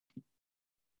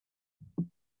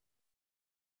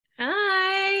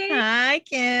Hi. Hi,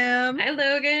 Kim. Hi,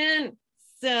 Logan.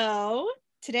 So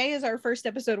today is our first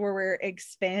episode where we're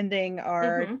expanding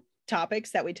our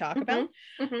topics that we talk about.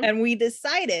 And we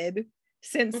decided,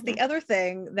 since the other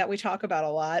thing that we talk about a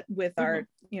lot with our,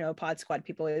 Pod Squad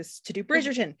people is to do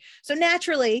Bridgerton. So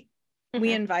naturally,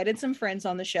 we invited some friends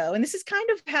on the show. And this is kind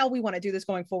of how we want to do this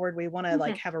going forward. We want to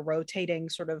like have a rotating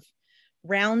sort of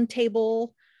round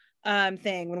table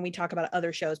thing when we talk about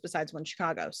other shows besides One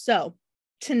Chicago. So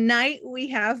tonight we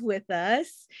have with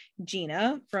us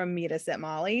Gina from Meet Us at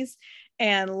Molly's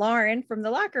and Lauren from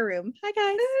the Locker Room. Hi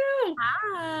guys.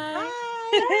 Hi.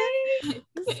 Hi.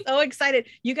 So excited.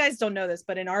 You guys don't know this,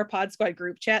 but in our Pod Squad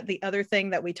group chat, the other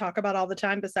thing that we talk about all the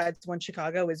time besides One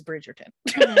Chicago is Bridgerton.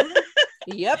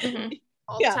 Yep.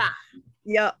 All the time.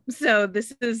 Yep. So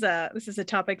this is a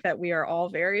topic that we are all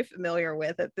very familiar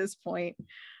with at this point.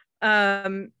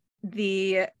 I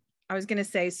was going to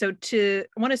say, I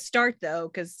want to start though,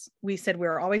 because we said we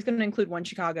were always going to include One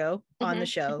Chicago on the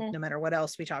show, no matter what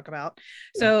else we talk about.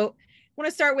 So I want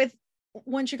to start with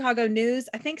One Chicago news.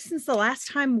 I think since the last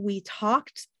time we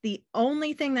talked, the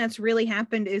only thing that's really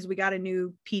happened is we got a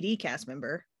new PD cast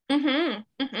member. Other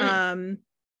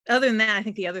than that, I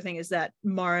think the other thing is that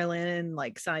Marlon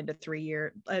like signed a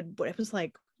 3-year, it was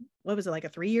like, what was it, like a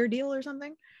 3-year deal or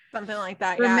something? Something like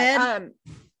that. For Med?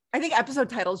 I think episode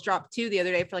titles dropped too the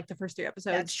other day for like the first 3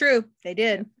 episodes. That's true. They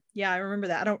did. Yeah, I remember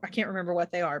that. I can't remember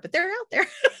what they are, but they're out there.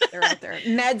 They're out there.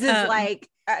 Meds is like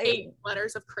 8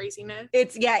 letters of craziness.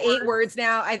 It's 8 words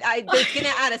now. They're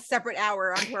gonna add a separate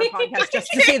hour onto our podcast just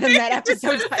to say the Med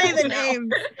episode say the name.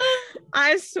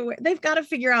 I swear they've got to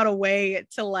figure out a way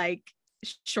to like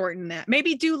shorten that.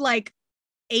 Maybe do like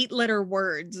 8-letter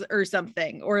words or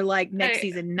something, or like next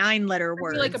season 9-letter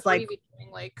words. Like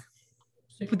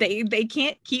they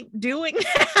can't keep doing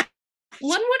that.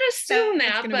 One would assume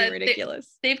that, but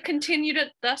ridiculous. They've continued it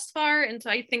thus far, and so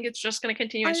I think it's just going to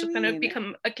continue. It's just going to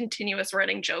become a continuous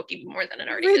running joke even more than it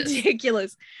already is.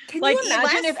 Ridiculous. Can you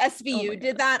imagine if SVU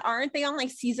did that? Aren't they on like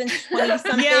season 20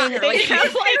 something? Yeah, or they like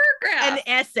have like an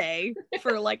essay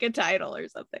for like a title or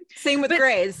something. Same with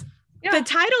Grey's. Yeah. The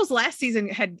titles last season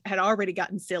had already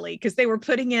gotten silly because they were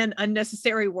putting in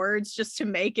unnecessary words just to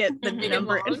make it the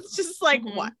number. And it's just like,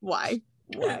 why?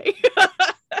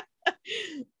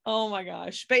 Oh my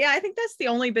gosh. But yeah, I think that's the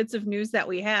only bits of news that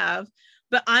we have.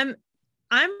 But I'm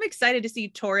excited to see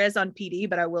Torres on PD,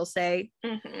 but I will say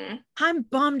I'm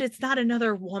bummed it's not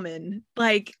another woman.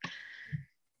 Like,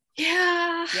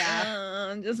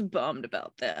 I'm just bummed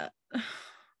about that.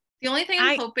 The only thing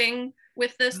I'm hoping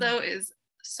with this though is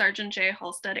Sergeant J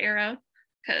Halstead era,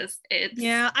 because it's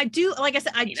I do, like I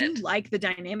said, I do like the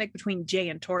dynamic between Jay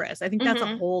and Torres. I think that's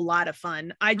a whole lot of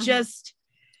fun. I just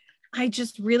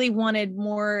really wanted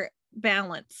more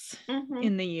balance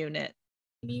in the unit.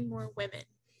 We need more women.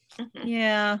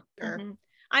 Yeah.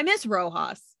 I miss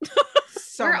Rojas.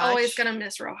 We're always gonna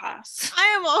miss Rojas.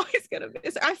 I am always gonna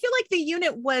miss her. I feel like the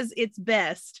unit was its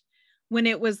best when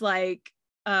it was like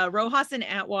Rojas and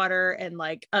Atwater and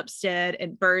like Upstead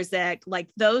and Burzek, like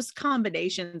those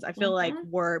combinations I feel like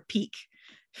were peak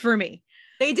for me.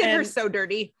 They did her so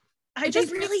dirty. I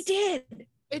just really did.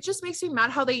 It just makes me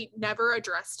mad how they never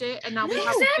addressed it, and now we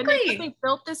have they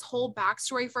built this whole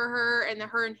backstory for her, and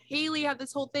her and Haley had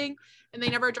this whole thing, and they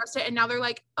never addressed it, and now they're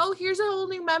like, oh, here's a whole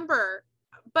new member,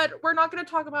 but we're not going to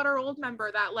talk about our old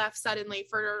member that left suddenly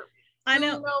for who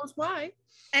knows why.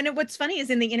 And what's funny is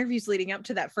in the interviews leading up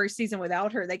to that first season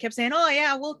without her, they kept saying, "Oh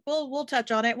yeah, we'll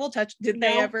touch on it. Did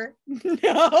they ever?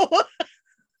 No.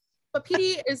 But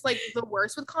PD is like the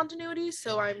worst with continuity,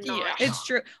 so I'm not. Yeah, it's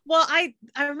true. Well, I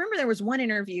remember there was one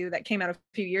interview that came out a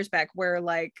few years back where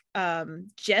like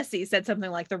Jesse said something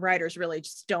like the writers really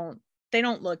just don't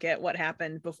look at what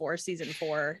happened before season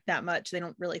 4 that much. They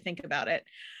don't really think about it.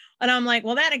 And I'm like,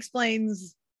 well, that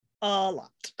explains a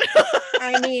lot.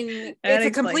 I mean, it's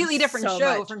a completely different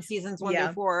show from seasons 1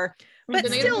 to 4. But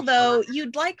still, though,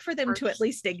 you'd like for them to at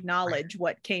least acknowledge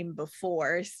what came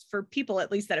before, for people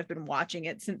at least that have been watching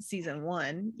it since season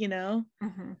 1, you know?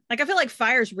 Like, I feel like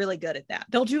Fire's really good at that.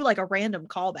 They'll do like a random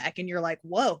callback and you're like,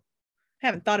 whoa, I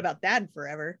haven't thought about that in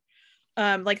forever.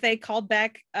 Like they called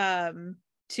back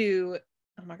to,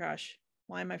 oh my gosh,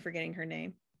 why am I forgetting her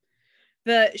name?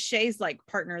 The Shay's like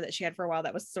partner that she had for a while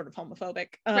that was sort of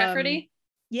homophobic. Rafferty?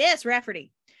 Yes,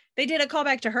 Rafferty. They did a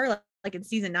callback to her like in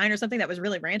season 9 or something that was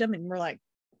really random, and we're like,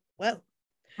 whoa.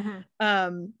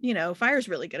 Fire's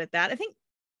really good at that. I think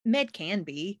Med can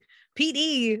be.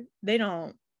 PD, they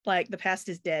don't, like, the past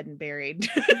is dead and buried.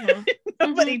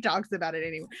 Nobody talks about it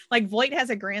anymore. Like Voight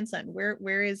has a grandson.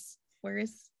 Where is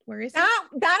Where is he?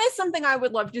 That is something I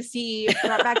would love to see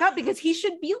brought back up, because he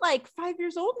should be like 5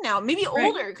 years old now, maybe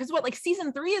older, because like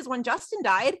season 3 is when Justin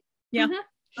died. Yeah.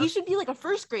 He should be like a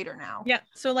first grader now. Yeah.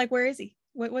 So like, where is he?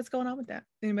 What's going on with that?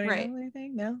 Anybody know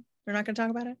anything? No, we're not going to talk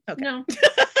about it. Okay. No.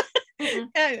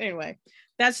 Anyway,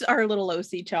 that's our little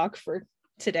OC talk for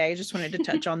today. Just wanted to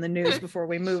touch on the news before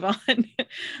we move on.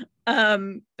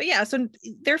 But yeah, so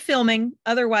they're filming.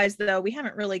 Otherwise, though, we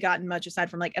haven't really gotten much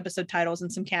aside from like episode titles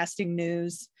and some casting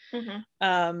news.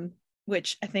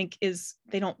 Which I think is,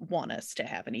 they don't want us to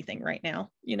have anything right now.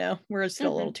 You know, we're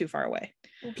still a little too far away.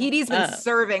 PD's been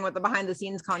serving with the behind the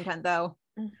scenes content, though.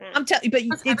 I'm telling you, but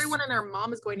everyone and their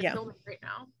mom is going to film it right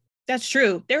now. That's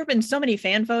true. There have been so many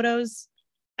fan photos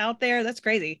out there. That's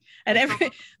crazy. And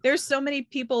there's so many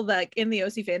people that in the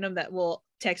OC fandom that will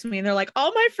text me and they're like,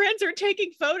 all my friends are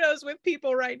taking photos with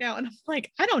people right now. And I'm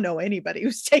like, I don't know anybody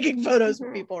who's taking photos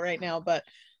with people right now, but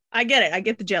I get it. I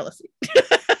get the jealousy.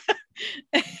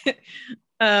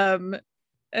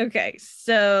 Okay,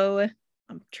 so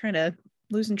I'm trying to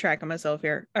losing track of myself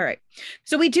here. All right,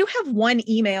 so we do have one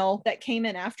email that came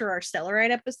in after our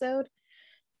Stellarite episode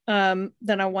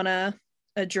that I want to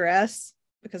address,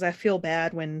 because I feel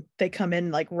bad when they come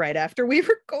in like right after we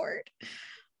record.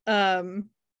 Let me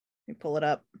pull it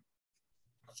up.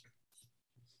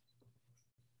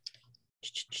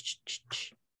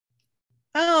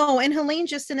 Oh, and Helene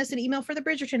just sent us an email for the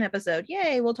Bridgerton episode.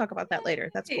 Yay, we'll talk about that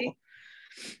later. That's cool.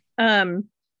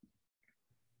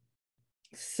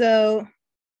 So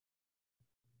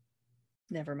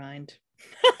never mind.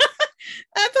 I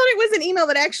thought it was an email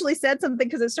that actually said something,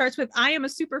 because it starts with, I am a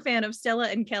super fan of Stella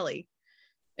and Kelly.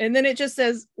 And then it just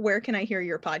says, where can I hear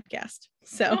your podcast?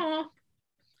 So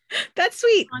that's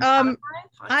sweet. I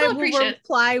will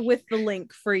reply with the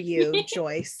link for you,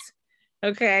 Joyce.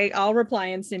 Okay, I'll reply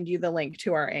and send you the link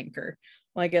to our Anchor.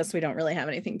 Well, I guess we don't really have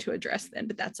anything to address then,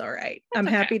 but that's all right. I'm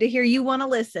happy to hear you want to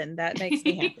listen. That makes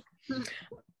me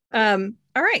happy.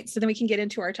 All right, so then we can get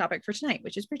into our topic for tonight,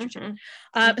 which is Bridgerton.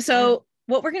 So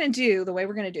what we're going to do, the way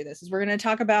we're going to do this is we're going to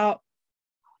talk about,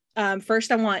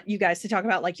 first I want you guys to talk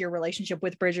about like your relationship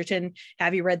with Bridgerton.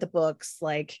 Have you read the books?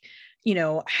 Like, you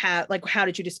know, how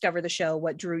did you discover the show?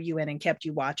 What drew you in and kept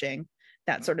you watching?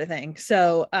 That sort of thing.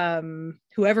 So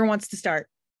whoever wants to start,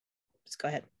 just go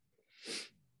ahead.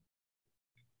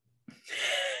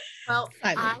 Well,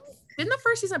 didn't the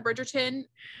first season of Bridgerton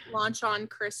launch on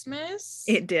Christmas?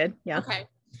 It did, yeah. Okay.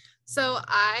 So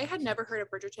I had never heard of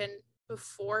Bridgerton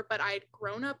before, but I'd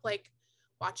grown up like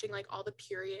watching like all the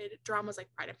period dramas like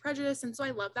Pride and Prejudice, and so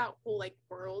I love that whole like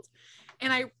world.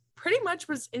 And I pretty much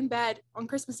was in bed on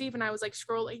Christmas Eve and I was like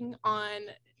scrolling on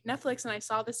Netflix and I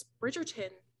saw this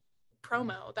Bridgerton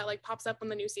promo that like pops up when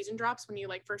the new season drops, when you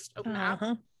like first open the app.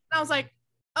 And I was like,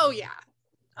 oh yeah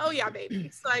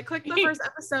baby. So I clicked the first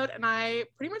episode and I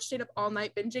pretty much stayed up all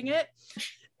night binging it,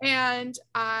 and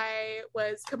I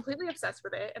was completely obsessed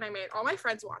with it, and I made all my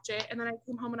friends watch it. And then I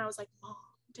came home and I was like, Mom,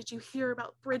 did you hear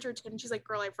about Bridgerton? And she's like,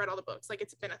 girl, I've read all the books, like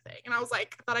it's been a thing. And I was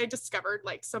like, I thought I discovered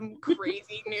like some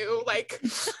crazy new like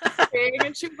thing.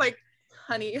 And she was like,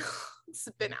 honey, it's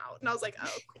been out. And I was like,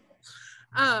 oh cool.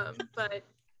 But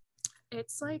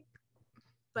it's like,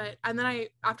 and then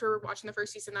after watching the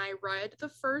first season, I read the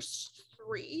first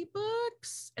 3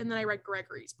 books, and then I read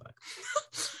Gregory's book.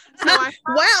 Wow,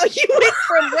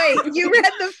 you read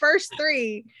the first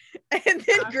 3 and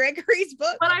then Gregory's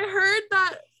book. But I heard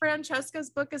that Francesca's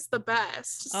book is the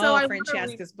best. So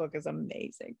Francesca's book is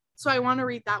amazing. So I want to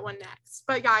read that one next.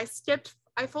 But yeah,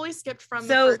 I fully skipped from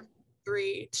the first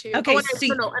 3 to and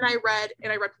I read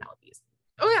Penelope's.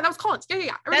 Oh yeah, that was Collins.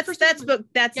 Yeah. That's book.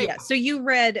 That's yeah. So you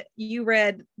read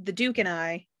The Duke and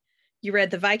I, you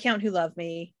read The Viscount Who Loved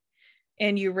Me,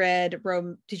 and you read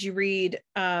did you read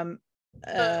An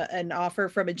Offer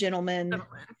from a Gentleman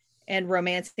and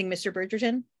Romancing Mr.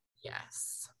 Bridgerton?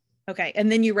 Yes. Okay,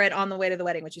 and then you read On the Way to the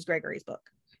Wedding, which is Gregory's book.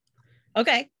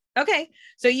 Okay.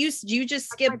 So you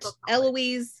just skipped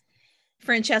Eloise,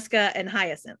 Francesca, and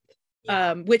Hyacinth.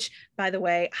 Yeah. Which, by the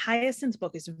way, Hyacinth's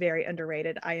book is very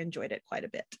underrated. I enjoyed it quite a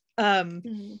bit.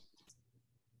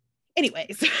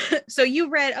 Anyways, so you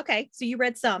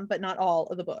read some, but not all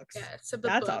of the books. Yeah, so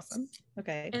that's awesome.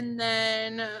 Okay. And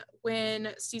then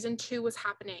when season 2 was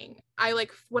happening,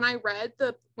 when I read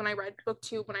book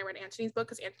 2, when I read Anthony's book,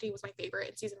 because Anthony was my favorite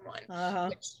in season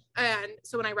 1. And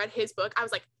so when I read his book, I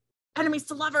was like, enemies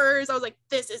to lovers. I was like,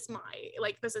 this is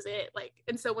it. Like,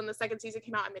 and so when the second season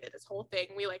came out, I made it this whole thing.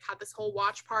 We like had this whole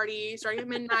watch party starting at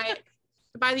midnight.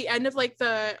 By the end of like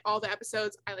all the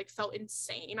episodes, I like felt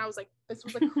insane. I was like, this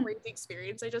was a crazy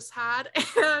experience I just had.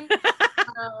 And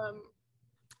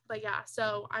but yeah,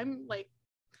 so I'm like,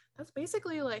 that's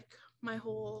basically like my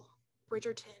whole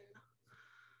Bridgerton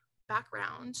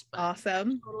background.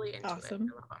 Awesome. I'm totally into awesome.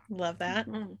 it. Love that.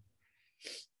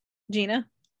 Gina?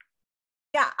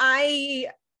 Yeah,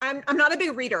 I'm not a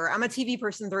big reader. I'm a TV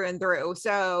person through and through.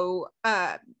 So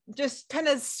just kind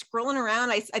of scrolling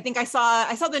around. I think I saw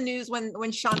the news when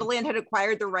Shondaland had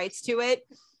acquired the rights to it,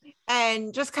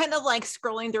 and just kind of like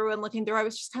scrolling through and looking through. I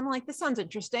was just kind of like, this sounds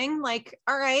interesting. Like,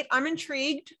 all right, I'm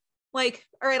intrigued. Like,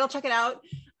 all right, I'll check it out.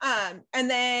 And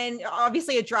then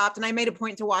obviously it dropped and I made a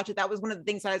point to watch it. That was one of the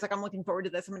things that I was like, I'm looking forward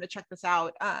to this. I'm going to check this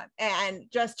out. And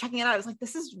just checking it out, I was like,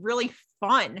 this is really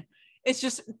fun. It's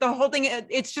just the whole thing.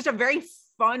 It's just a very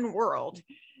fun world.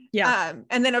 Yeah.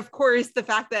 And then of course the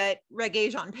fact that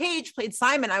Regé-Jean Page played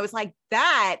Simon, I was like,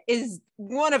 that is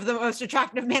one of the most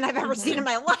attractive men I've ever seen in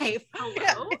my life.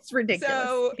 Yeah, it's ridiculous.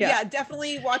 So yeah,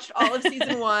 definitely watched all of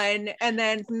season 1. And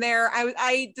then from there,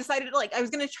 I decided like I was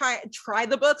going to try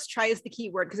the books. Try is the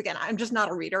key word. Cause again, I'm just not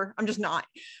a reader. I'm just not.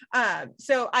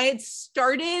 So I had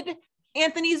started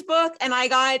Anthony's book and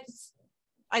I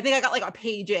think I got like a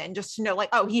page in just to know like,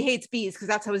 oh, he hates bees because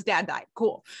that's how his dad died.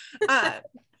 Cool.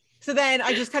 So then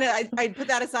I just kind of, I put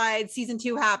that aside. Season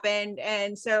 2 happened.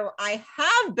 And so I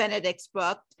have Benedict's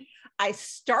book. I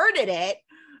started it.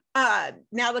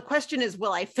 Now the question is,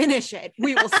 will I finish it?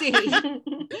 We will see.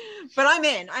 But I'm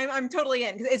in. I'm totally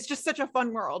in. It's just such a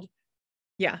fun world.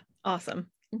 Yeah. Awesome.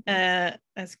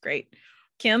 That's great.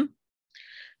 Kim?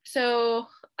 So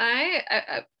I'm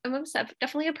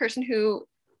definitely a person who,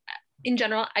 in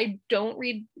general, I don't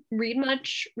read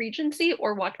much Regency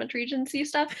or watch much Regency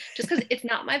stuff just because it's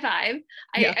not my vibe.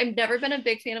 I've never been a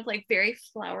big fan of like very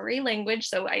flowery language.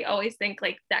 So I always think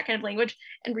like that kind of language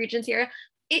and Regency era,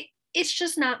 it's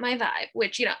just not my vibe,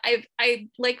 which, you know, I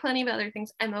like plenty of other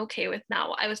things. I was okay with not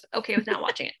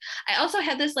watching it. I also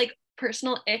had this like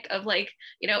personal ick of like,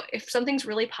 you know, if something's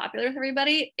really popular with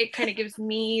everybody, it kind of gives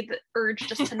me the urge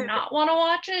just to not want to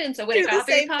watch it. And so when it got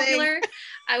very popular,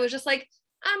 I was just like,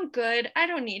 I'm good. I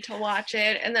don't need to watch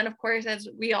it. And then of course, as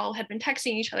we all had been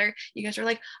texting each other, you guys were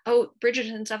like, oh,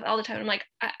 Bridgerton and stuff all the time. I'm like,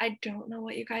 I don't know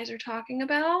what you guys are talking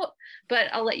about, but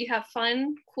I'll let you have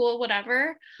fun. Cool,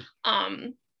 whatever.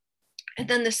 And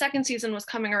then the second season was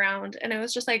coming around and I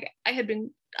was just like,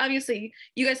 obviously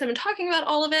you guys have been talking about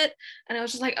all of it. And I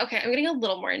was just like, okay, I'm getting a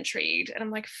little more intrigued. And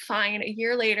I'm like, fine, a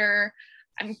year later,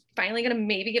 I'm finally going to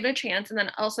maybe give it a chance. And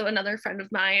then also another friend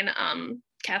of mine,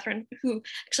 Catherine, who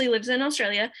actually lives in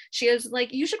Australia, she is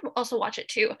like, you should also watch it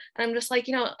too. And I'm just like,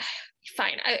 you know,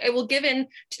 fine, I will give in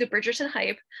to the Bridgerton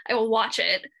hype. I will watch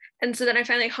it. And so then I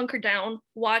finally hunkered down,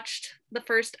 watched the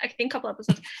first, I think, couple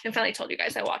episodes, and finally told you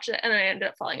guys I watched it. And then I ended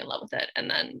up falling in love with it. And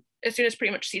then as soon as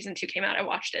pretty much season 2 came out, I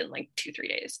watched it in like 2-3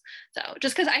 days. So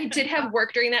just because I did have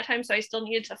work during that time, so I still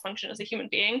needed to function as a human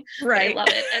being. Right. I love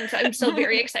it. And so I'm still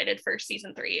very excited for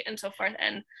season 3 and so forth.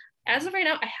 And as of right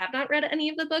now, I have not read any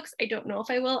of the books. I don't know if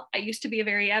I will. I used to be a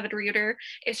very avid reader.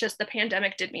 It's just the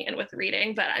pandemic did me in with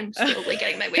reading, but I'm slowly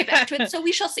getting my way back to it. So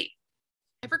we shall see.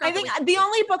 I think the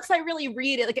only books I really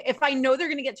read, like if I know they're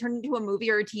going to get turned into a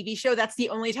movie or a TV show, that's the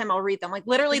only time I'll read them. Like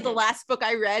literally the last book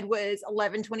I read was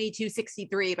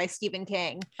 11/22/63 by Stephen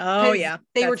King. Oh yeah.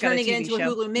 They were turning it into a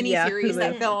Hulu miniseries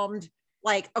that filmed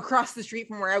like across the street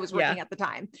from where I was working at the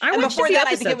time. And before that,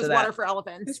 I think it was Water for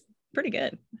Elephants. It's pretty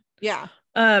good. Yeah.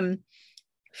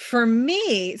 For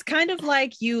me, it's kind of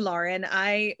like you, Lauren.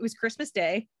 It was Christmas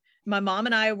Day. My mom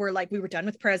and I were like, we were done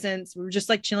with presents. We were just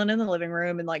like chilling in the living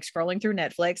room and like scrolling through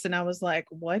Netflix. And I was like,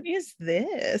 what is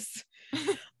this?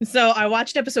 So I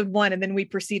watched episode 1 and then we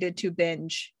proceeded to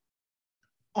binge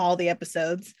all the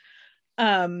episodes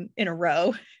in a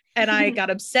row. And I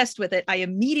got obsessed with it. I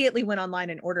immediately went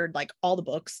online and ordered like all the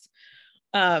books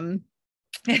and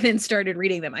then started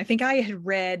reading them. I think I had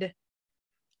read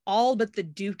all but The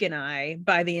Duke and I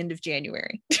by the end of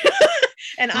January.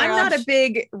 And I'm not a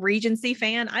big Regency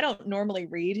fan. I don't normally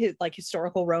read like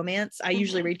historical romance. I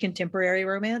usually read contemporary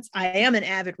romance. I am an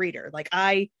avid reader. Like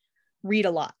I read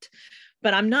a lot,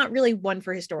 but I'm not really one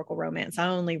for historical romance. I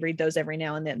only read those every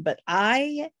now and then, but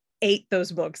I ate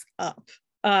those books up.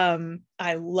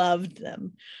 I loved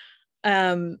them.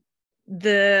 I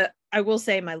will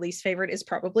say my least favorite is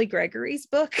probably Gregory's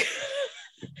book,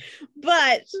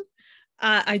 but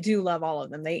I do love all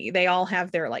of them. They all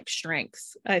have their like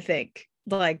strengths, I think.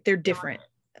 Like they're different.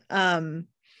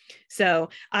 So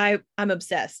I'm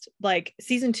obsessed. Like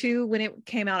season 2, when it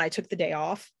came out, I took the day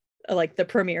off, like the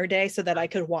premiere day, so that I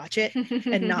could watch it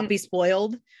and not be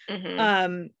spoiled. You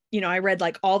know, I read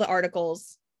like all the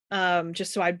articles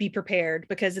just so I'd be prepared,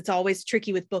 because it's always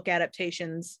tricky with book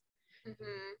adaptations.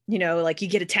 You know, like you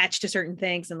get attached to certain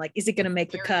things and like, is it going to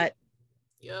make the cut?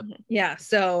 Yep. Yeah.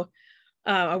 So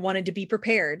I wanted to be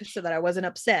prepared so that I wasn't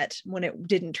upset when it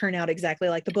didn't turn out exactly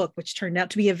like the book, which turned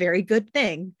out to be a very good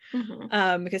thing.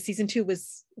 Because season 2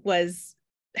 was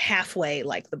halfway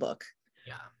like the book.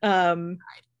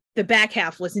 The back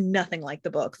half was nothing like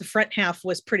the book. The front half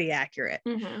was pretty accurate,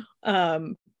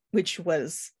 which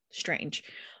was strange,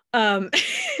 but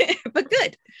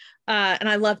good. And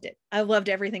I loved it. I loved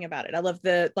everything about it. I love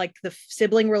the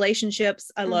sibling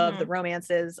relationships. I love the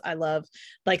romances. I love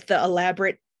like the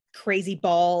elaborate crazy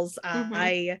balls.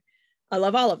 I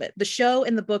love all of it. The show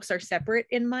and the books are separate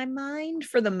in my mind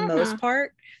for the most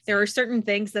part. There are certain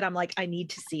things that I'm like, I need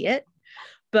to see it,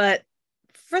 but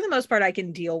for the most part, I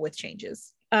can deal with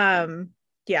changes.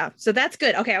 So that's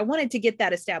good. Okay, I wanted to get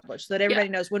that established so that everybody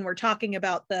knows when we're talking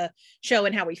about the show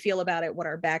and how we feel about it, what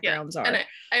our backgrounds are. And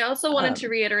I also wanted to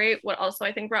reiterate what also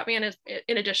I think brought me in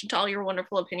addition to all your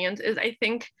wonderful opinions, is I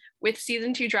think with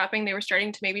season 2 dropping, they were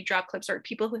starting to maybe drop clips, or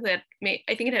people who had made,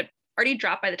 I think it had already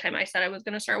dropped by the time I said I was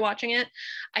going to start watching it.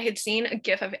 I had seen a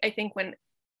gif of, I think, when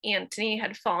Anthony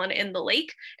had fallen in the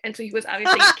lake, and so he was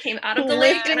obviously came out of the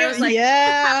lake, and I was like,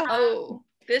 oh,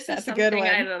 this is something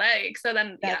I like. So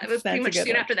then it was pretty much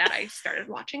soon after that I started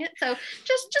watching it. So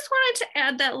just wanted to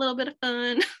add that little bit of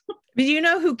fun. But you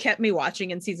know who kept me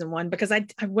watching in season 1, because I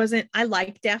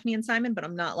like Daphne and Simon, but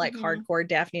I'm not like hardcore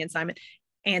Daphne and Simon.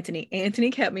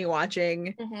 Anthony kept me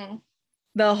watching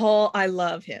the whole, I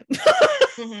love him.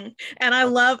 And I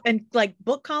love, and like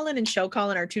book Colin and show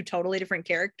Colin are 2 totally different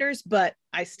characters, but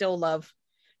I still love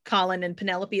Colin, and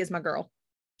Penelope is my girl.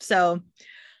 So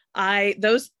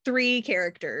those 3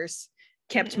 characters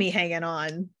kept me hanging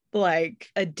on like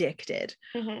addicted.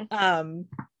 And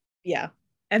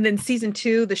then season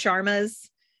 2, the Sharmas,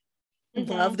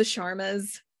 love the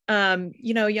Sharmas.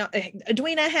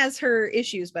 Edwina has her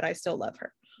issues, but I still love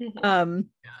her.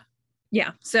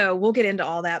 So we'll get into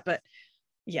all that, but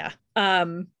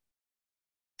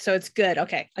so it's good.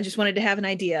 Okay, I just wanted to have an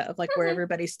idea of like where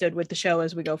everybody stood with the show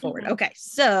as we go forward. Okay,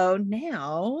 so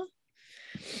now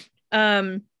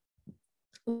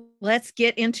let's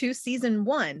get into season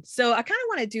 1. So I kind of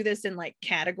want to do this in like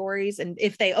categories, and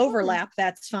if they overlap,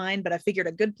 that's fine, but I figured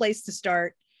a good place to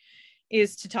start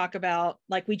is to talk about,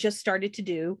 like we just started to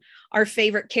do, our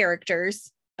favorite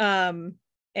characters, and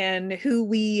who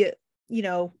we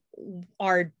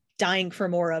are dying for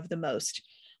more of the most,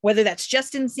 whether that's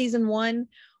just in season 1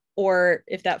 or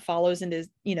if that follows into,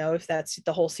 if that's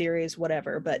the whole series,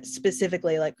 whatever, but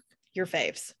specifically like your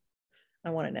faves.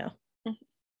 I want to know.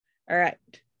 All right.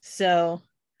 So,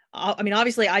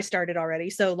 obviously I started already.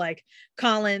 So like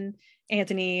Colin,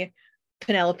 Anthony,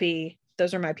 Penelope,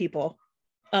 those are my people.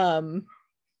 Just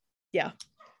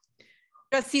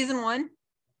season 1?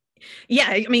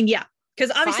 Yeah.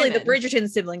 Because obviously Simon. The Bridgerton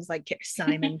siblings, like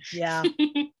Simon. Yeah.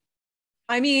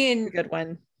 I mean, a good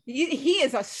one. He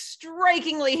is a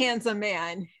strikingly handsome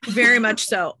man. Very much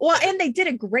so. Well, and they did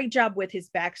a great job with his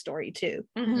backstory too,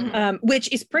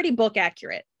 which is pretty book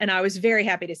accurate. And I was very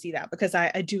happy to see that, because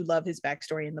I do love his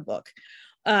backstory in the book.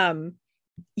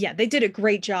 They did a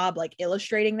great job like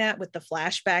illustrating that with the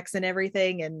flashbacks and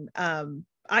everything. And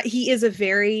he is a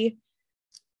very,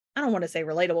 I don't want to say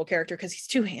relatable character because he's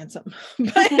too handsome,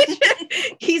 but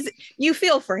you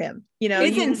feel for him.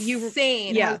 It's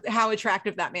insane how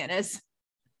attractive that man is.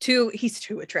 He's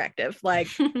too attractive, like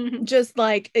just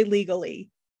like illegally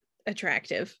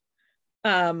attractive.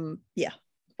 Wow.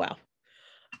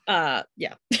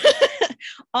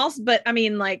 Also, but I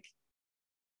mean, like,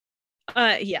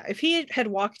 if he had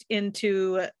walked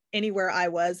into anywhere I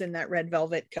was in that red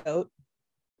velvet coat,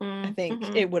 I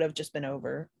think it would have just been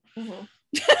over.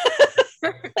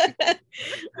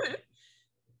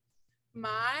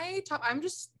 My top,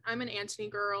 I'm an Anthony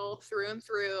girl through and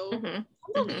through. I'm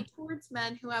leaning towards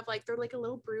men who have like, they're like a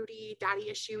little broody, daddy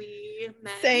issue-y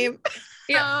men. Same.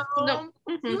 He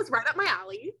was right up my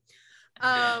alley.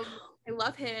 I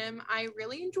love him. I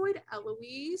really enjoyed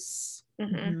Eloise.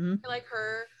 I like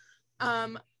her.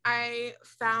 I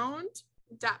found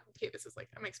this is like,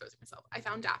 I'm exposing myself. I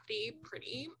found Daphne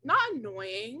pretty, not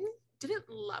annoying, didn't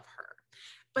love her.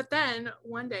 But then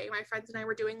one day my friends and I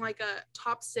were doing like a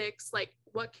top 6, like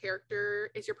what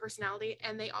character is your personality?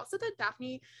 And they all said that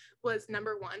Daphne was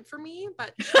number 1 for me,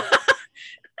 but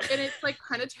and it's like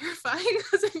kind of terrifying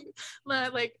because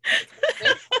I'm like,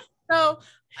 so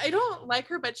I don't like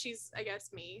her, but she's, I guess,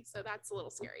 me. So that's a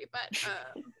little scary, but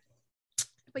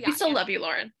yeah. We still love you,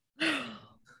 Lauren.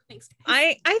 Thanks.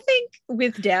 I think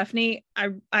with Daphne,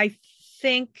 I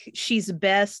think she's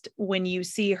best when you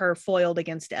see her foiled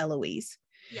against Eloise.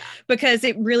 Yeah. Because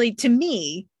it really, to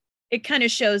me, it kind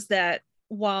of shows that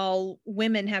while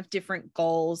women have different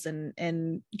goals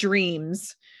and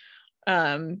dreams,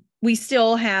 we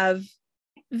still have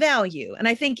value. And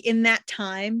I think in that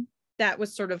time, that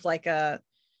was sort of like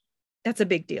that's a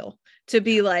big deal to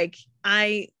be like,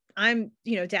 I'm,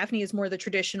 Daphne is more the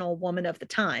traditional woman of the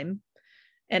time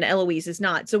and Eloise is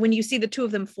not. So when you see the two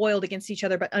of them foiled against each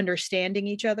other, but understanding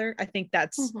each other, I think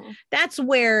that's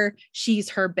where she's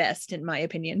her best, in my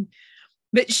opinion.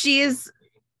 But she is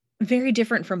very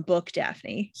different from book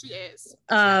Daphne. She is.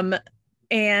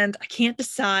 And I can't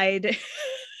decide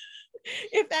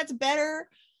if that's better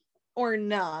or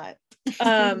not.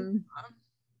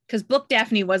 Because book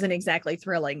Daphne wasn't exactly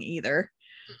thrilling either.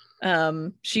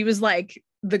 She was like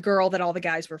the girl that all the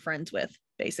guys were friends with,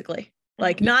 basically.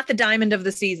 Like not the diamond of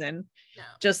the season,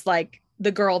 just like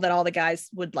the girl that all the guys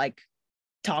would like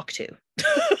talk to.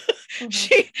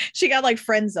 She got like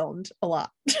friend zoned a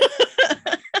lot.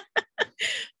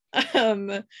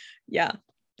 Yeah.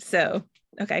 So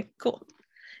okay, cool.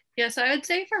 Yeah, so I would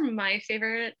say for my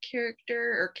favorite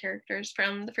character or characters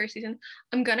from the first season,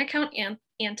 I'm gonna count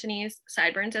Anthony's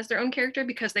sideburns as their own character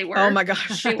because they were. Oh my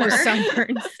gosh, they were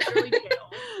sideburns.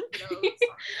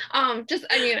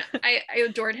 I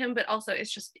adored him, but also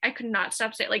it's just I could not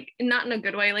stop saying, like, not in a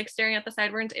good way, like staring at the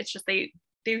sideburns. It's just they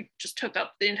just took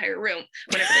up the entire room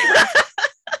whenever they were.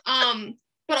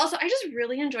 But also I just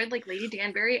really enjoyed like Lady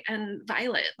Danbury and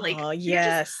Violet. Like, oh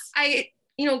yes,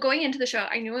 going into the show,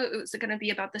 I knew it was going to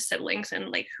be about the siblings and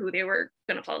like who they were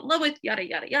going to fall in love with, yada,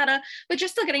 yada, yada. But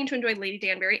just still getting to enjoy Lady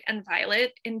Danbury and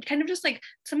Violet and kind of just like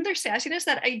some of their sassiness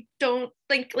that I don't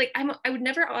think, like, I would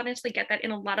never honestly get that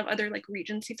in a lot of other like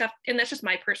Regency stuff. And that's just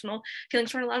my personal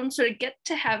feelings for a lot of them. So to get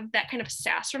to have that kind of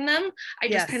sass from them, I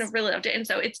just kind of really loved it. And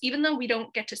so it's, even though we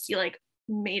don't get to see like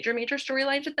major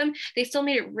storylines with them, they still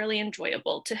made it really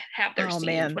enjoyable to have their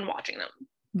scenes when watching them.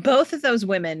 Both of those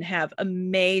women have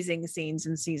amazing scenes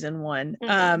in season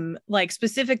 1. Like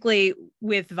specifically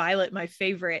with Violet, my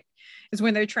favorite is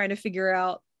when they're trying to figure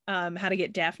out how to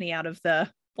get Daphne out of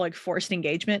the like forced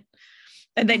engagement,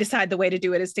 and they decide the way to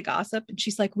do it is to gossip, and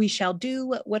she's like, we shall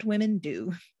do what women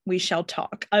do, we shall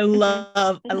talk. I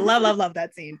love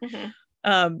that scene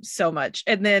so much.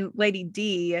 And then Lady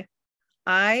D,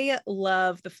 I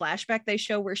love the flashback they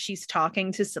show where she's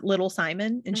talking to little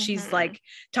Simon, and she's like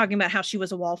talking about how she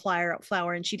was a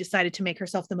wallflower and she decided to make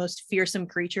herself the most fearsome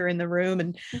creature in the room.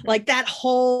 And like that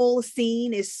whole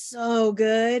scene is so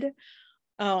good.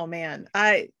 Oh man.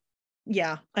 I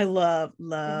love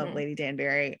Lady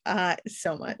Danbury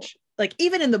so much. Like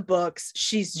even in the books,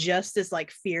 she's just as like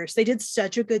fierce. They did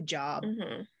such a good job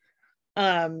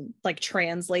like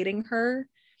translating her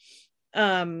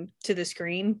to the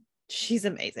screen. She's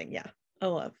amazing. Yeah.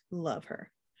 I love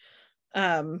her.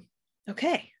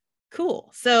 Okay, cool.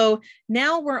 So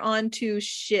now we're on to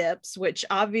ships, which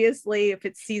obviously if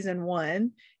it's season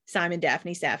 1, Simon,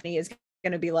 Daphne is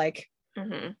going to be like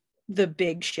the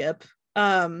big ship.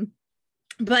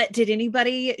 But did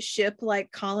anybody ship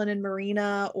like Colin and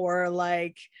Marina, or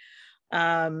like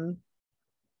Anthony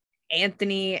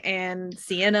and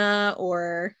Sienna,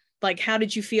 or like how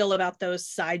did you feel about those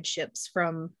side ships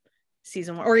from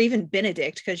season 1, or even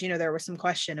Benedict, because there was some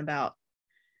question about.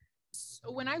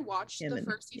 So when I watched the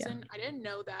first season, I didn't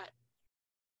know that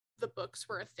the books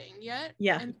were a thing yet.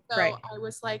 And so I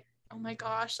was like, oh my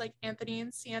gosh, like Anthony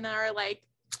and Sienna are like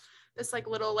this like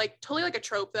little like totally like a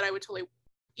trope that I would totally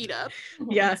eat up.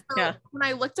 So when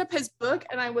I looked up his book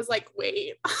and I was like,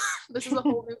 wait, this is a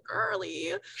whole new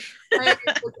girly. I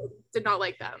did not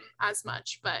like them as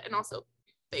much, and also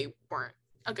they weren't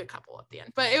a good couple at the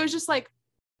end. But it was just like,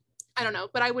 I don't know,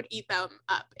 but I would eat them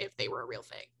up if they were a real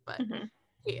thing. But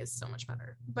he is so much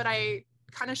better. But I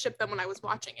kind of shipped them when I was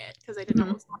watching it because I didn't know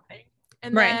what was happening.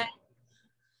 And then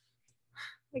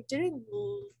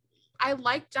I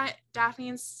liked Daphne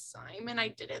and Simon. I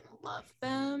didn't love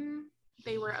them.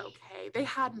 They were okay. They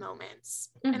had moments.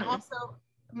 And also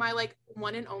my like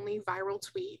one and only viral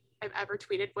tweet I've ever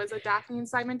tweeted was a Daphne and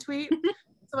Simon tweet.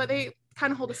 So they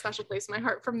kind of hold a special place in my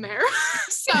heart from there.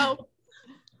 So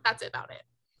that's about it.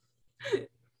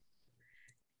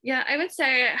 Yeah, I would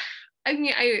say,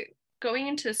 going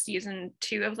into season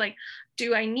 2, I was like,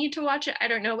 do I need to watch it? I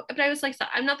don't know. But I was like,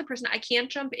 I'm not the person, I can't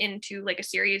jump into like a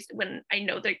series when I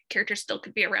know the characters still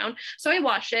could be around. So I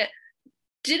watched it,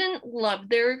 didn't love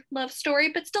their love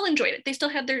story, but still enjoyed it. They still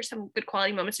had some good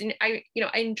quality moments. And I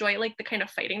enjoy like the kind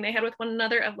of fighting they had with one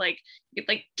another, of like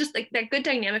just like that good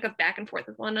dynamic of back and forth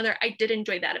with one another. I did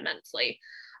enjoy that immensely.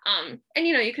 And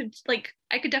you could like,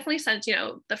 I could definitely sense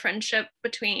the friendship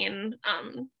between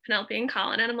Penelope and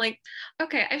Colin, and I'm like,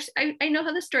 okay, I know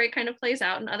how the story kind of plays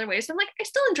out in other ways. So I'm like, I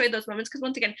still enjoyed those moments because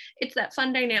once again, it's that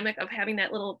fun dynamic of having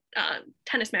that little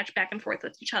tennis match back and forth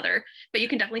with each other, but you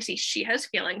can definitely see she has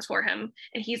feelings for him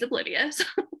and he's oblivious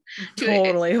to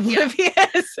totally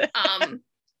oblivious.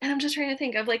 And I'm just trying to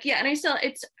think of like, and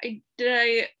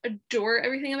I adore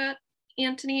everything about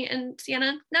Anthony and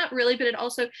Sienna? Not really, but it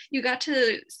also, you got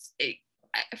to,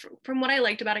 from what I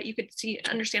liked about it, you could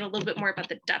understand a little bit more about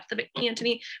the depth of it.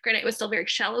 Anthony, granted, it was still very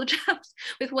shallow depth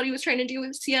with what he was trying to do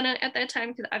with Sienna at that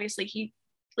time, because obviously he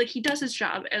does his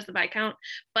job as the Viscount,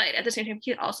 but at the same time,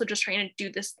 he's also just trying to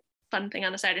do this fun thing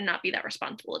on the side and not be that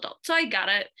responsible adult. So I got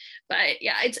it, but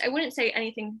yeah, I wouldn't say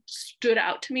anything stood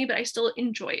out to me, but I still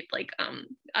enjoyed like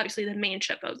obviously the main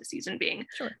ship of the season being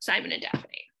Simon and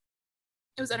Daphne.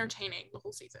 It was entertaining the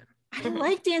whole season. I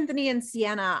liked Anthony and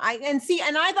Sienna.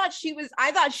 I thought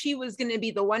she was going to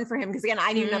be the one for him, because again,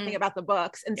 I knew nothing about the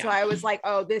books, and so I was like,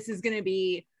 oh, this is going to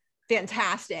be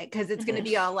fantastic, because it's going to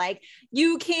be all like,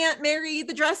 you can't marry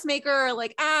the dressmaker,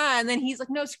 like and then he's like,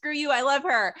 no, screw you, I love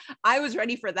her. I was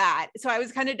ready for that, so I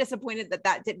was kind of disappointed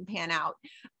that didn't pan out.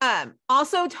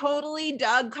 Also totally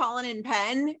dug Colin and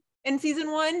Penn in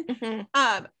season 1.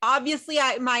 Obviously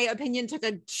my opinion took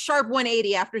a sharp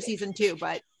 180 after season 2,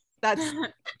 but that's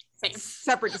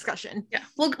separate discussion.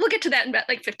 We'll get to that in about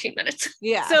like 15 minutes.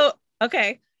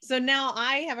 So now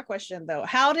I have a question though.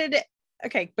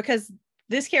 Because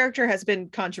this character has been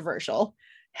controversial,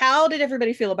 how did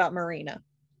everybody feel about Marina?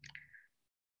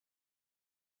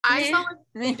 I felt like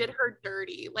they did her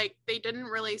dirty. Like they didn't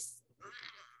really,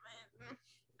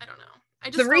 I don't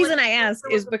know. The reason I ask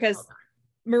is because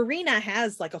Marina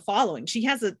has like a following. She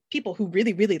has people who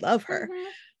really, really love her.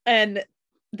 And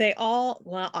they all,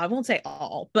 well, I won't say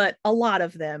all, but a lot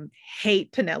of them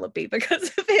hate Penelope because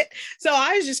of it. So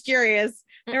I was just curious.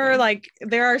 There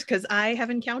are, because I have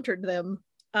encountered them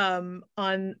on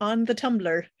the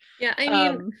Tumblr. Yeah, I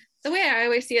mean, the way I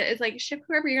always see it is like, ship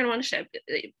whoever you're gonna want to ship,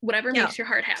 whatever makes your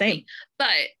heart happy. Same. But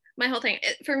my whole thing,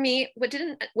 for me, what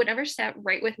never sat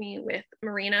right with me with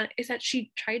Marina is that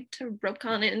she tried to rope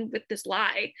Colin in with this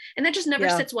lie, and that just never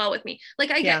sits well with me. Like,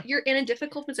 I get you're in a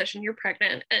difficult position, you're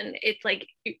pregnant, and it's like,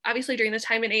 obviously during this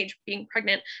time and age, being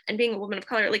pregnant and being a woman of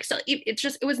color, like, still,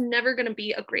 it was never going to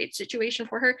be a great situation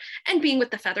for her. And being with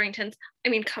the Featheringtons, I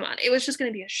mean, come on, it was just going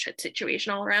to be a shit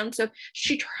situation all around. So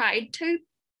she tried to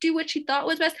do what she thought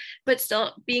was best, but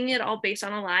still, being it all based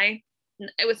on a lie,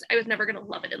 I was never going to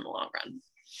love it in the long run.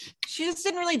 She just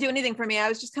didn't really do anything for me. I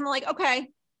was just kind of like, okay,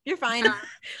 you're fine.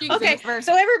 Okay,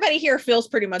 so everybody here feels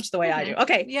pretty much the way I do.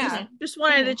 Okay, yeah. Just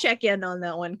wanted to check in on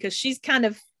that one, because she's kind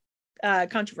of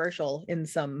controversial in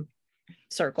some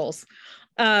circles.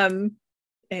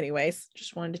 Anyways,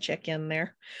 just wanted to check in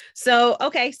there. So,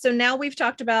 okay, so now we've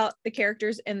talked about the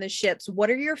characters and the ships. What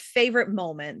are your favorite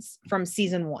moments from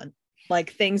season 1?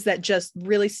 Like things that just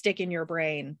really stick in your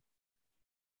brain.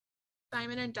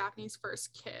 Simon and Daphne's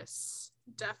first kiss,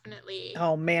 definitely.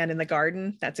 Oh man, in the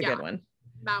garden, that's a good one.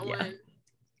 That one,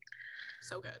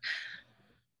 so good.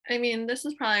 I mean, this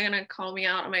is probably gonna call me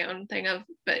out on my own thing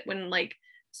but when like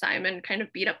Simon kind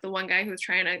of beat up the one guy who was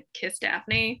trying to kiss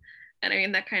Daphne, and I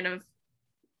mean, that kind of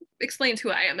explains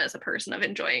who I am as a person, of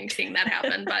enjoying seeing that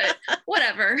happen. But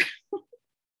whatever.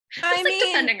 I mean,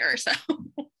 defending her, so.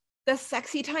 The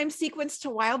sexy time sequence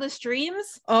to Wildest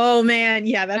Dreams. Oh man,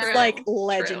 yeah, that's like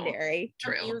legendary.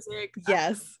 True. Music.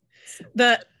 Yes.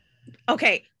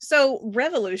 So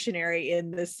revolutionary in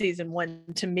this season 1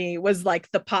 to me was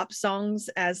like the pop songs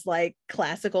as like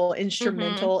classical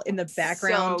instrumental in the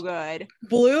background. So good.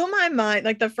 Blew my mind.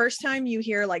 Like the first time you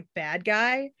hear like Bad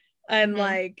Guy and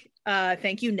like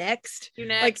Thank You Next.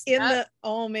 Like in the,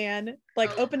 oh man,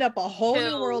 like opened up a whole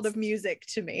new world of music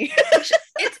to me.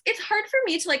 It's hard for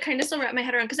me to like kind of still wrap my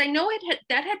head around, because I know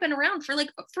that had been around for like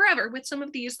forever with some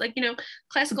of these like,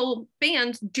 classical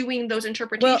bands doing those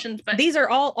interpretations. But these are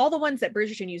all the ones that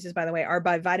Bridgerton uses, by the way, are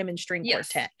by Vitamin String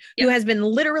Quartet, who has been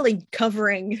literally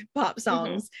covering pop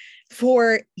songs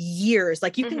for years.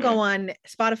 Like you can go on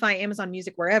Spotify, Amazon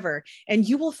Music, wherever, and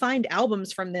you will find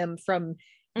albums from them from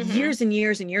years and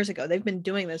years and years ago. They've been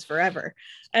doing this forever,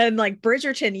 and like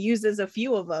Bridgerton uses a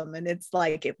few of them, and it's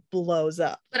like it blows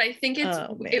up. But I think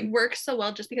it works so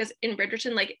well just because in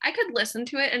Bridgerton, like I could listen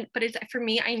to it, but it's, for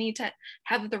me, I need to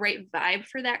have the right vibe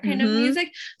for that kind of music.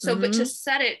 So but to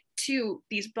set it to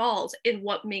these balls is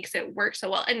what makes it work so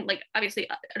well. And like obviously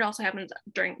it also happens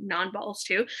during non-balls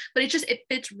too, but it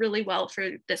fits really well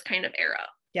for this kind of era.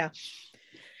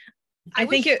 I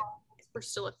think were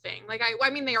still a thing. Like I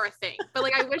mean they are a thing, but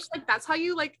like I wish like that's how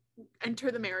you like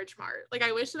enter the Marriage Mart. Like,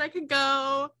 I wish that I could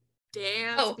go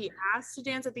dance, be asked to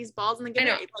dance at these balls and then get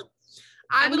married. Like,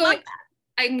 I would love that.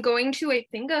 I'm going to, I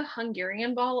think, a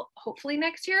Hungarian ball hopefully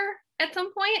next year at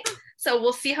some point. So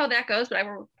we'll see how that goes, but I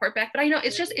will report back. But I know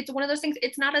it's one of those things.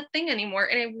 It's not a thing anymore.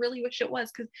 And I really wish it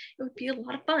was, because it would be a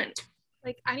lot of fun.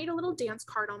 Like, I need a little dance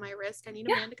card on my wrist. I need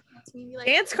Amanda to come up to me and be like,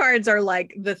 dance cards are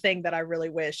like the thing that I really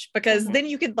wish, because then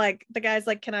you could, like, the guy's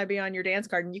like, can I be on your dance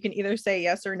card? And you can either say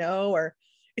yes or no, or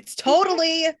it's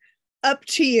totally up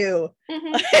to you.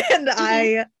 And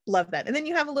I love that. And then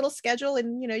you have a little schedule,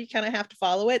 and you kind of have to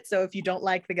follow it. So if you don't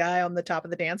like the guy on the top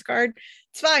of the dance card,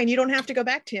 it's fine. You don't have to go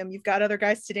back to him. You've got other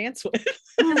guys to dance with.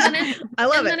 I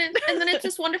love it. And then it's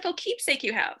this wonderful keepsake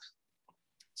you have.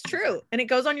 It's true. And it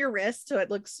goes on your wrist, so it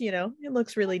looks, it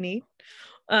looks really neat.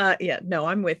 No,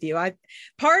 I'm with you.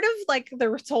 Part of like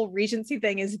the whole Regency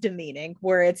thing is demeaning,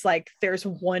 where it's like there's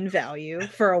one value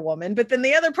for a woman, but then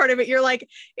the other part of it, you're like,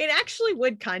 it actually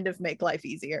would kind of make life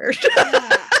easier.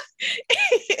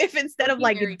 If instead of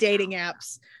like dating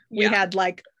apps, we had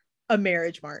like a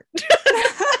Marriage Mart.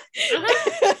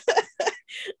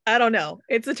 I don't know.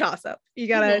 It's a toss up. You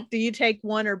gotta, do you take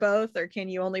one or both, or can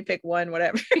you only pick one,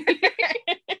 whatever?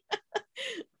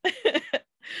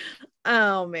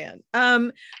 Oh man.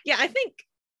 I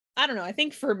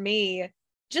think for me,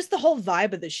 just the whole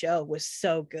vibe of the show was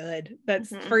so good.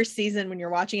 That's first season when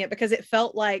you're watching it, because it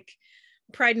felt like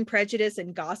Pride and Prejudice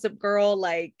and Gossip Girl,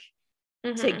 like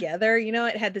together,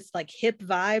 it had this like hip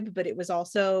vibe, but it was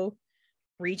also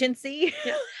Regency.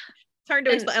 It's hard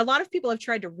to explain. A lot of people have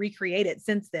tried to recreate it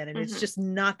since then, and it's just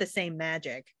not the same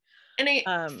magic.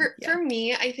 And for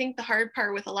me, I think the hard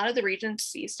part with a lot of the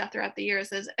Regency stuff throughout the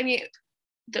years is, I mean,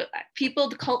 the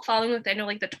cult following with, I know,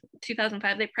 like the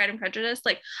 2005, like Pride and Prejudice,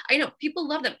 like I know people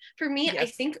love them. For me, I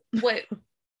think what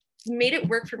made it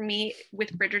work for me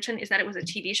with Bridgerton is that it was a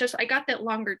TV show, so I got that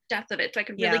longer depth of it, so I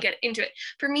could really get into it.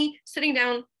 For me, sitting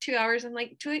down 2 hours, I'm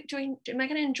like, am I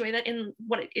going to enjoy that in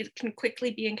what it can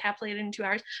quickly be encapsulated in 2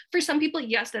 hours? For some people,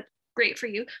 yes, that's great for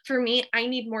you. For me, I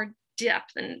need more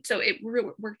depth, and so it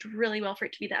worked really well for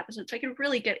it to be the episode, so I could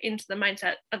really get into the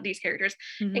mindset of these characters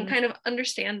and kind of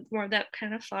understand more of that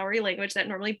kind of flowery language that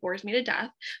normally bores me to death.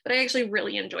 But I actually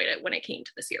really enjoyed it when it came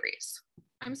to the series.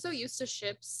 I'm so used to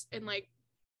ships and like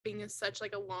being such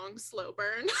like a long slow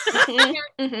burn.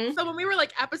 So when we were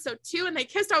like episode 2 and they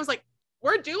kissed, I was like,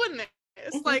 we're doing this.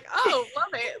 Like, oh, love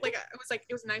it. Like,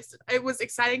 it was nice. It was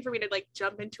exciting for me to like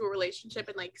jump into a relationship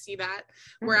and like see that.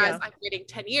 Whereas I'm waiting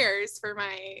 10 years for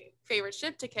my favorite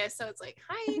ship to kiss. So it's like,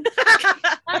 hi.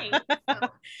 So,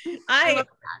 I love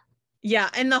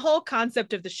that. And the whole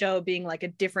concept of the show being like a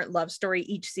different love story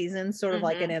each season, sort of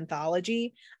like an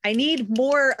anthology. I need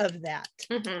more of that.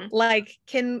 Like,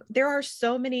 there are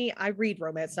so many, I read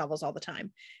romance novels all the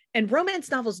time. And romance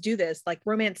novels do this, like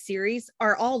romance series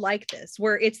are all like this,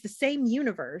 where it's the same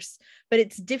universe, but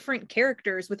it's different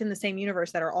characters within the same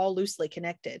universe that are all loosely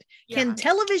connected. Can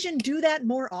television do that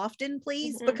more often,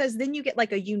 please? Because then you get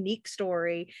like a unique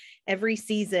story every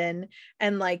season,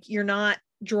 and like you're not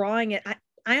drawing it.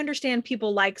 I understand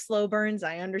people like slow burns.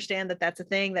 I understand that that's a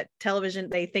thing that television,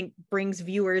 they think brings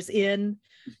viewers in,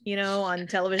 on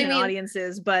television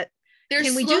audiences, but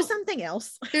can we do something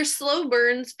else? There's slow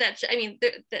burns that, I mean,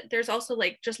 there's also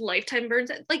like just lifetime burns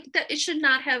that, like, that it should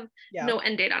not have no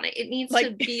end date on it. It needs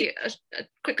to be a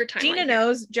quicker timeline. Gina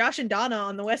knows Josh and Donna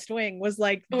on The West Wing was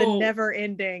like the never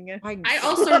ending. I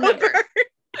also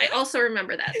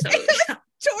remember that. So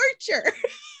torture.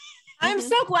 I'm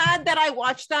so glad that I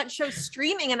watched that show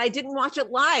streaming and I didn't watch it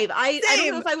live. I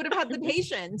don't know if I would have had the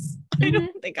patience. I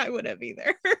don't think I would have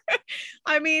either.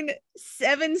 I mean,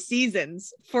 7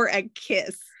 seasons for a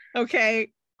kiss.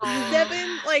 Okay.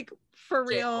 7, like, for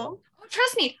real. Oh,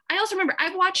 trust me. I also remember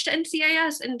I've watched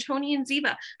NCIS and Tony and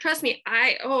Ziva. Trust me.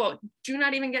 Do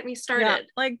not even get me started. Yeah,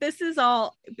 like, this is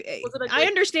all, I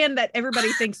understand that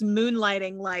everybody thinks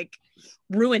moonlighting like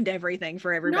ruined everything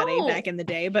for everybody back in the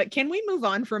day, but can we move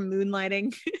on from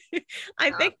moonlighting? I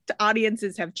think the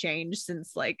audiences have changed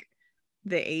since like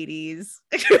the 80s.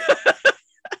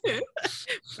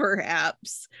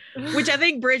 Perhaps, which I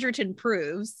think Bridgerton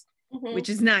proves, which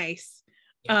is nice.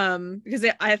 Because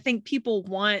I think people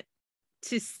want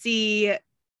to see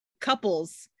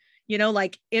couples,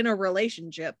 like in a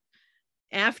relationship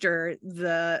after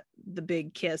the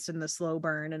big kiss and the slow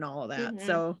burn and all of that.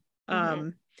 So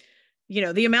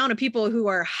the amount of people who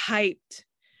are hyped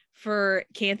for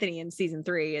Canthony in season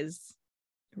 3 is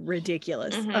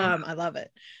ridiculous. I love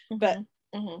it. But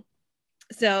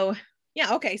so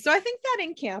Yeah, okay. So I think that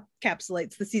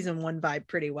encapsulates the season 1 vibe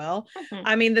pretty well. Mhm.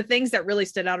 I mean, the things that really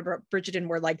stood out about Bridgerton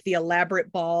were like the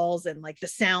elaborate balls and like the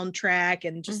soundtrack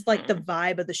and just like the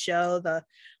vibe of the show. The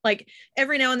like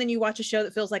every now and then you watch a show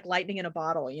that feels like lightning in a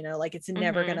bottle, you know, like it's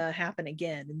never gonna happen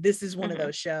again. And this is one of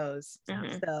those shows.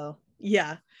 So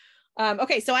yeah.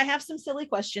 Okay, so I have some silly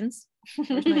questions.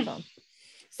 Where's my phone?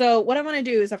 So what I want to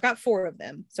do is I've got 4 of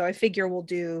them. So I figure we'll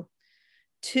do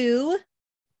 2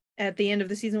 at the end of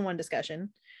the season 1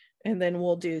 discussion, and then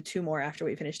we'll do 2 more after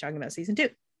we finish talking about season 2.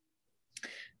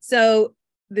 So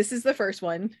this is the first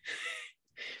one.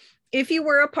 If you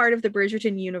were a part of the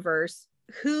Bridgerton universe,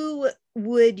 who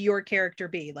would your character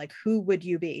be? Like, who would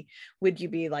you be? Would you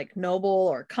be like noble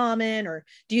or common, or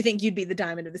do you think you'd be the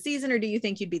diamond of the season, or do you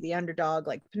think you'd be the underdog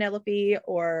like Penelope,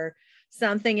 or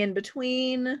something in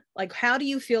between? Like, how do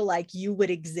you feel like you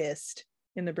would exist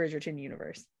in the Bridgerton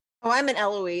universe? Oh, I'm an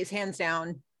Eloise, hands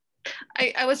down.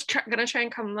 I was gonna try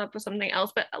and come up with something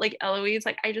else, but like Eloise,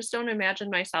 like I just don't imagine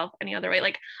myself any other way.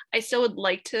 Like I still would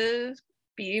like to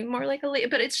be more like a lady,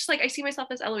 but it's just like I see myself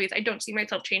as Eloise. I don't see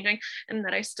myself changing, and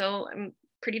that I still am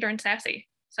pretty darn sassy.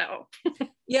 So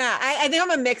yeah, I think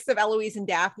I'm a mix of Eloise and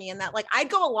Daphne, and that like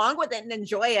I'd go along with it and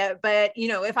enjoy it, but you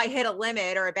know, if I hit a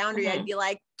limit or a boundary, I'd be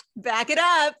like, back it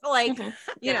up, like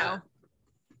you know,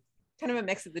 kind of a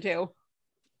mix of the two.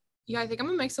 Yeah, I think I'm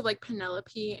a mix of like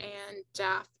Penelope and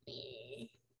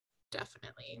Daphne.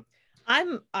 Definitely.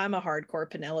 I'm a hardcore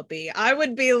Penelope. I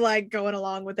would be like going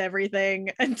along with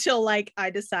everything until like I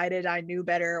decided I knew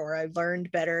better or I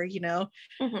learned better, you know,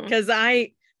 because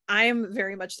I am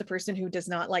very much the person who does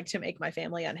not like to make my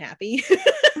family unhappy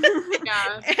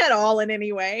at all in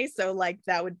any way. So like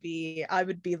I would be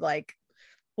like,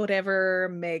 whatever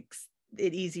makes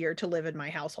it easier to live in my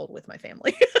household with my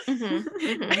family.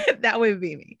 That would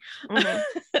be me.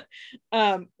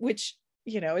 Which,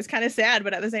 you know, is kind of sad,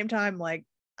 but at the same time, like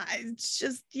I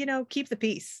just, you know, keep the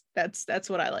peace. That's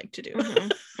what I like to do.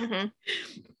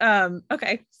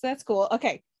 Okay, so that's cool.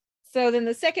 Okay, so then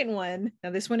the second one,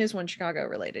 now this one is One Chicago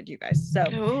related, you guys.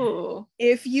 So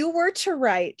if you were to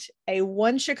write a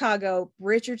One Chicago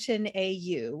Bridgerton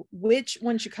AU, which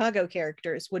One Chicago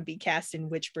characters would be cast in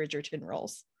which Bridgerton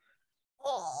roles?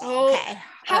 Oh, okay.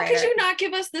 How could you not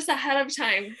give us this ahead of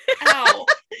time? Ow.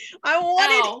 I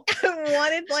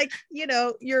wanted like, you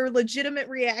know, your legitimate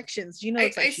reactions. You know,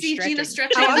 it's like I see Gina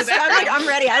stretching. I'm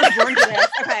ready. I was born for this.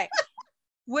 Okay.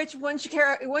 Which One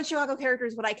Chicago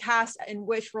characters would I cast in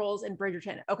which roles in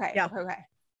Bridgerton? Okay. Yeah. Okay.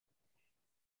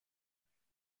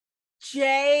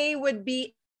 Jay would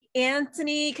be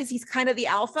Anthony because he's kind of the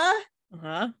alpha.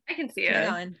 I can see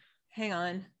it. Hang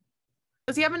on.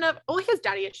 Does he have enough? Oh, he has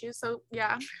daddy issues, so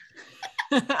yeah.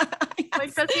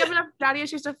 Like, does he have enough daddy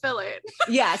issues to fill it?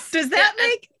 Yes. Does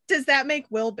that make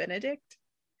Will Benedict?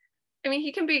 I mean,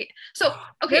 he can be. So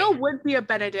okay, Will would be a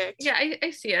Benedict. Yeah,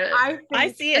 I see it.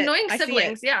 I see it. Annoying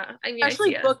siblings. Yeah, I mean,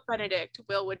 especially I see book Benedict.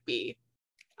 Will would be.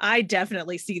 I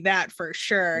definitely see that for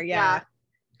sure. Yeah.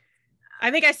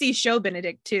 I think I see show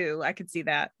Benedict too. I could see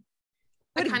that.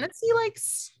 I kind of see like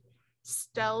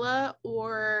Stella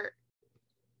or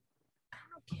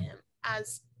Kim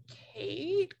as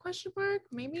Kate ?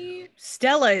 Maybe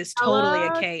Stella is totally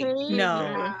a Kate. Kate? No,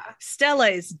 Yeah. Stella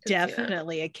is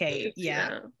definitely a Kate.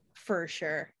 Yeah, for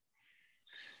sure.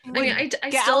 I mean, I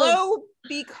Gallo still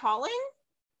be calling.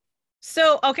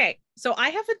 So okay, so I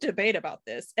have a debate about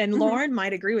this, and Lauren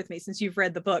might agree with me since you've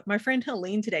read the book. My friend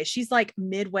Helene today, she's like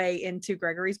midway into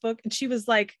Gregory's book, and she was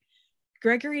like,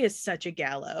 Gregory is such a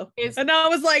Gallo. And I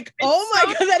was like, oh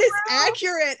my God, that is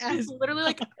accurate. He's literally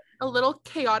like a little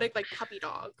chaotic, like puppy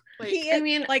dog. Like, he is, I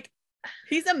mean, like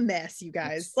he's a mess, you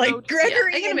guys. Like so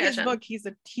Gregory in his book, he's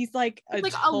like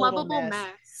a lovable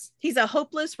mess. He's a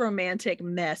hopeless romantic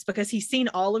mess because he's seen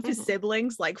all of his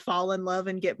siblings like fall in love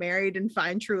and get married and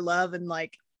find true love, and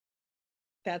like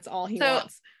that's all he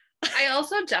wants. I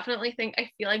also definitely think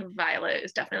I feel like Violet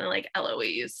is definitely like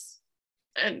Eloise.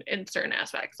 And in certain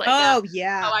aspects, like I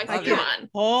like, come on,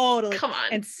 totally, come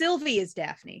on. And Sylvie is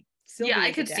Daphne. Yeah,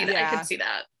 I could see that. I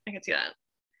could see that.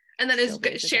 And then is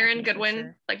Sharon Goodwin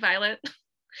sure. Like Violet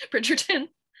Bridgerton?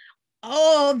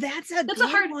 Oh, that's a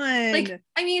hard one. Like,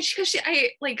 I mean, she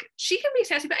can be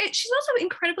sassy, but she's also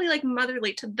incredibly like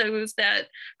motherly to those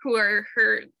who are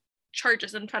her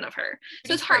charges in front of her.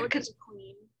 So it's hard because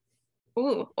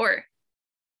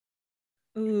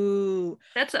Ooh,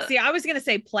 that's see, I was gonna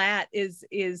say Platt is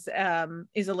a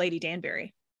Lady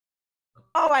Danbury.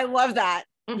 Oh, I love that.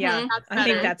 Yeah, I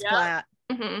think that's Platt.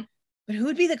 But who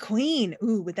would be the queen?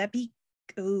 Ooh, would that be?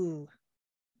 Ooh,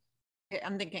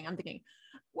 I'm thinking.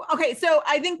 Okay, so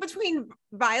I think between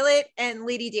Violet and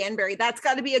Lady Danbury, that's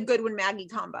got to be a Goodwin Maggie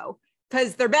combo.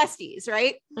 because they're besties,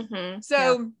 right?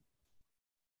 So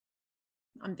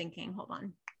I'm thinking, hold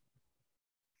on.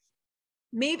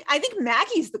 Maybe I think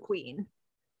Maggie's the queen.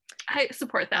 I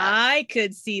support that. I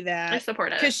could see that. I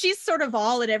support it. Because she's sort of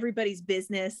all in everybody's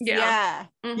business. Yeah.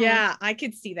 Yeah, I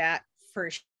could see that for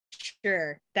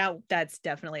sure. That's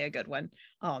definitely a good one.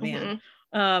 Oh man.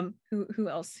 Who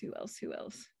else?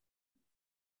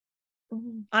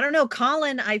 I don't know.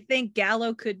 Colin, I think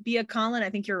Gallo could be a Colin. I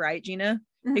think you're right, Gina.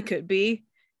 It could be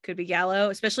Gallo,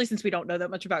 especially since we don't know that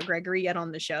much about Gregory yet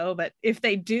on the show. But if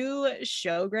they do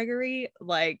show Gregory,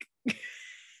 like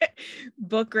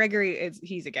book Gregory,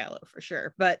 he's a Gallo for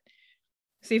sure. But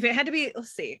see, if it had to be,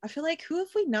 let's see. I feel like who have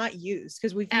we not used?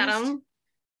 Because we've Adam.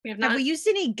 Have we used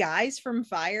any guys from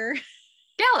Fire?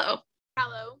 Gallo.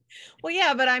 Well,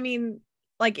 yeah, but I mean,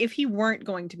 like, if he weren't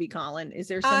going to be Colin, is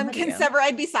there somebody else?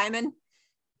 Severide be Simon?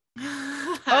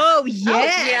 Oh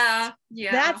yes.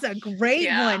 Yeah. That's a great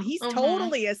one. He's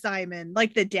totally a Simon.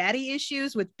 Like the daddy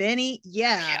issues with Benny.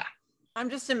 Yeah. I'm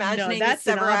just imagining that's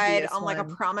Severide on one. like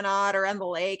a promenade or on the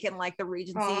lake in like the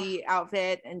Regency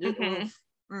outfit and just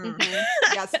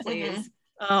yes, please.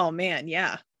 Oh man,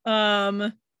 yeah.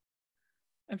 I'm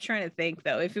trying to think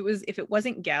though. If it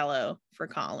wasn't Gallo for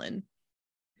Colin,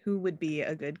 who would be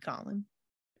a good Colin?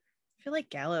 I feel like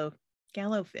Gallo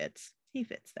fits. He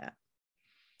fits that.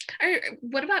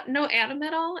 What about no Adam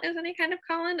at all as any kind of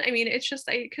Colin? I mean, it's just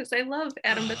because I love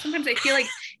Adam, but sometimes I feel like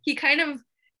he kind of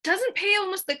doesn't pay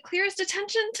almost the clearest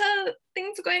attention to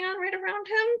things going on right around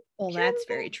him. Well, that's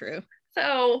very true.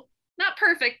 So not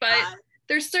perfect, but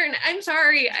there's certain. I'm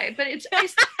sorry, but it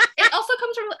also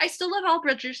comes from. I still love all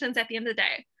Bridgertons at the end of the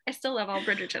day. I still love all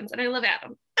Bridgertons, and I love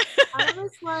Adam. I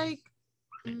was like.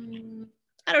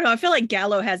 I don't know. I feel like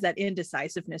Gallo has that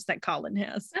indecisiveness that Colin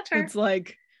has. That's fair. It's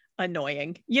like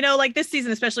annoying, like this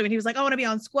season, especially when he was like, I want to be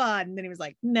on squad, and then he was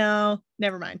like, no,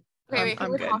 never mind. Okay, I'm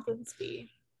who would good. Hawkins be?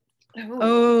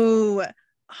 Oh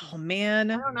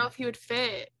man, I don't know if he would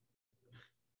fit.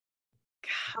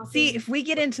 See, if we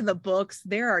get into the books,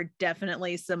 there are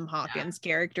definitely some Hawkins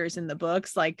characters in the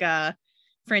books. Like I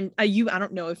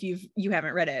don't know if you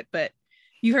haven't read it, but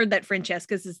you heard that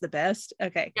Francesca's is the best.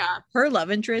 Okay. Yeah. Her love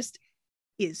interest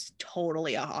is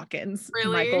totally a Hawkins.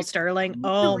 Really? Michael Sterling.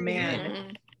 Oh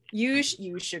man. You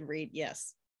should read.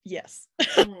 Yes.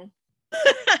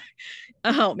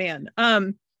 Oh man.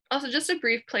 Also, just a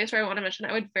brief place where I want to mention,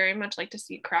 I would very much like to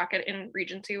see Crockett in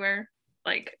Regency wear.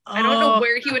 Like, I don't know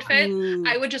where he would fit.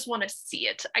 I would just want to see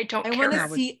it. I want to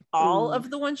see all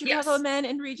of the one Chicago men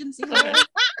in Regency wear.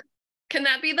 Can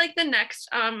that be like the next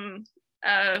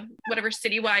whatever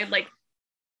citywide like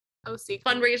OC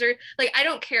fundraiser? Like, I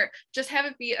don't care. Just have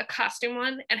it be a costume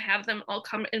one and have them all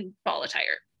come in ball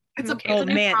attire. It's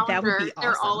man, that would be awesome.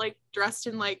 They're all like dressed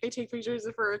in like they take pictures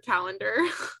for a calendar.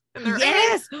 And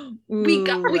yes, we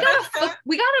got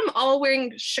them all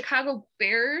wearing Chicago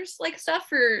Bears like stuff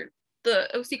for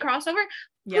the OC crossover.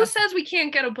 Who says we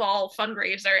can't get a ball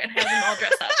fundraiser and have them all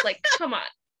dress up? Like, come on.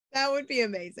 That would be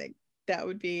amazing. That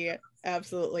would be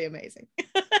absolutely amazing.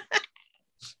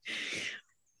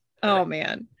 Oh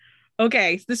man.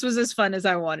 Okay, this was as fun as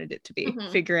I wanted it to be,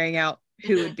 figuring out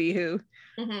who would be who.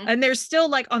 And there's still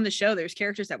like on the show, there's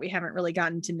characters that we haven't really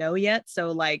gotten to know yet.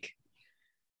 So like,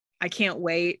 I can't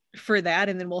wait for that.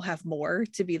 And then we'll have more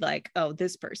to be like, oh,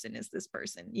 this person is this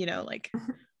person, like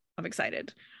I'm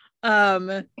excited.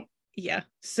 Yeah.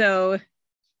 So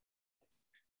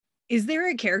is there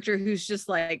a character who's just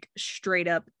like straight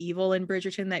up evil in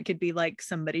Bridgerton that could be like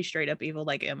somebody straight up evil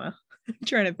like Emma? I'm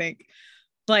trying to think.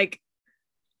 Like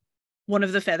one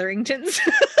of the Featheringtons.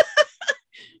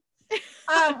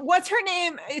 What's her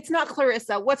name? It's not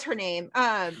Clarissa. What's her name?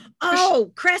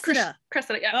 Cressida.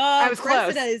 Cressida, yeah. I was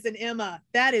Cressida close. is an Emma.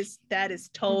 That is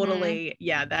totally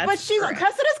that's. But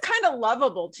Cressida's kind of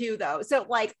lovable too, though. So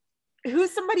like,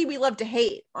 who's somebody we love to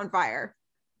hate on Fire?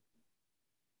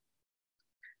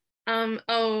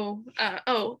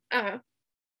 OFI.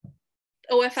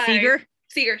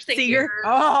 Seeger.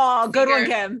 Oh, good one,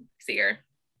 Kim. Seeger.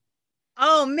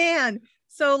 Oh man.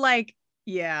 So like,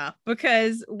 yeah,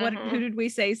 because who did we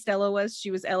say Stella was?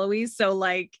 She was Eloise. So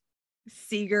like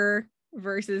Seeger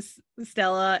versus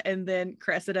Stella, and then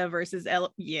Cressida versus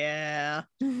yeah,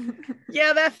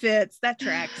 that fits. That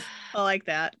tracks. I like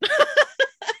that.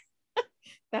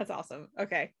 That's awesome.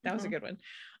 Okay, that was a good one.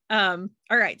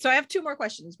 All right, so I have 2 more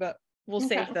questions, but we'll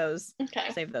save those.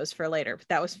 Save those for later. But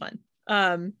that was fun.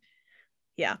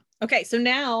 Yeah. Okay, so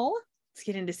now let's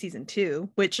get into season 2,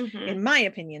 which in my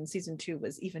opinion, season 2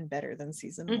 was even better than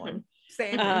season 1.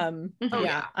 Same.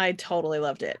 Yeah, I totally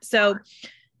loved it. So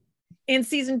in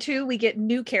season 2, we get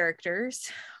new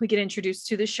characters. We get introduced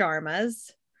to the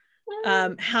Sharmas.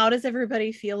 How does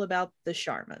everybody feel about the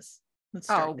Sharmas? Let's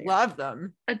start there. Love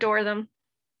them. Adore them.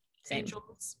 Same.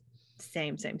 Angels.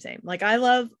 Same. Like I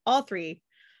love all three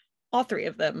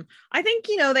of them. I think,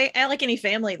 they, like any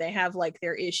family, they have like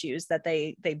their issues that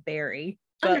they bury,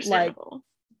 but like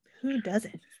who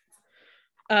doesn't?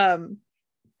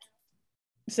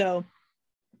 So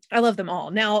I love them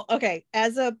all. Now, okay,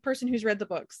 as a person who's read the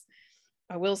books,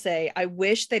 I will say I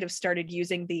wish they'd have started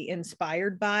using the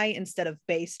inspired by instead of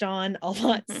based on a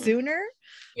lot sooner,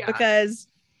 because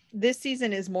this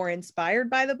season is more inspired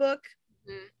by the book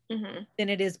than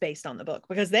it is based on the book,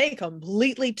 because they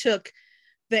completely took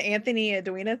the Anthony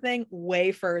Edwina thing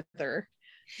way further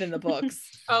than the books.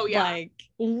 Like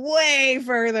way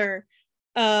further.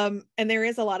 And there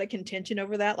is a lot of contention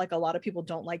over that. Like a lot of people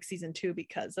don't like season 2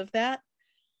 because of that.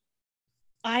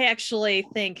 I actually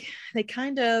think they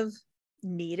kind of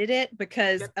needed it,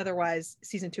 because otherwise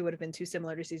season 2 would have been too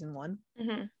similar to season 1.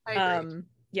 I agree.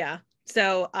 Yeah.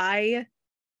 So I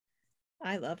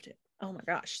loved it. Oh my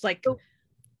gosh. Like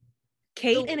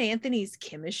Kate and Anthony's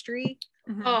chemistry.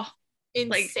 Oh, insane.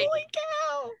 Like, holy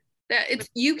cow. That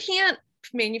you can't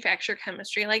manufacture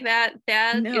chemistry like that.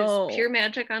 That is pure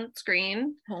magic on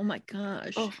screen. Oh my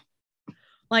gosh.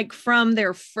 Like from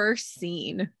their first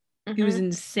scene, it was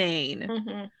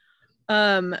insane.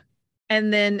 And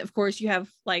then of course you have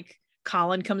like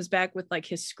Colin comes back with like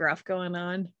his scruff going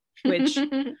on, which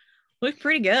looked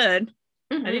pretty good.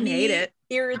 I didn't hate it.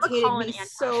 Irritated me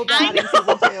so bad in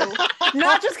season 2.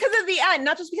 Not just because of the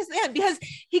end, because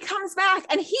he comes back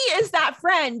and he is that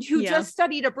friend who just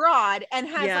studied abroad and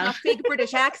has like a fake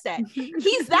British accent.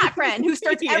 He's that friend who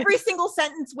starts every single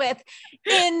sentence with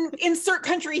insert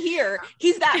country here.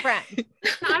 He's that friend.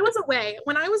 I was away.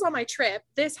 When I was on my trip,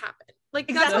 this happened. Like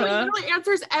that's how he really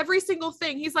answers every single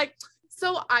thing. He's like,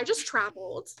 so I just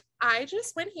traveled. I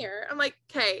just went here. I'm like,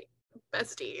 okay,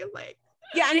 bestie, like.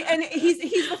 Yeah, and he's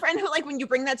the friend who, like, when you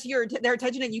bring that to their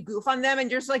attention and you goof on them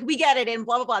and you're just like, we get it and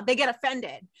blah blah blah, they get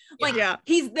offended. Like,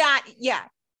 he's that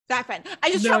friend. I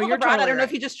just traveled abroad. Totally I don't know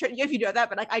if you know that,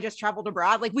 but like I just traveled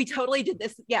abroad. Like we totally did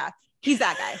this. Yeah, he's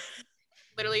that guy.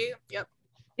 Literally, yep.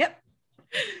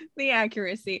 The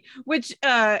accuracy, which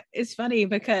is funny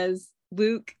because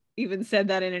Luke even said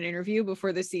that in an interview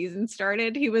before the season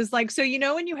started. He was like, so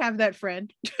when you have that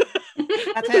friend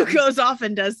who goes off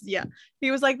and does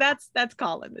he was like, that's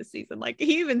Colin this season. Like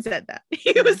he even said that.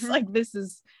 He was like, this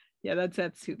is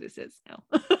that's who this is now.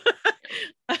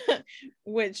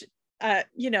 Which I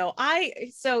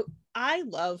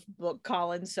love Book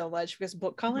Colin so much, because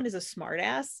Book Colin is a smart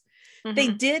ass. They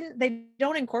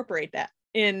don't incorporate that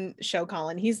in show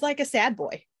Colin. He's like a sad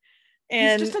boy.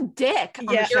 And he's just a dick.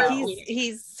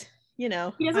 He's he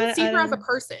doesn't see her as a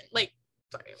person. Like,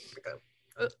 sorry.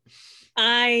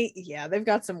 They've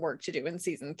got some work to do in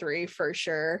season 3 for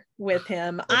sure with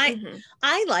him.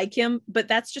 I like him, but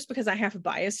that's just because I have a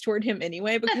bias toward him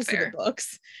anyway because of the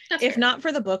books. If not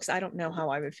for the books, I don't know how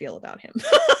I would feel about him.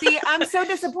 See, I'm so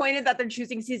disappointed that they're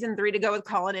choosing season 3 to go with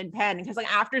Colin and Penn, because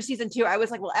like after season 2 I was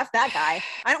like, well, F that guy,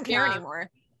 I don't care anymore.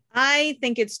 I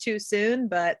think it's too soon,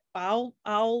 but I'll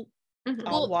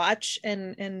watch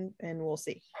and we'll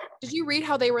see. Did you read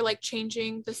how they were like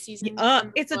changing the season?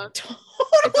 It's a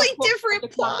totally different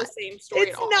plot. Not the same story.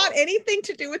 It's not anything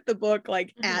to do with the book,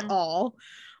 like at all.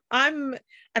 And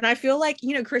I feel like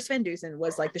Chris Van Dusen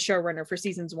was like the showrunner for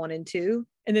seasons 1 and 2,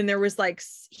 and then there was like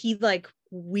he like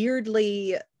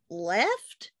weirdly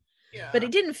left, but it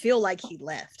didn't feel like he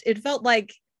left. It felt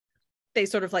like they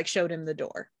sort of like showed him the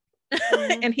door,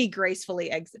 and he gracefully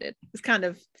exited. It's kind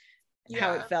of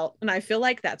how it felt, and I feel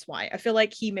like that's why. I feel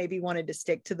like he maybe wanted to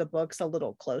stick to the books a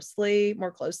little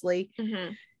more closely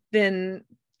than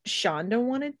Shonda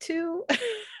wanted to.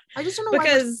 I just don't know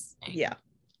because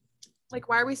like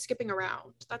why are we skipping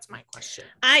around? That's my question.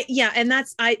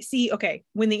 Okay,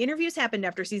 when the interviews happened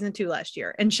after season 2 last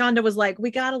year and Shonda was like,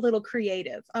 we got a little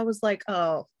creative, I was like,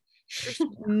 oh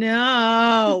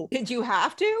no. Did you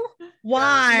have to?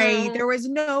 Why? No. There was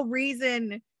no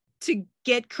reason to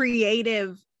get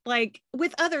creative. Like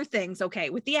with other things, okay,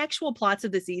 with the actual plots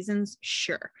of the seasons,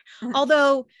 sure.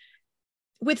 Although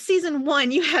with season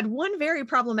 1, you had one very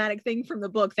problematic thing from the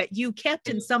book that you kept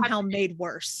and somehow made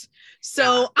worse.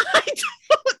 So I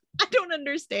don't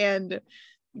understand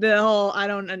the whole, I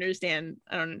don't understand.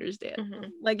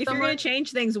 Like if you're going to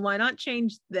change things, why not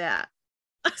change that?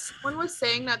 Someone was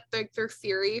saying that their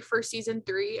theory for season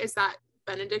 3 is that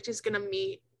Benedict is going to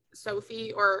meet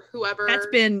Sophie or whoever that's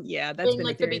been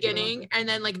like the beginning, and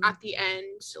then like at the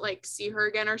end like see her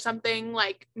again or something,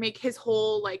 like make his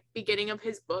whole like beginning of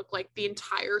his book like the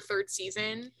entire 3rd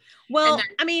season. Well,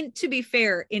 I mean, to be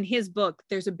fair, in his book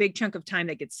there's a big chunk of time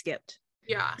that gets skipped.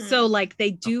 Yeah. So like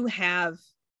they do have,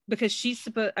 because she's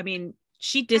supposed, I mean,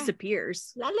 she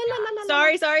disappears.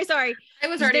 Sorry. I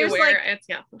was already aware.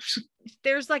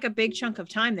 There's like a big chunk of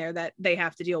time there that they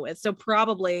have to deal with. So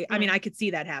probably, I mean, I could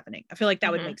see that happening. I feel like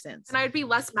that would make sense. And I'd be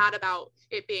less mad about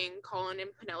it being Colin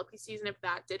and Penelope season if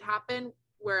that did happen.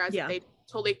 Whereas if they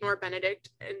totally ignore Benedict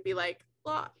and be like,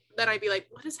 well, then I'd be like,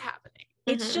 what is happening?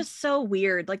 It's just so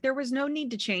weird. Like there was no need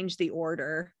to change the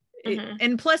order.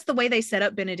 And plus the way they set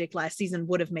up Benedict last season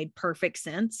would have made perfect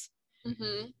sense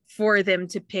for them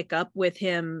to pick up with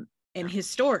him and his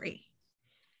story.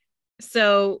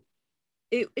 So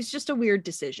it's just a weird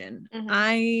decision.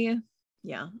 I'm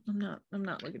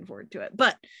not looking forward to it.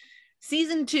 But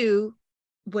season 2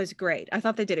 was great. I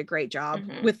thought they did a great job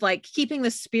with like keeping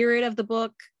the spirit of the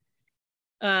book.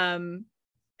 And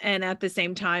at the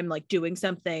same time, like doing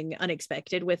something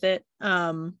unexpected with it.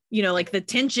 You know, like the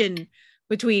tension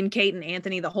between Kate and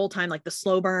Anthony the whole time, like the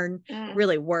slow burn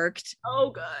really worked. Oh,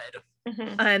 good.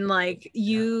 And like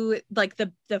like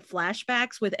the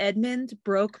flashbacks with Edmund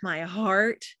broke my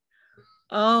heart.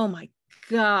 Oh my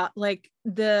God. Like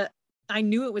I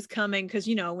knew it was coming because,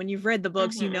 you know, when you've read the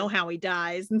books, you know how he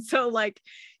dies. And so like,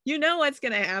 you know what's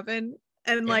going to happen.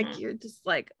 And like, you're just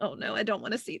like, oh no, I don't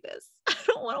want to see this. I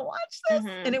don't want to watch this.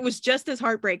 And it was just as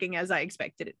heartbreaking as I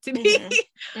expected it to be.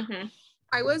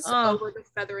 I was over the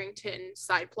Featherington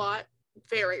side plot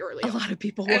very early. A lot of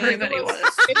people were. Everybody was.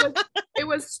 It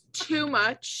was too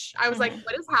much. I was like,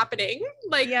 what is happening?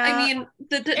 Like, I mean,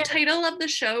 the title of the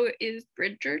show is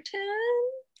Bridgerton.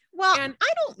 Well, and I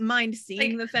don't mind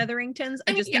seeing the Featheringtons.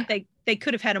 I just think they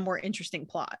could have had a more interesting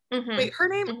plot. Wait, her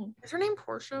name is her name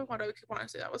Portia? Why do I want to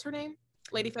say that? What's her name?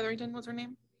 Lady Featherington was her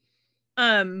name?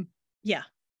 Yeah.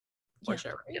 Portia,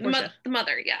 right? Portia. The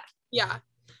mother, yeah.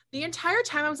 The entire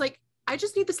time I was like, I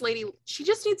just need this lady. She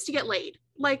just needs to get laid.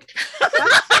 Like,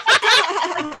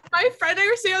 my friend and I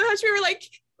were sitting on the couch. We were like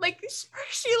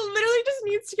she literally just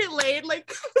needs to get laid. Like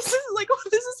this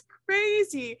is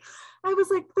crazy. I was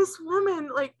like, this woman,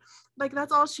 like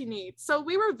that's all she needs. So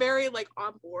we were very like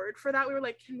on board for that. We were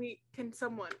like, can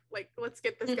someone like let's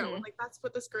get this going? Like that's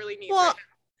what this girlie needs. Well, right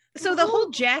now. So the whole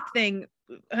Jack thing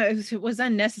was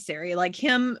unnecessary. Like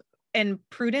him and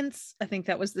Prudence, I think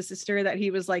that was the sister that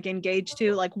he was like engaged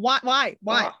to. Like why?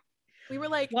 We were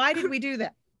like, why did we do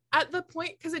that? At the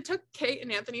point, because it took Kate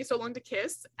and Anthony so long to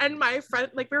kiss, and my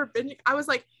friend, like we were binging, I was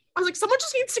like, someone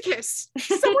just needs to kiss.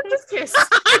 Someone just kiss.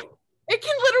 It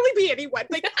can literally be anyone.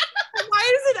 Like,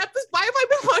 why have I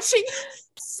been watching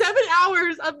 7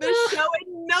 hours of this show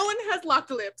and no one has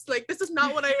locked lips? Like, this is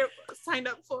not what I signed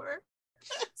up for.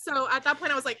 So at that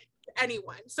point, I was like,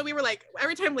 anyone. So we were like,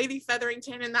 every time Lady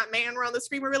Featherington and that man were on the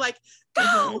screen, we were like,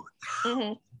 go.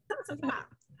 So, yeah.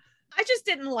 I just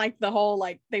didn't like the whole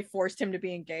like they forced him to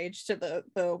be engaged to the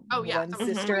one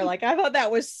sister. Like I thought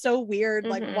that was so weird.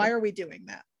 Like why are we doing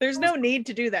that? There's no need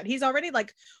to do that. He's already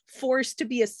like forced to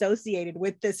be associated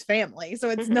with this family, so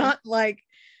it's not like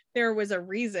there was a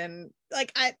reason.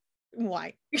 Like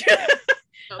why?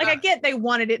 Like I get they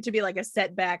wanted it to be like a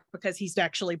setback because he's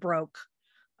actually broke.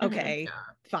 Okay,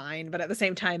 fine, but at the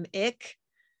same time, ick.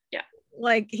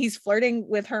 Like he's flirting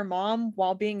with her mom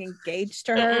while being engaged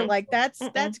to her. Like that's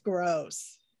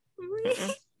gross.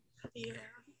 Yeah.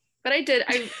 But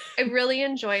I really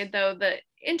enjoyed though the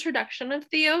introduction of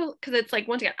Theo, because it's like,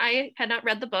 once again, I had not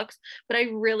read the books, but I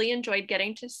really enjoyed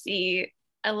getting to see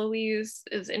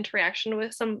Eloise's interaction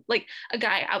with some like a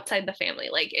guy outside the family.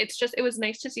 Like it was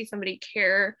nice to see somebody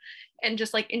care and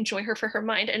just like enjoy her for her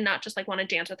mind and not just like want to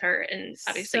dance with her and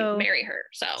obviously marry her.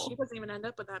 So she doesn't even end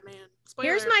up with that man. Spoiler.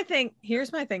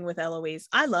 Here's my thing with Eloise.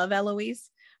 I love Eloise,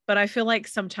 but I feel like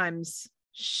sometimes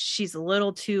she's a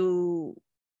little too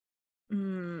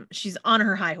she's on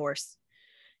her high horse,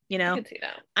 you know. I can see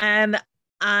that. And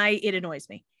it annoys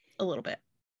me a little bit.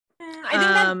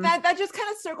 I think that just kind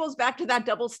of circles back to that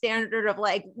double standard of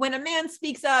like, when a man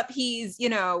speaks up, he's, you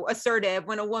know, assertive.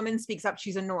 When a woman speaks up,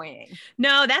 she's annoying.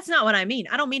 No, that's not what I mean.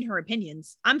 I don't mean her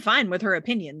opinions. I'm fine with her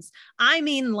opinions. I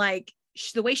mean like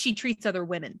the way she treats other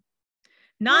women,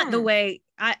 not the way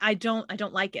I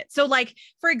don't like it. So like,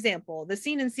 for example, the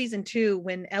scene in season 2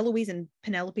 when Eloise and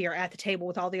Penelope are at the table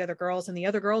with all the other girls and the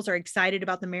other girls are excited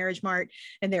about the marriage mart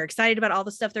and they're excited about all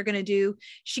the stuff they're going to do.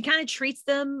 She kind of treats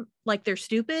them like they're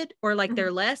stupid or like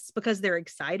they're less because they're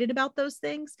excited about those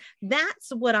things. That's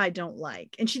what I don't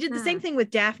like. And she did the same thing with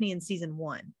Daphne in season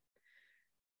 1.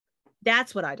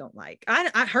 That's what I don't like.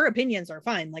 Her opinions are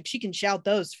fine. Like she can shout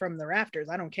those from the rafters.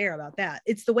 I don't care about that.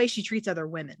 It's the way she treats other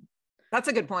women. That's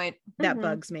a good point. That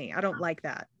bugs me. I don't like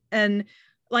that. And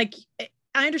like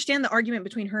I understand the argument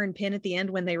between her and Pin at the end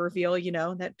when they reveal, you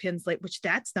know, that Pin's like, which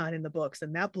that's not in the books,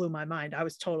 and that blew my mind. I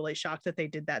was totally shocked that they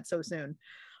did that so soon.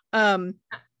 And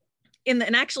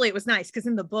actually it was nice because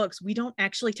in the books we don't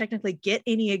actually technically get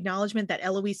any acknowledgement that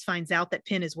Eloise finds out that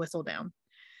Pin is Whistledown,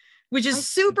 which is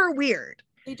super weird.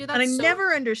 They did that, and I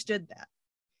never understood that.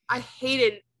 I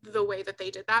hated the way that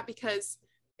they did that because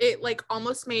it like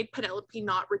almost made Penelope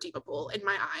not redeemable in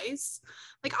my eyes.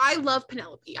 Like, I love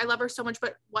Penelope, I love her so much,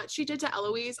 but what she did to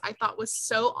Eloise I thought was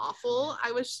so awful.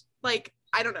 I was like,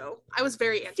 I don't know, I was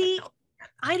very anti-Penelope.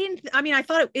 I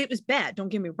thought it was bad, don't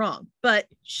get me wrong, but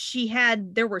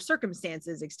there were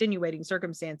extenuating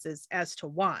circumstances as to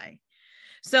why.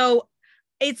 So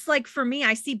it's like, for me,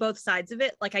 I see both sides of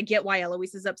it. Like, I get why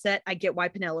Eloise is upset. I get why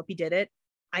Penelope did it.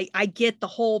 I get the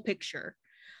whole picture.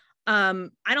 I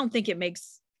don't think it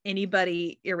makes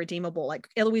anybody irredeemable. Like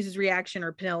Eloise's reaction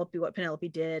or what Penelope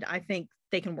did, I think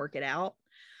they can work it out.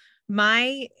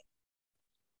 My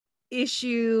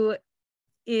issue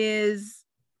is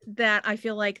that I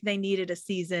feel like they needed a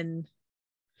season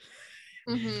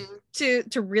to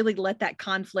really let that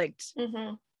conflict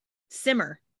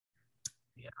simmer.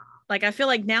 Yeah. Like, I feel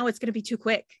like now it's going to be too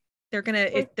quick. They're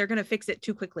going to fix it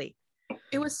too quickly.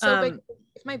 It was so big.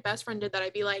 If my best friend did that,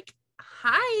 I'd be like,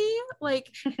 hi,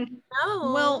 like,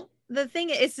 no. Well, the thing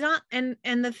it's not, and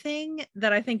the thing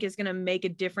that I think is going to make a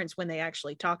difference when they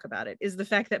actually talk about it is the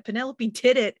fact that Penelope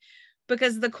did it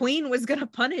because the queen was going to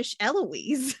punish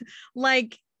Eloise.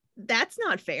 Like, that's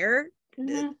not fair.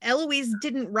 Eloise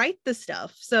didn't write the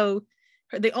stuff, so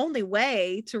the only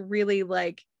way to really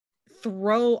like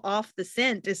throw off the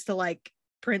scent is to like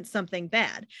print something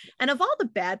bad. And of all the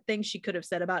bad things she could have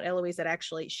said about Eloise, that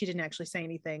actually she didn't actually say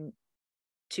anything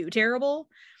too terrible.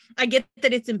 I get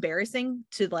that it's embarrassing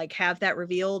to like have that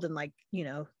revealed and like, you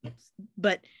know,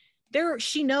 but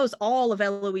she knows all of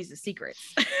Eloise's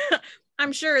secrets.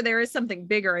 I'm sure there is something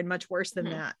bigger and much worse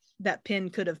than that Pin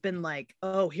could have been like,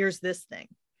 oh, here's this thing,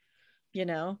 you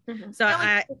know? So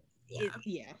I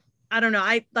don't know.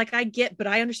 I get, but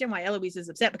I understand why Eloise is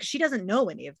upset because she doesn't know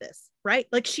any of this, right?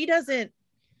 Like, she doesn't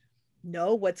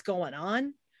know what's going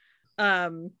on.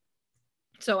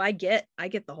 So I get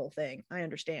the whole thing. I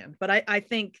understand, but I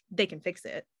think they can fix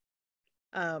it.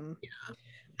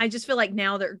 I just feel like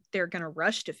now they're gonna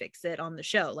rush to fix it on the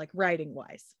show, like writing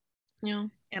wise. Yeah.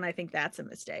 And I think that's a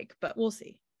mistake, but we'll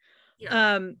see.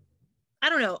 Yeah. I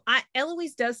don't know.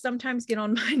 Eloise does sometimes get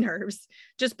on my nerves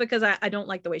just because I don't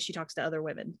like the way she talks to other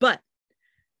women, but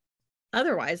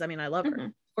otherwise, I mean, I love her.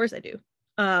 Of course I do.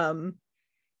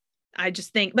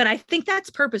 I think that's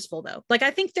purposeful though. Like,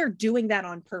 I think they're doing that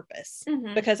on purpose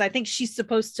because I think she's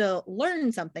supposed to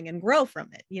learn something and grow from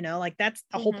it. You know, like that's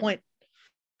the whole point.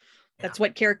 That's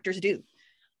what characters do.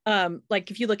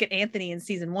 Like if you look at Anthony in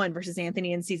season 1 versus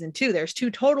Anthony in season 2, there's 2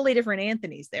 totally different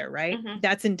Anthonys there, right?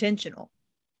 That's intentional.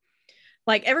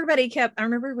 Like everybody I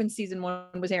remember when season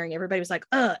 1 was airing, everybody was like,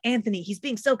 Anthony, he's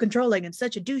being so controlling and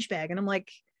such a douchebag. And I'm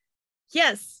like,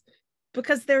 yes,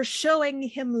 because they're showing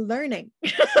him learning.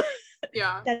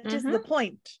 Yeah. That's just the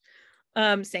point.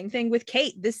 Same thing with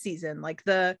Kate this season, like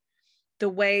the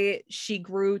way she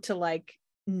grew to like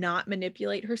not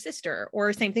manipulate her sister,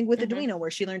 or same thing with Edwina,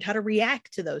 where she learned how to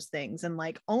react to those things and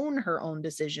like own her own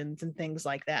decisions and things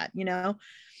like that. You know,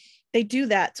 they do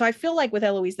that. So I feel like with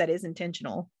Eloise, that is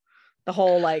intentional. The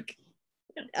whole like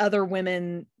other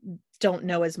women don't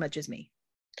know as much as me.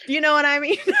 You know what I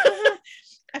mean?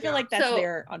 I feel like that's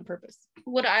there on purpose.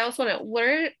 What I also want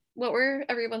to, what were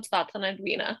everyone's thoughts on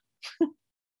Edwina?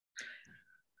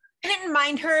 I didn't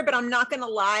mind her, but I'm not gonna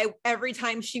lie, every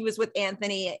time she was with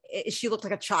Anthony, she looked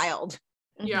like a child.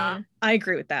 Yeah, I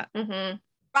agree with that.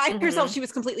 By herself, she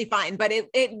was completely fine, but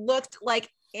it looked like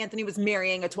Anthony was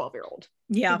marrying a 12-year-old.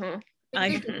 Yeah.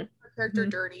 Her character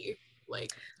dirty, like.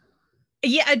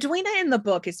 Yeah, Edwina in the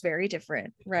book is very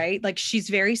different, right? Like, she's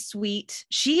very sweet.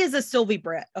 She is a Sylvie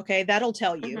Brett, okay? That'll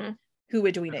tell you who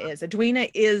Edwina is. Edwina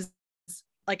is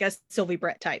like a Sylvie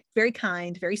Brett type. Very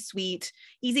kind, very sweet,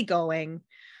 easygoing,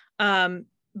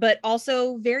 but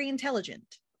also very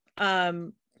intelligent.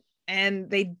 And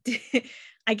they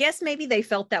I guess maybe they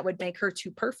felt that would make her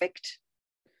too perfect.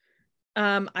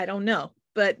 I don't know,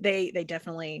 but they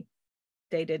definitely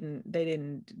they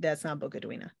didn't that's not book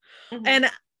Edwina. And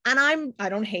I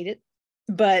don't hate it,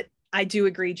 but I do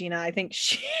agree, Gina. I think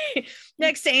she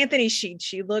next to Anthony,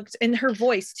 she looked, and her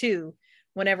voice too,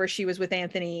 whenever she was with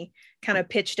Anthony, kind of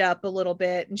pitched up a little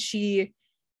bit, and she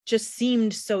just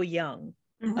seemed so young.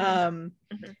 I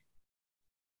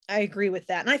agree with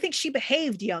that. And I think she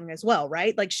behaved young as well,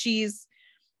 right? Like, she's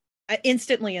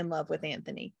instantly in love with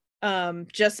Anthony,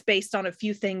 just based on a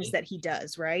few things that he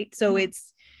does, right? So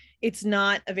it's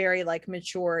not a very like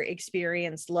mature,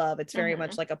 experienced love. It's very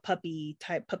much like a puppy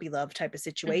love type of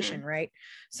situation, right?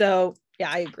 So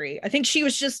yeah, I agree. I think she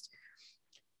was just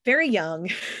very young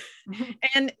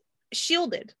and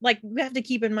shielded. Like we have to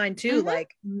keep in mind too,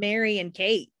 like Mary and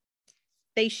Kate,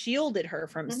 they shielded her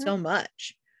from so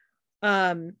much.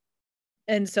 And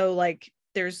so like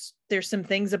there's some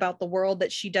things about the world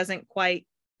that she doesn't quite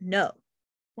know,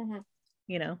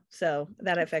 you know, so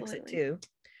that affects it too.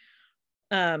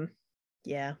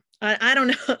 Yeah, I don't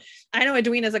know. I know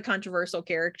Edwina's a controversial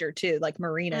character too, like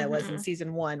Marina was in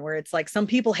season 1, where it's like some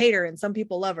people hate her and some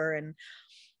people love her. And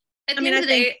at the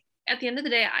end of the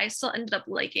day, I still ended up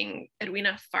liking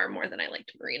Edwina far more than I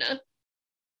liked Marina.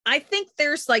 I think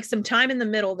there's like some time in the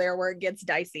middle there where it gets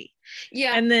dicey.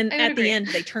 Yeah. And then at the end,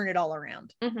 they turn it all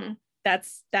around.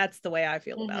 That's the way I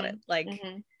feel about it. Like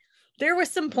there was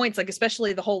some points, like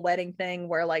especially the whole wedding thing,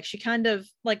 where like she kind of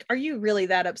like, are you really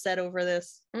that upset over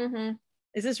this?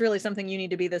 Is this really something you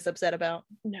need to be this upset about?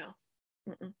 No.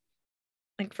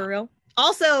 Like for real?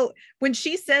 Also, when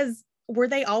she says, were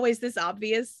they always this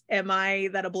obvious? Am I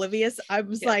that oblivious? I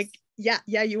was like, yeah,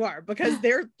 you are, because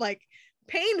they're like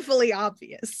painfully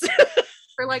obvious.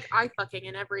 For like eye fucking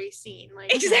in every scene.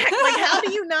 Like exactly. Like how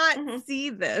do you not see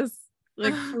this?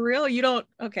 Like for real, you don't.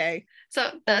 Okay,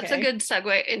 so that's a good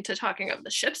segue into talking of the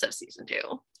ships of season 2.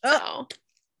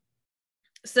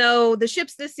 So the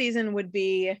ships this season would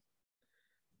be,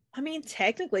 I mean,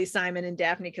 technically Simon and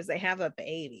Daphne, because they have a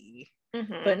baby,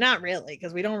 but not really,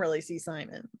 because we don't really see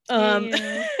Simon.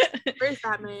 Where's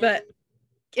that man? But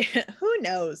who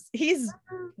knows? He's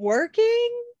working.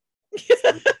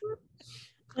 I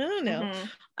don't know.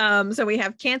 So we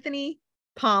have Canthony,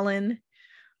 Pollen,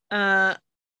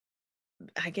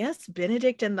 I guess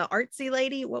Benedict, and the artsy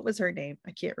lady. What was her name?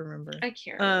 I can't remember.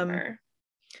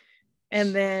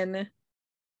 And then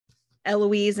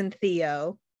Eloise and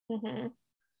Theo.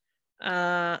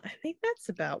 I think that's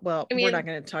about, well, I mean, we're not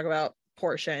going to talk about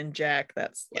Portia and Jack.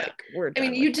 That's like, we're done. I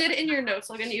mean, you did in your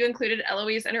notes, Logan, you included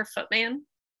Eloise and her footman.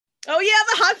 Oh yeah,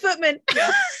 the hot footman.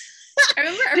 Yeah. I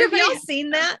remember have y'all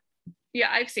seen that? Yeah,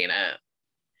 I've seen it.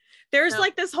 There's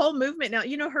like this whole movement now,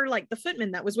 you know, her like the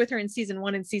footman that was with her in season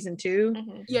 1 and season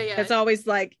 2. Yeah. It's always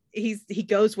like he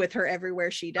goes with her everywhere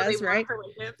she does, right?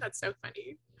 That's so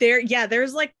funny.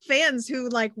 There's like fans who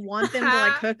like want them to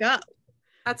like hook up.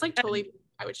 That's like totally,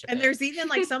 I would ship and it. There's even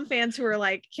like some fans who are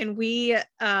like, can we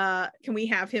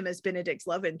have him as Benedict's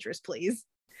love interest, please?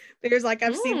 There's like,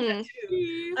 I've seen that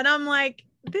too. And I'm like,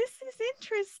 this is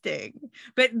interesting.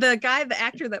 But the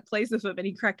actor that plays the footman,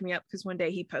 he cracked me up because one day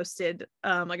he posted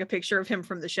like a picture of him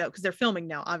from the show, because they're filming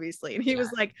now, obviously, and he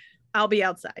was like, I'll be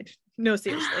outside. No,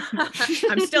 seriously.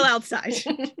 I'm still outside. So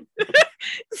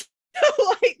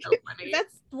like so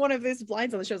that's one of his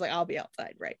lines on the show, is like, I'll be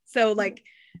outside, right? So like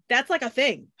that's like a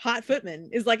thing. Hot footman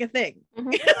is like a thing.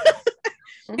 Wait,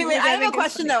 I have a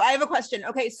question though. I have a question.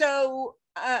 Okay, so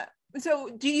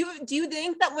do you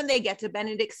think that when they get to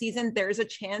Benedict's season, there's a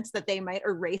chance that they might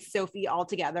erase Sophie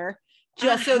altogether,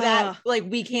 just so that like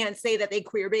we can't say that they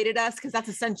queer baited us, because that's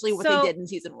essentially what they did in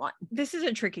season 1? This is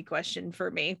a tricky question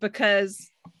for me, because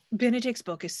Benedict's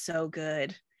book is so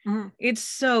good. It's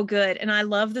so good, and I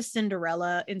love the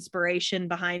Cinderella inspiration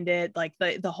behind it, like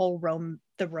the whole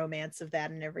romance of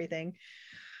that and everything.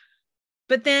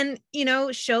 But then, you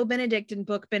know, show Benedict and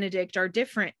book Benedict are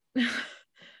different.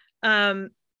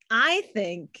 I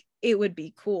think it would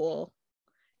be cool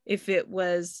if it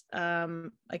was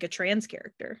like a trans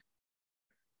character.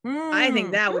 I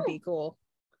think that would be cool.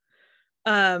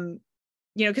 You know,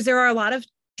 because there are a lot of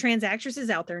trans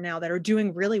actresses out there now that are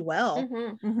doing really well.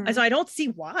 And so I don't see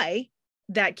why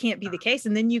that can't be the case.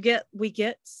 And then we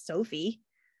get Sophie.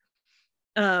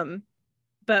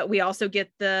 But we also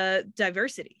get the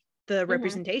diversity, the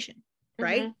representation,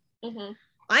 right?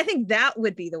 I think that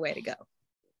would be the way to go,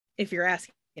 if you're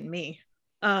asking me,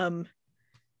 because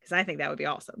I think that would be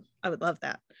awesome. I would love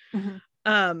that.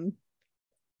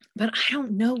 But I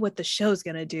don't know what the show's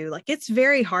gonna do. Like, it's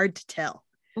very hard to tell,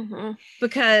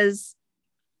 because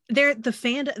the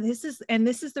fandom,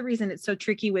 this is the reason it's so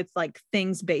tricky with like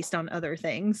things based on other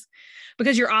things,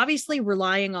 because you're obviously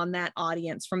relying on that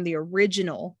audience from the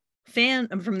original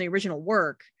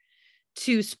work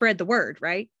to spread the word,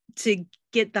 right? To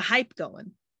get the hype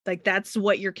going. Like, that's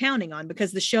what you're counting on,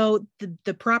 because the show,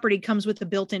 the property comes with a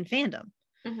built-in fandom.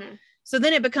 So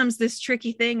then it becomes this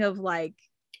tricky thing of like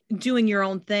doing your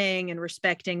own thing and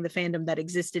respecting the fandom that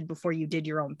existed before you did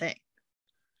your own thing.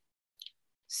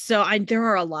 So there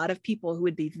are a lot of people who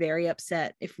would be very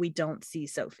upset if we don't see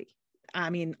Sophie. I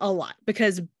mean, a lot,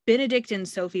 because Benedict and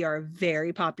Sophie are a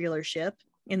very popular ship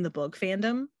in the book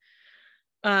fandom.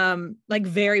 Like,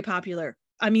 very popular.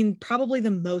 I mean, probably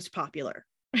the most popular.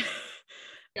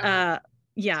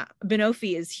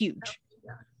 Benofi is huge.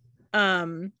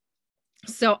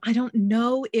 So I don't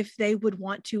know if they would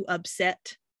want to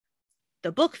upset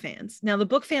the book fans. Now, the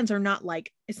book fans are not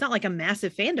like, it's not like a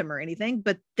massive fandom or anything,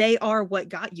 but they are what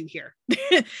got you here.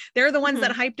 They're the ones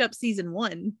that hyped up season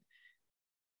 1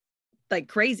 like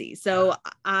crazy. So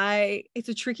it's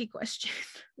a tricky question.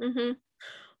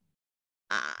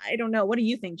 I don't know. What do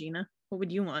you think, Gina? What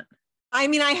would you want? I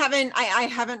mean, I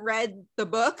haven't read the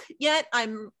book yet.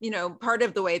 I'm, part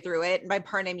of the way through it. And by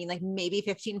part, I mean like maybe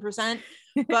 15%,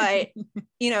 but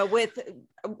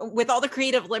with all the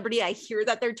creative liberty I hear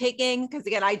that they're taking, because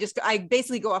again, I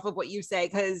basically go off of what you say.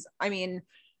 Cause I mean,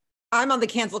 I'm on the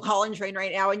cancel Colin train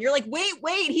right now. And you're like,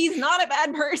 wait, he's not a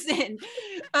bad person.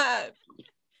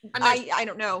 I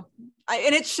don't know.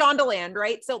 And it's Shondaland,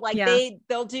 right? So like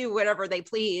they'll do whatever they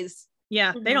please.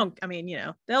 Yeah, they don't, I mean,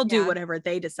 they'll do whatever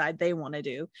they decide they want to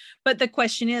do. But the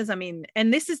question is, I mean,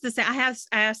 and this is I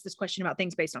asked this question about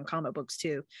things based on comic books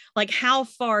too. Like, how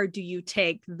far do you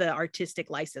take the artistic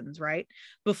license, right?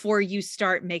 Before you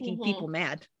start making people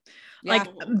mad. Yeah. Like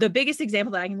the biggest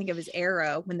example that I can think of is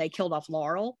Arrow. When they killed off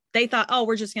Laurel, they thought, oh,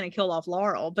 we're just going to kill off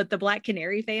Laurel. But the Black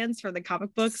Canary fans for the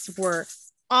comic books were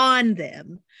on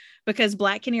them, because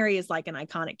Black Canary is like an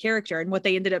iconic character. And what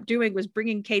they ended up doing was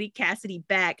bringing Katie Cassidy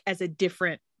back as a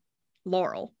different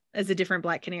Laurel, as a different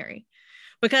Black Canary,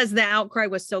 because the outcry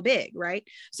was so big, right?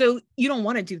 So you don't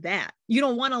want to do that. You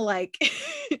don't want to like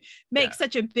make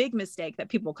such a big mistake that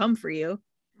people come for you.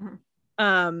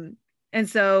 And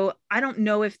so I don't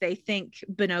know if they think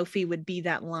Benofi would be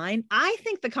that line. I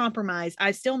think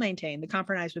I still maintain the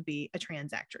compromise would be a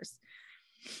trans actress.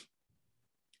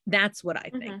 That's what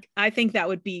I think. I think that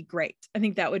would be great. I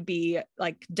think that would be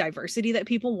like diversity that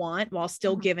people want while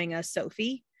still giving us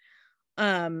Sophie.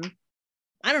 I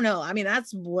don't know. I mean,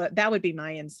 that would be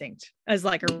my instinct as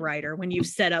like a writer, when you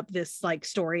set up this like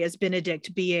story as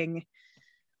Benedict being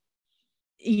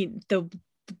the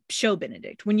show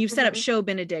Benedict, when you've set up show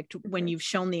Benedict, when you've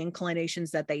shown the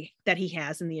inclinations that he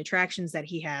has and the attractions that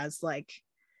he has, like,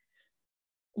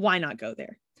 why not go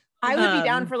there? I would be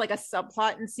down for like a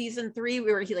subplot in season 3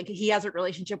 where he has a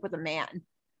relationship with a man.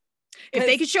 If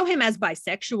they could show him as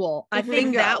bisexual, I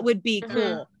think that would be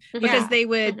cool, because they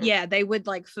would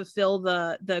like fulfill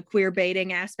the queer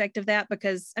baiting aspect of that.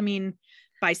 Because I mean,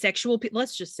 bisexual people,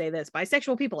 let's just say this,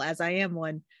 bisexual people, as I am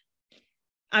one,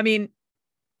 I mean,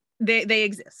 they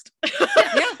exist.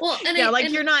 Well, and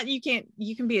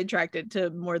you can be attracted to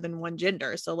more than one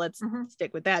gender, so let's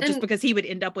stick with that. Just because he would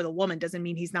end up with a woman doesn't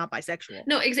mean he's not bisexual.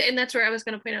 No, and that's where I was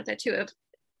going to point out that too.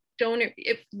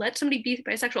 If let somebody be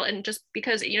bisexual, and just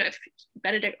because if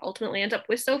Benedict ultimately ends up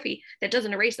with Sophie, that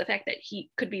doesn't erase the fact that he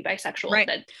could be bisexual, right?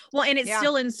 Well, and it's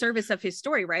still in service of his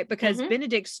story, right? Because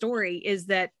Benedict's story is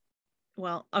that,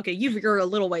 well, okay, you're a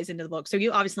little ways into the book, so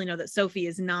you obviously know that Sophie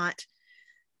is not,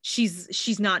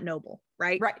 she's not noble,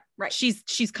 right? Right.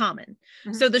 She's common.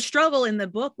 So the struggle in the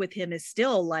book with him is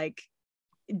still like,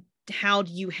 how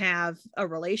do you have a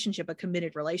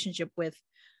committed relationship with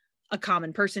a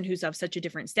common person who's of such a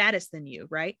different status than you,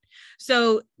 right?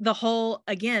 So the whole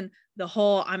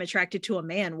I'm attracted to a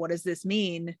man, what does this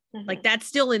mean? Like, that's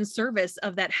still in service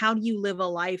of that. How do you live a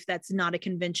life that's not a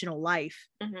conventional life?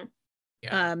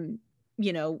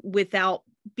 Without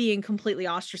being completely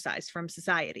ostracized from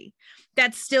society.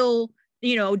 That's still,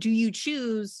 do you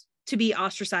choose to be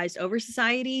ostracized over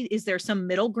society? Is there some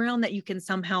middle ground that you can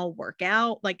somehow work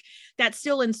out? Like, that's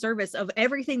still in service of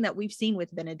everything that we've seen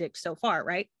with Benedict so far,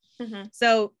 right?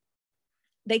 So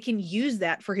they can use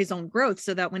that for his own growth,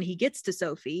 so that when he gets to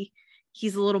Sophie,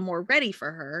 he's a little more ready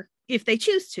for her, if they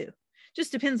choose to.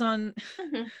 Just depends on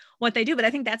what they do. But I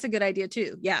think that's a good idea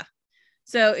too. Yeah.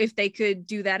 So if they could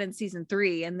do that in season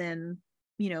 3, and then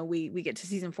we get to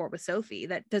season 4 with Sophie,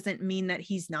 that doesn't mean that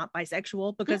he's not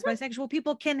bisexual, because bisexual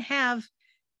people can have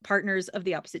partners of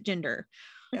the opposite gender.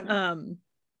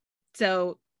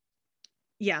 So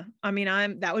yeah, I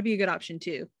mean, that would be a good option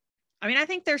too. I mean, I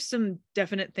think there's some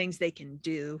definite things they can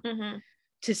do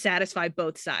to satisfy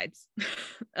both sides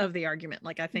of the argument.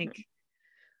 Like, I think,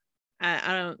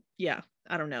 I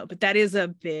don't know, but that's a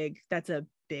big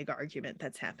argument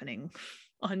that's happening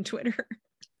on Twitter.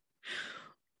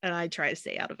 And I try to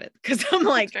stay out of it, because I'm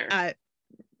like, I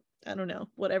don't know,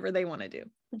 whatever they want to do.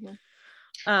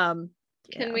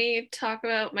 Can we talk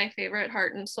about my favorite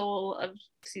heart and soul of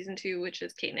season 2, which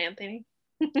is Kate and Anthony?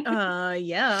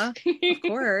 Yeah, of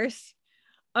course.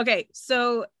 Okay,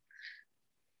 so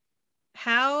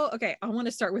I want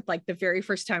to start with like the very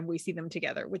first time we see them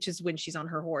together, which is when she's on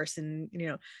her horse, and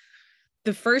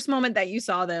the first moment that you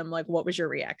saw them, like, what was your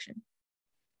reaction?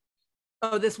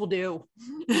 Oh, this will do.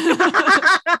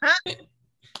 I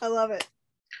love it.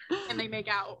 And they make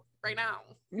out right now.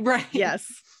 Right. Yes.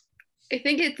 I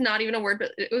think it's not even a word,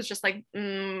 but it was just like,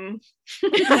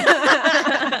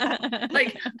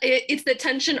 like it's the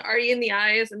tension already in the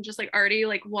eyes and just like already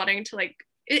like wanting to like,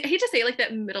 I hate to say like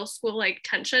that middle school like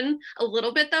tension a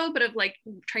little bit though, but of like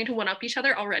trying to one up each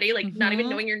other already, like not even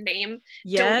knowing your name,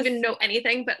 don't even know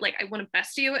anything, but like I want to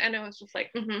best you. And it was just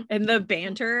like, and the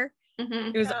banter,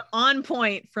 it was on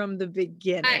point from the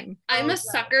beginning. I'm a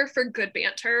sucker for good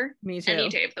banter. Me too. Any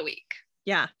day of the week.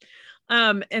 Yeah.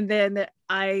 And then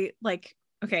I like,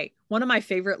 okay, one of my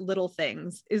favorite little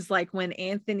things is like when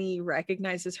Anthony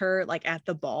recognizes her like at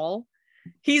the ball.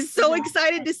 He's so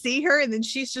excited to see her, and then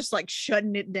she's just like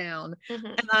shutting it down.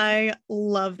 And I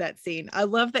love that scene. I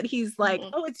love that he's like,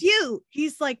 oh, it's you.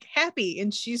 He's like happy,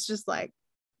 and she's just like,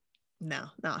 no,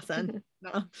 son.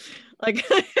 No. Like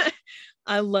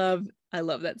I love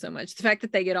that so much. The fact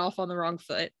that they get off on the wrong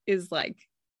foot is like,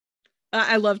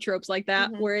 I love tropes like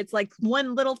that, where it's like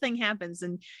one little thing happens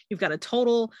and you've got a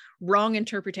total wrong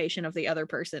interpretation of the other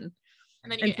person.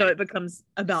 And so it becomes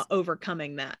about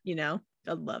overcoming that, you know?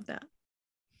 I love that.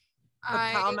 The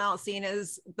Pall Mall scene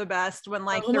is the best when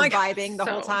like they're vibing the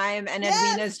whole time, and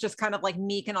Edwina's just kind of like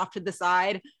meeking off to the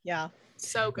side. Yeah.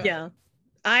 So good. Yeah.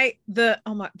 The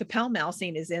Pall Mall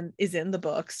scene is in the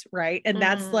books, right? And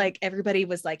that's like everybody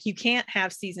was like, you can't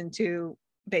have season 2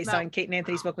 based on Kate and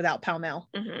Anthony's book without Pall Mall.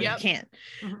 You can't.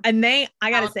 And I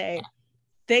gotta say,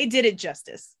 they did it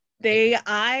justice.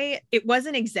 It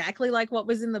wasn't exactly like what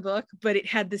was in the book, but it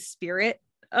had the spirit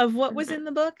of what was in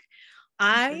the book.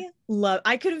 I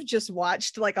could have just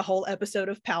watched like a whole episode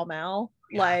of Pall Mall.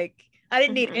 Like I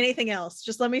didn't need anything else.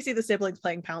 Just let me see the siblings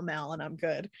playing Pall Mall and I'm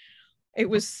good. It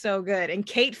was so good. And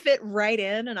Kate fit right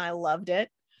in and I loved it.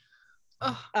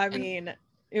 I mean,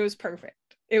 it was perfect.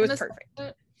 It was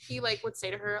perfect. He like would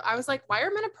say to her, I was like, why are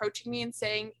men approaching me and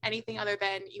saying anything other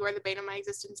than you are the bane of my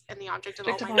existence and the object of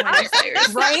all my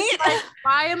desires? Right? Like,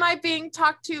 why am I being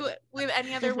talked to with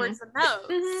any other words than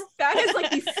those? That is like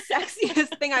the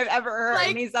sexiest thing I've ever heard. Like,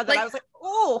 and he said that, I was like,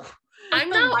 oh, I'm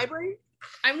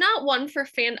not one for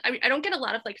I don't get a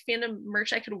lot of like fandom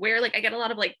merch I could wear. Like I get a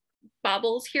lot of like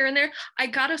baubles here and there. I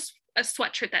got a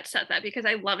sweatshirt that said that because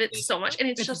I love it so much and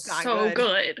it's just so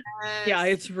good. Yes. Yeah,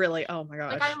 it's really, oh my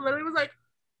gosh. Like I literally was like,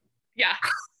 yeah.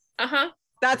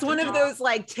 That's one of those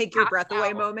like take your breath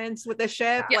away moments with the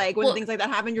ship. Yeah. Like when things like that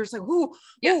happen, you're just like, ooh,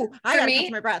 I gotta catch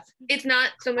my breath. It's not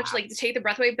so much like to take the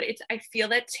breath away, but I feel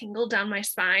that tingle down my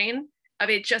spine of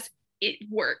it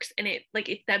works. And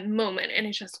it's that moment and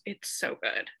it's so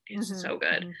good. It's so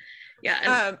good.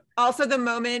 Yeah. Also the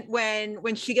moment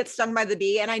when she gets stung by the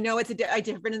bee, and I know it's a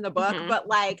different in the book, but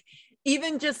like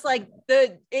even just like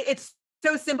it's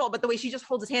so simple, but the way she just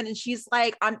holds his hand and she's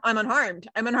like, I'm unharmed.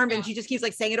 And she just keeps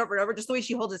like saying it over and over, just the way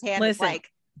she holds his hand. Listen, is like,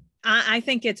 I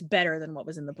think it's better than what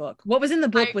was in the book. What was in the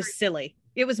book was silly.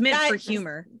 It was meant for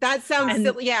humor. That sounds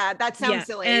silly. Yeah, that sounds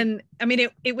silly. And I mean,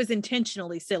 it was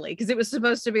intentionally silly because it was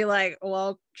supposed to be like,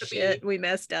 well, shit, we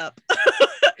messed up.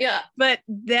 Yeah. But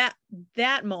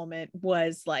that moment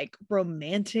was like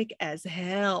romantic as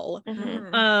hell.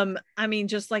 I mean,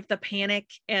 just like the panic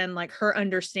and like her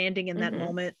understanding in that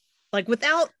moment, like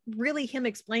without really him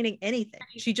explaining anything,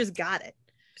 she just got it.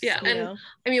 Yeah. So, and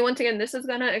I mean, once again, this is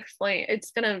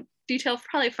it's gonna detail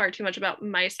probably far too much about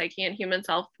my psyche and human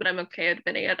self, but I'm okay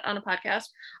admitting it on a podcast.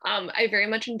 I very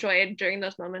much enjoyed during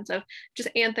those moments of just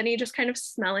Anthony just kind of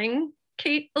smelling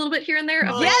Kate a little bit here and there.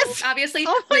 Yes. Like, obviously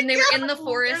when they were in the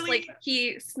forest, like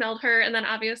he smelled her, and then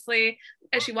obviously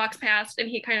as she walks past and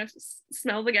he kind of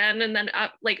smells again, and then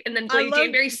Lady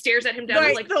Danbury stares at him down.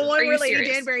 Right, like the one where Lady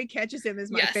serious? Danbury catches him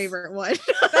is my favorite one.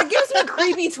 That gives me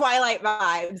creepy Twilight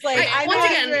vibes. Like once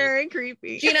again, very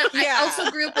creepy. Gina, I also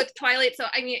grew up with Twilight, so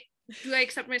I mean, do I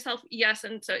accept myself? Yes.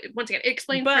 And so once again, it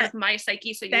explains part of my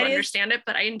psyche so you understand it,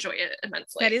 but I enjoy it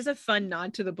immensely. That is a fun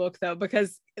nod to the book though,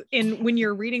 because when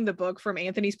you're reading the book from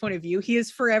Anthony's point of view, he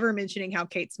is forever mentioning how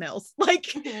Kate smells. Like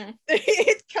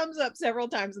it comes up several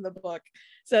times in the book.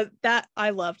 So that I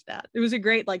loved that. It was a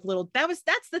great like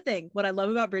that's the thing. What I love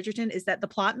about Bridgerton is that the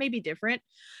plot may be different,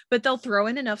 but they'll throw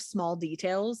in enough small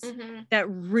details that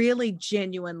really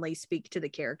genuinely speak to the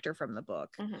character from the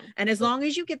book. And as long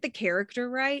as you get the character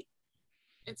right,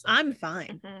 I'm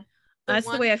fine. That's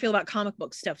the way I feel about comic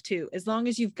book stuff too. As long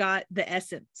as you've got the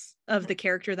essence of the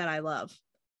character that I love,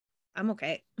 I'm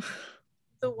okay.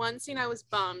 The one scene I was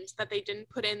bummed that they didn't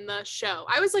put in the show.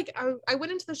 I was like, I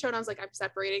went into the show and I was like, I'm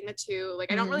separating the two.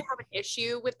 Like, I don't really have an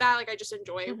issue with that. Like, I just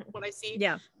enjoy what I see.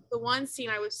 Yeah. The one scene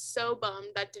I was so bummed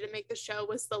that didn't make the show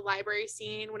was the library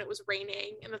scene when it was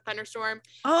raining in the thunderstorm.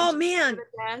 Oh man. The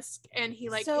desk and he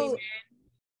like came in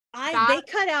They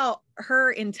cut out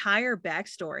her entire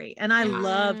backstory, and I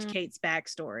loved Kate's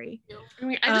backstory. I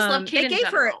mean, I just love Kate in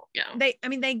general.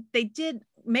 They did,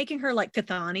 making her like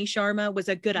Kathani Sharma was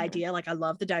a good idea. Like, I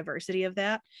love the diversity of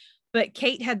that. But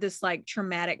Kate had this like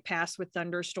traumatic past with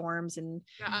thunderstorms and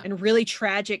really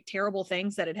tragic, terrible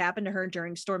things that had happened to her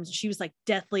during storms. And she was like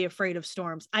deathly afraid of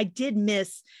storms. I did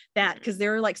miss that, because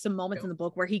there are like some moments in the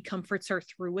book where he comforts her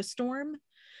through a storm,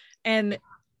 and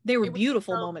they were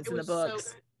beautiful moments in the books.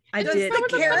 So I did. Does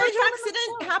the carriage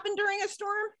accident happen during a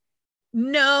storm?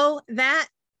 No, that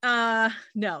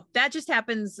just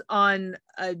happens on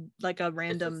a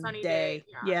random day.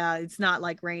 Yeah, it's not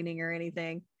like raining or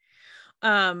anything.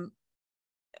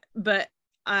 But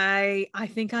I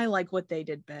think I like what they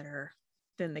did better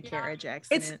than the carriage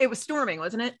accident. It was storming,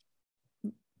 wasn't it?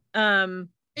 In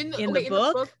the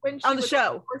book when on the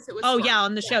show.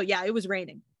 On the show. Yeah, it was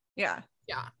raining. Yeah.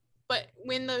 But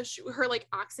when her like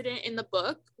accident in the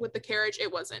book with the carriage, it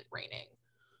wasn't raining.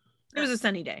 It was a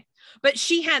sunny day. But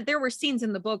there were scenes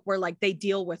in the book where like they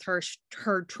deal with her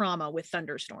trauma with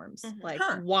thunderstorms.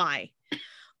 Why?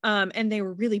 And they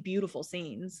were really beautiful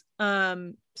scenes.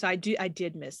 So I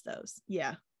did miss those.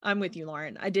 Yeah, I'm with you,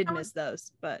 Lauren. I did miss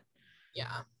those, but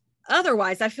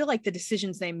otherwise I feel like the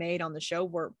decisions they made on the show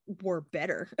were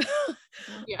better.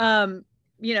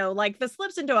 Like the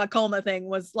slips into a coma thing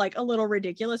was like a little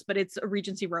ridiculous, but it's a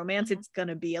Regency romance. It's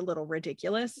gonna be a little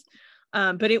ridiculous.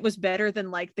 But it was better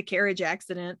than like the carriage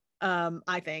accident,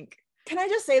 I think. Can I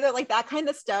just say that like that kind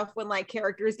of stuff, when like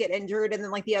characters get injured and then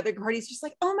like the other party's just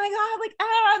like, oh my god, like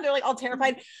and they're like all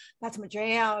terrified, that's my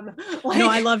jam. Like, no,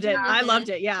 I loved it. I loved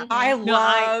it. Yeah, I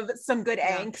love some good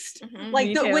angst.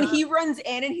 Like when he runs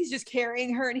in and he's just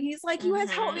carrying her and he's like, you guys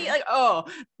help me, like, oh,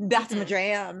 that's my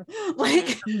jam.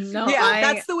 Like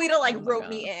that's the way to like rope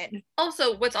me in.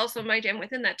 Also, what's also my jam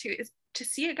within that too is to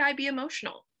see a guy be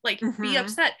emotional, like be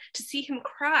upset, to see him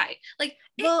cry, like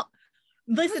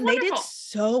listen, they did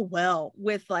so well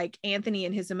with like Anthony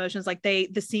and his emotions. Like the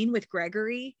scene with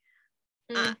Gregory,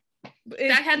 that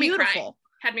had beautiful.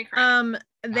 Me cry.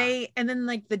 And then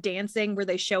like the dancing where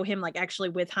they show him like actually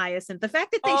with Hyacinth. The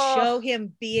fact that they show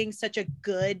him being such a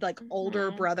good like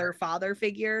older brother father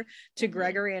figure to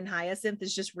Gregory and Hyacinth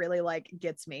is just really like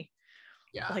gets me.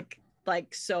 Yeah.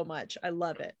 Like so much. I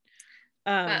love it.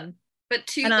 But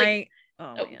to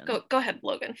go ahead,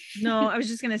 Logan. No, I was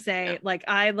just gonna say like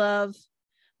I love.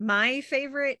 My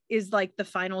favorite is like the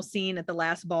final scene at the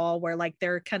last ball where like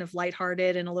they're kind of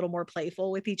lighthearted and a little more playful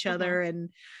with each other,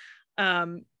 and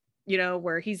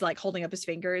where he's like holding up his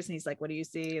fingers and he's like, what do you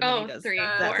see? And then he does 3,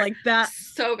 that 4. like that.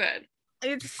 So good.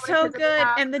 It's so good.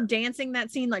 And the dancing, that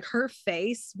scene, like her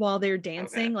face while they're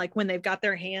dancing, like when they've got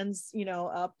their hands,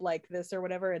 up like this or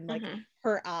whatever, and like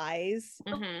her eyes,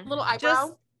 little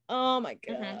eyebrow. Oh my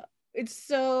god. It's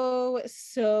so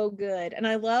good. And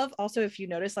I love also, if you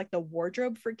notice, like the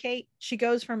wardrobe for Kate, she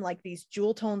goes from like these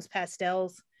jewel tones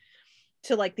pastels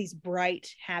to like these bright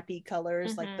happy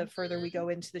colors like the further we go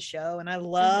into the show, and I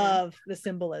love the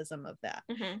symbolism of that,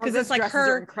 because it's like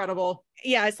her incredible.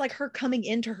 It's like her coming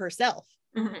into herself,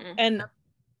 and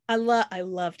I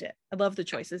loved it. I love the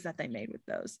choices that they made with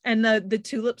those, and the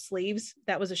tulip sleeves,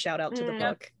 that was a shout out to the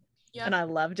book, and I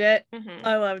loved it.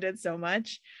 I loved it so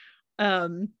much.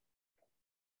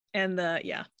 And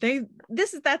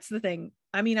that's the thing.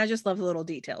 I mean, I just love the little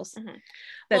details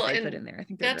that they put in there. I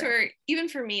think that's where, even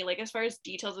for me, like as far as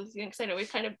details of the season, because I know we've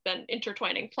kind of been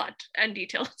intertwining plot and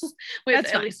details with that's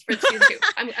at fine. Least for season 2.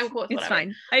 I'm cool with it's whatever.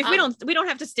 Fine. If we don't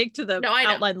have to stick to the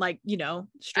outline, like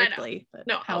strictly. But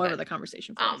however the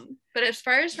conversation flows. But as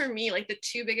far as for me, like the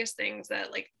two biggest things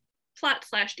that like plot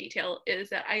 / detail is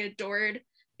that I adored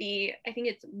I think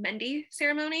it's Mendy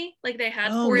ceremony, like they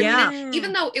had for Edwina,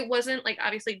 even though it wasn't like,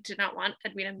 obviously did not want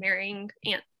Edwina marrying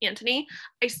Anthony.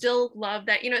 I still love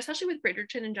that, especially with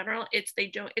Bridgerton in general, it's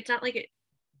not like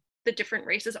the different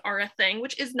races are a thing,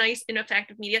 which is nice in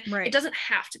effective media. It doesn't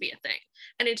have to be a thing,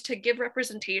 and it's to give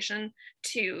representation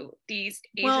to these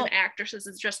Asian actresses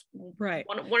is just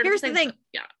one of Here's the thing.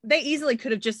 They easily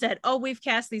could have just said, oh, we've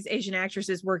cast these Asian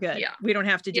actresses, we're good, we don't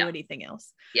have to do anything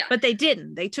else. But they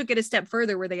didn't. They took it a step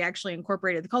further, where they actually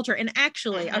incorporated the culture. And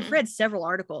actually I've read several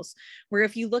articles where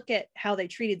if you look at how they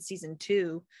treated season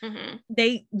 2,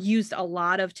 they used a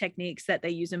lot of techniques that they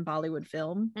use in Bollywood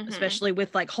film, especially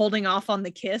with like holding off on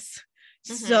the kiss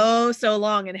so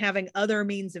long and having other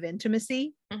means of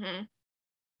intimacy.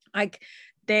 Like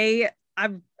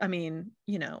I mean,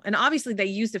 and obviously they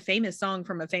used a famous song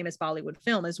from a famous Bollywood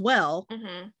film as well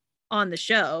on the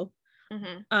show,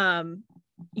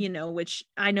 which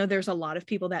I know there's a lot of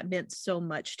people that meant so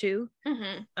much to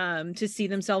see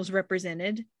themselves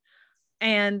represented.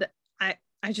 And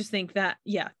I just think that,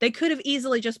 yeah, they could have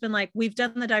easily just been like, we've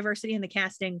done the diversity in the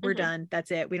casting. We're done.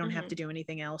 That's it. We don't have to do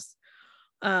anything else.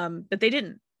 But they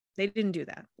didn't do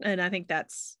that. And I think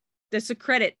that's a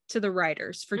credit to the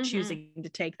writers for choosing to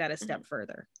take that a step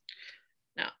further.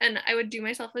 No, and I would do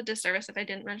myself a disservice if I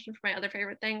didn't mention for my other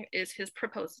favorite thing is his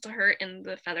proposal to her in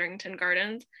the Featherington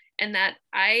Gardens, and that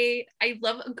I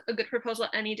love a good proposal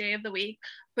any day of the week,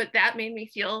 but that made me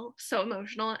feel so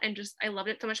emotional, and just I loved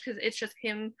it so much because it's just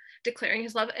him declaring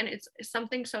his love, and it's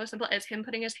something so simple as him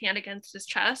putting his hand against his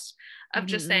chest of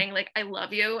just saying like I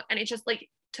love you, and it's just like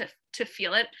to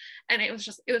feel it, and it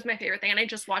was my favorite thing. And I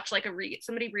just watched like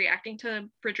somebody reacting to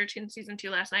Bridgerton season 2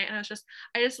 last night, and I just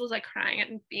was like crying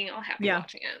and being all happy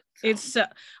watching it. So. It's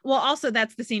well, also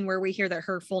that's the scene where we hear that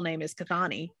her full name is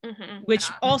Cathani, which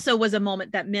also was a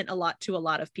moment that meant a lot to a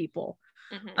lot of people.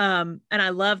 And I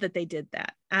love that they did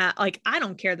that. Like I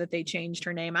don't care that they changed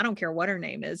her name. I don't care what her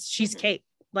name is. She's Kate.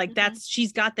 Like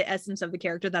she's got the essence of the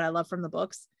character that I love from the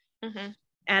books.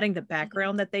 Adding the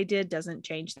background that they did doesn't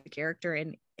change the character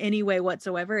in any way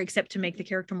whatsoever, except to make the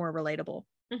character more relatable.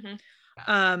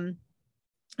 And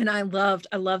I loved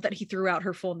that he threw out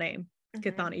her full name,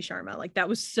 Cathani Sharma. Like that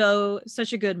was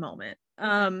such a good moment.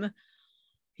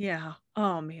 Yeah.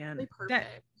 Oh man.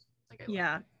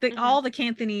 All the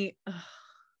Canthony.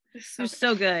 It was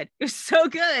so good. It was so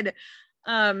good.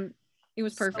 It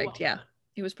was perfect. So well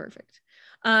it was perfect.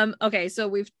 Okay, so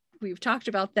we've talked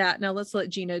about that. Now let's let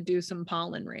Gina do some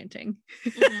pollen ranting.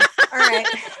 All right.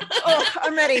 Oh,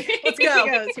 I'm ready. Let's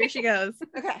go. Here she goes.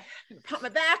 Okay. I'm gonna pump my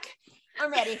back.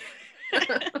 I'm ready.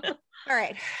 All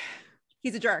right.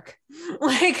 He's a jerk.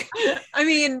 Like, I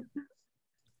mean,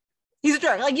 he's a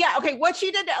jerk. Like, yeah, okay, what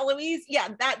she did to Eloise, yeah,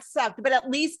 that sucked. But at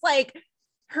least like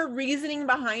her reasoning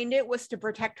behind it was to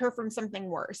protect her from something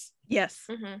worse. Yes.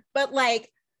 But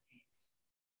like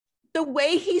the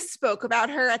way he spoke about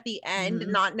her at the end,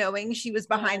 not knowing she was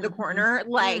behind the corner,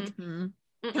 like, can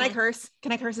I curse?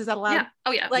 Can I curse? Is that allowed? Yeah.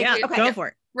 Oh yeah. Like, yeah, okay, go for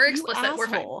it. We're explicit. Asshole, we're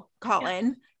fine. Colin.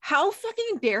 Yeah. How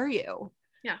fucking dare you?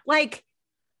 Yeah. Like,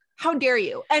 how dare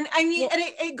you? And I mean, and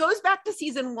it goes back to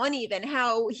season 1, even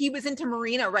how he was into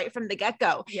Marina right from the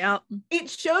get-go. Yeah. It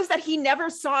shows that he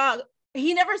never saw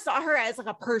her as like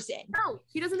a person. No,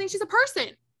 he doesn't think she's a person.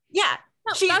 Yeah.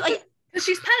 No, she's like,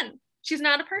 she's Pen. She's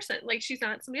not a person. Like she's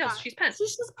not somebody else. She's Pen.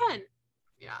 She's just Pen.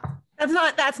 Yeah. That's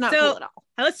not so, cool at all.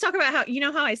 Let's talk about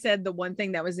how I said the one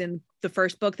thing that was in the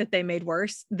first book that they made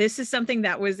worse. This is something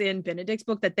that was in Benedict's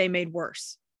book that they made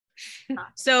worse.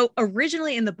 So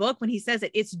originally in the book, when he says it,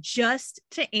 it's just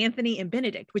to Anthony and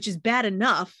Benedict, which is bad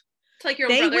enough. It's like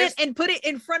your own brothers. Went and put it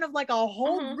in front of like a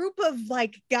whole group of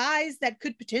like guys that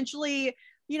could potentially,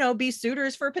 be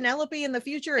suitors for Penelope in the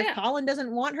future if Colin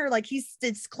doesn't want her. Like he's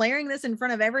declaring this in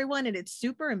front of everyone, and it's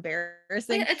super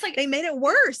embarrassing. It's like they made it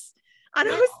worse. And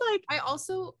I was like, I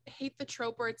also hate the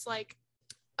trope where it's like,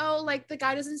 oh, like the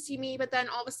guy doesn't see me, but then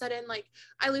all of a sudden, like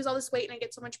I lose all this weight and I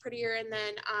get so much prettier, and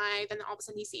then all of a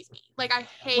sudden he sees me. Like I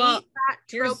hate that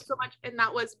trope so much, and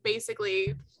that was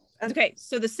basically okay.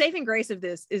 So the saving grace of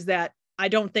this is that I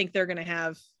don't think they're gonna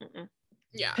have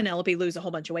Penelope lose a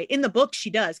whole bunch of weight. In the book, she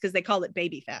does because they call it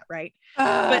baby fat, right?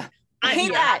 But I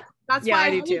hate that. That's why I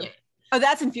do too. it. Oh,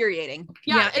 that's infuriating.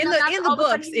 Yeah, in the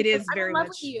books, it is very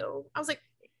much. You. I was like.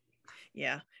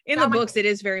 Yeah, in the books it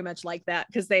is very much like that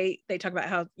because they talk about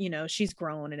how she's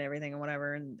grown and everything and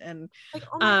whatever, and like,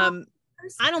 oh my God,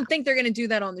 I don't think they're going to do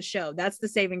that on the show. That's the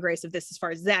saving grace of this as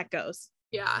far as that goes.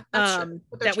 Yeah, that's true.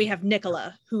 That we have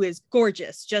Nicola, who is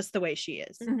gorgeous just the way she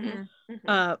is.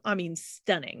 I mean,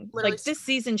 stunning. Literally like this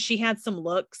season she had some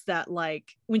looks that like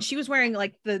when she was wearing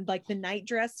like the night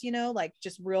dress, like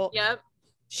just real. Yep.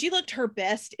 She looked her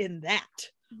best in that.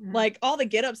 Like all the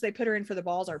get-ups they put her in for the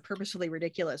balls are purposefully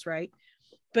ridiculous, right?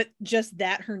 But just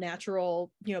that, her natural,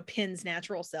 Pen's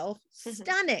natural self,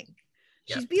 stunning.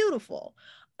 She's beautiful.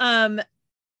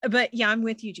 But yeah, I'm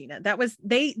with you, Gina. That was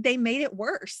they made it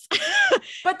worse.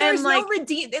 But there's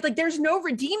there's no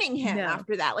redeeming him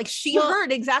after that. Like she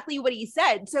heard exactly what he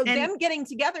said. So them getting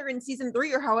together in season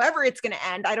 3 or however it's going to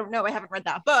end, I don't know. I haven't read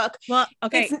that book. Well,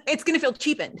 okay, it's going to feel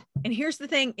cheapened. And here's the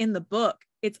thing: in the book,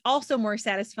 it's also more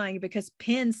satisfying because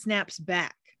Pen snaps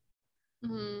back.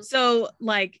 So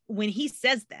like when he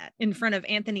says that in front of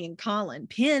Anthony and Colin,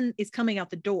 Pen is coming out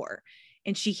the door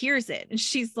and she hears it and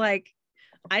she's like,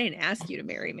 I didn't ask you to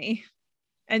marry me.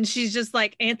 And she's just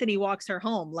like, Anthony walks her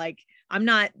home. Like,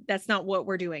 that's not what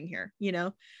we're doing here.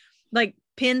 Like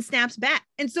Pen snaps back.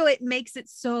 And so it makes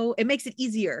it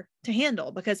easier to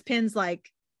handle because Pen's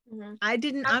like,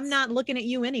 I'm not looking at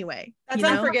you anyway. That's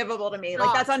unforgivable to me.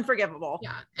 Like, that's unforgivable.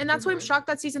 Yeah. And that's why I'm shocked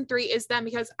that season 3 is them,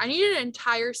 because I needed an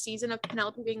entire season of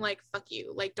Penelope being like, fuck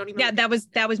you. Like, don't even. Yeah, that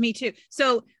was me too.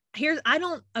 So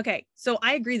so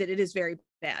I agree that it is very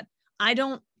bad. I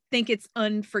don't think it's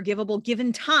unforgivable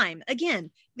given time.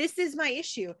 Again, this is my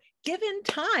issue. Given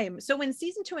time. So when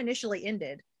season 2 initially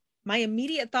ended, my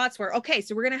immediate thoughts were, okay,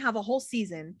 so we're going to have a whole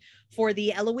season for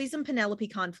the Eloise and Penelope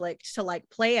conflict to like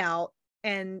play out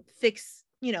and fix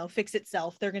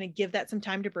itself. They're going to give that some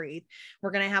time to breathe.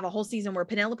 We're going to have a whole season where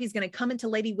Penelope's going to come into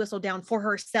Lady Whistledown for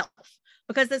herself,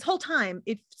 because this whole time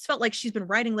it felt like she's been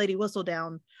writing Lady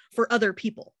Whistledown for other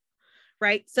people.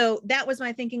 Right. So that was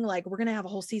my thinking, like, we're going to have a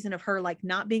whole season of her, like,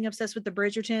 not being obsessed with the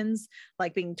Bridgertons,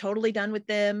 like being totally done with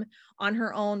them, on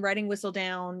her own, writing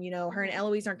Whistledown. Her and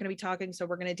Eloise aren't going to be talking. So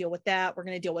we're going to deal with that. We're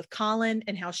going to deal with Colin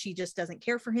and how she just doesn't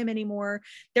care for him anymore.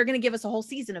 They're going to give us a whole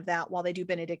season of that while they do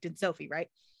Benedict and Sophie. Right.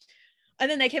 And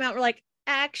then they came out and were like,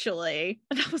 actually,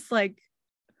 and I was like,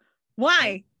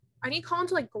 why? I need Colin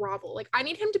to like grovel. Like, I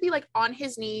need him to be like on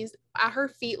his knees at her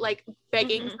feet, like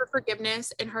begging for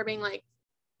forgiveness, and her being like,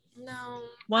 no.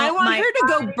 Well, I want her to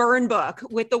go burn book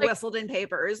with the Whistledown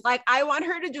papers. Like, I want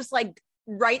her to just like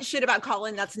write shit about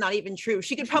Colin that's not even true.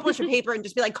 She could publish a paper and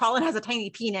just be like, Colin has a tiny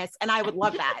penis, and I would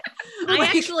love that. I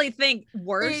actually think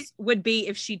worse would be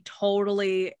if she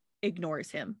totally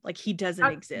ignores him, like he doesn't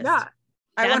exist. Yeah,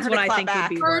 that's what I think would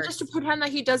be worse. Or just to pretend that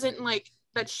he doesn't, like,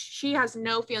 that she has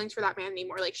no feelings for that man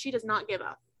anymore. Like, she does not give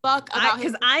a fuck about him.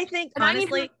 Because I think,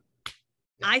 honestly,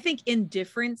 I think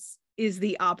indifference is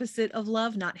the opposite of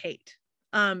love, not hate.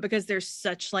 Because there's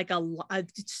such like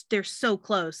they're so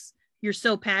close. You're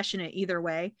so passionate either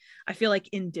way. I feel like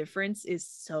indifference is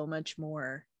so much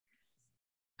more.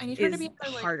 I need her to be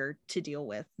harder to deal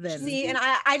with than. See, and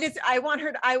I want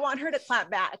her to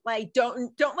clap back. Like,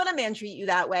 don't let a man treat you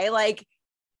that way. Like,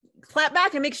 clap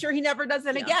back and make sure he never does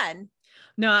it again.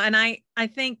 No, and I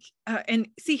think and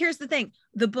see, here's the thing.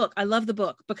 The book, I love the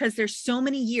book because there's so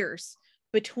many years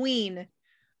between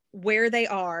where they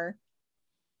are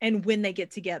and when they get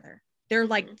together. They're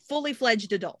like fully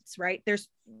fledged adults, right?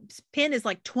 Penn is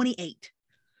like 28.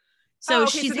 So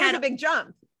she's had a big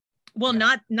jump. Well,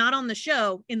 not on the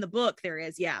show. In the book there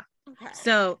is, yeah. Okay.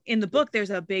 So in the book there's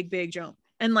a big jump.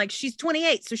 And like, she's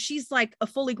 28, so she's like a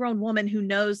fully grown woman who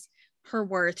knows her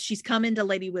worth. She's come into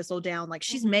Lady Whistledown, like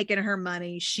she's making her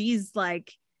money. She's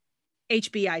like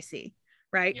HBIC,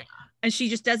 right? Yeah. And she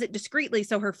just does it discreetly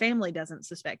so her family doesn't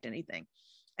suspect anything.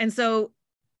 And so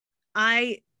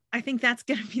I think that's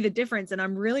going to be the difference. And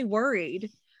I'm really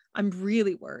worried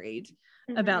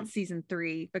about season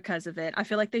 3 because of it. I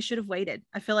feel like they should have waited.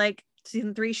 I feel like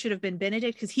season 3 should have been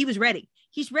Benedict because he was ready.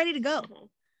 He's ready to go.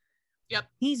 Yep.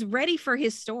 He's ready for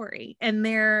his story. And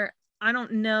I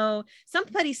don't know,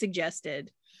 somebody suggested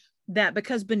that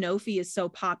because Benofi is so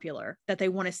popular that they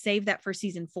want to save that for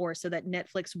season 4 so that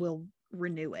Netflix will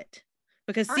renew it.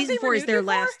 Because season 4 is their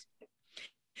last.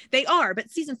 They are,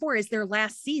 but season 4 is their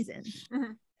last season.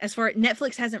 As far as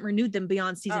Netflix hasn't renewed them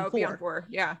beyond season 4. Beyond 4,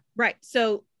 yeah. Right.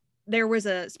 So there was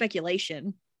a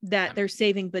speculation that they're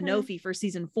saving Benofi for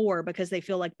season 4 because they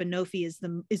feel like Benofi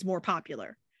is more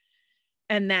popular.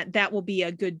 And that will be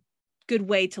a good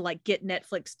way to like get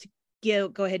Netflix to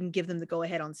go ahead and give them the go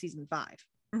ahead on season 5.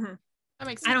 That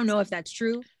makes sense. I don't know if that's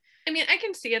true. I mean, I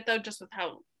can see it though, just with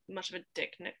how much of a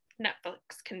dick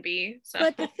Netflix can be. So.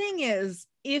 But the thing is,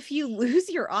 if you lose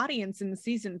your audience in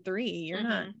season 3, you're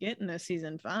not getting a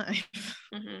season 5.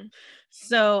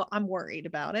 So I'm worried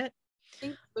about it. I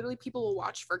think literally people will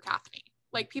watch for Kathleen.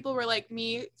 Like, people were like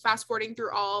me fast forwarding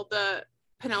through all the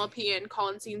Penelope and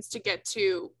Colin scenes to get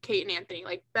to Kate and Anthony.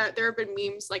 Like, that there have been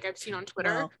memes like I've seen on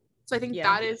Twitter. Wow. So I think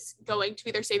that is going to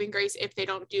be their saving grace if they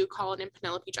don't do Colin and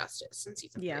Penelope justice in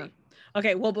season 3.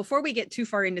 Okay, well, before we get too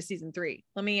far into season 3,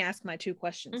 let me ask my 2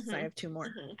 questions. I have 2 more.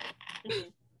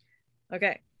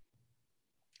 Okay.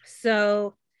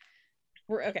 So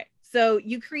So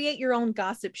you create your own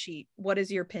gossip sheet. What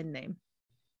is your pen name?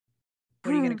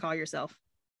 What are you going to call yourself?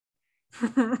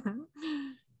 Oh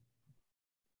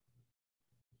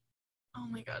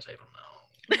my gosh, I don't know.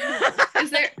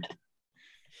 Is there...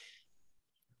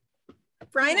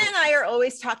 Bryna and I are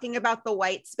always talking about the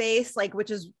white space, like,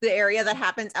 which is the area that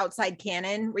happens outside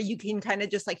canon where you can kind of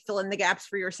just like fill in the gaps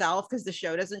for yourself because the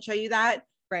show doesn't show you that.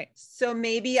 Right. So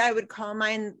maybe I would call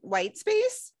mine white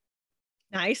space.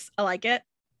 Nice. I like it.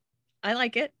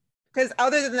 Because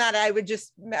other than that, I would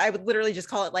literally just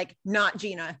call it like not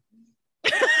Gina.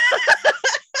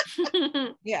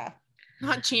 Yeah.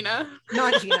 Not Gina.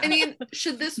 I mean,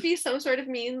 should this be some sort of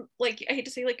meme? Like, I hate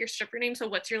to say like your stripper name. So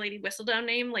what's your Lady Whistledown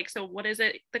name? Like, so what is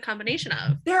it? The combination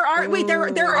of? There are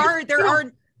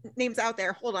names out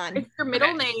there. Hold on. It's your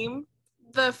middle name,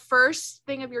 the first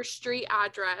thing of your street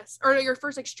address, or your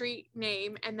first like street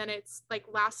name, and then it's like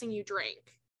last thing you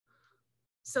drank.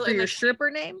 So For your stripper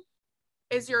name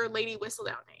is your Lady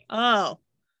Whistledown name. Oh.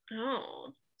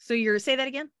 So say that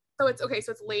again. So it's okay.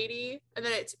 So it's Lady, and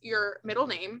then it's your middle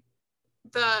name,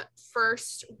 the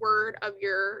first word of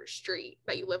your street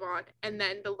that you live on, and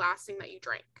then the last thing that you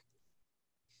drank.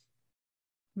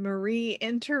 Marie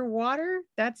Interwater?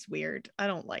 That's weird. I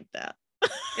don't like that.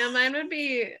 Yeah, mine would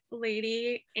be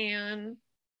Lady Anne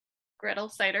Gretel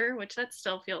Cider, which that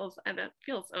still feels, I don't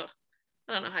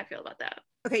know how I feel about that.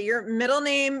 Okay, your middle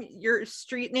name, your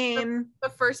street name. The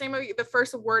first name of the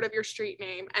first word of your street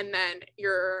name, and then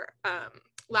your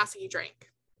last thing you drank.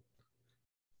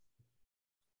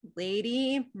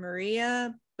 Lady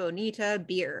Maria Bonita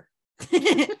Beer.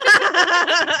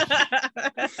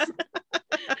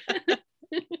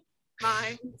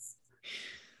 Mine's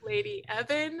Lady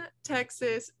Evan,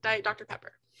 Texas, Diet Dr.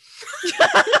 Pepper.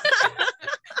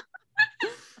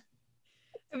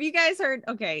 Have you guys heard?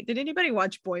 Okay, did anybody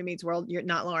watch Boy Meets World? You're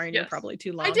not, Lauren. Yes. You're probably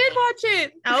too long. I did watch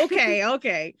it.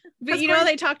 Okay. But you know,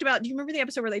 they talked about. Do you remember the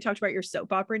episode where they talked about your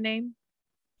soap opera name?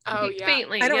 Oh yeah.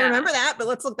 Faintly, I don't remember that, but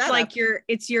let's look that like up.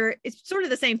 It's sort of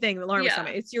the same thing that Lauren was talking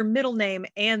about. It's your middle name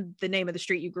and the name of the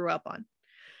street you grew up on.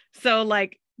 So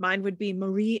like mine would be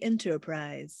Marie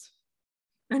Enterprise.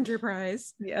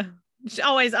 Yeah. I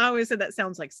always said that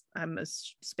sounds like I'm a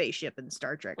spaceship in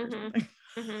Star Trek or something.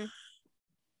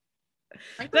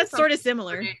 That's sort of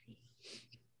similar.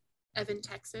 Evan,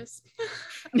 Texas.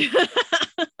 Yeah,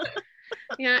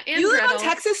 and you live Gretel. on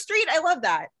Texas Street. I love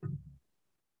that.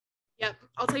 Yep,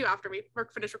 I'll tell you after we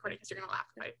finish recording because you're gonna laugh,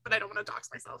 but I don't want to dox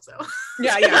myself. So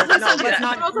Yeah. No, let's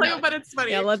not. I'll tell you, but it's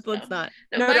funny. Yeah, let's not.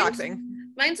 No doxing.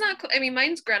 Mine's not. I mean,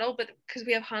 mine's Gretel, but because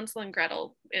we have Hansel and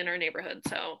Gretel in our neighborhood,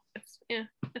 so it's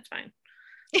fine.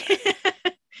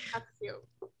 That's cute.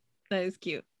 That is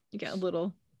cute. You got a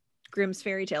little Grimm's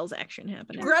fairy tales action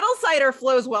happening. Gretel cider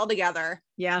flows well together.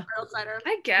 Yeah.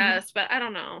 I guess, but I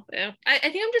don't know. I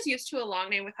think I'm just used to a long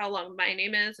name with how long my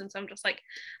name is, and so I'm just like,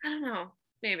 I don't know.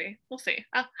 Maybe we'll see.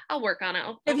 I'll work on it.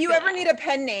 If you ever need a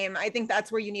pen name, I think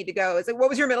that's where you need to go. Is it, what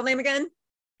was your middle name again?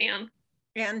 Anne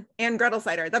Gretel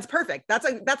Cider. That's perfect. That's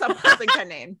a perfect pen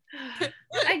name.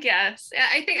 I guess.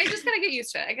 I think I just gotta get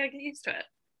used to it.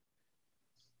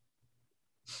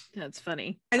 That's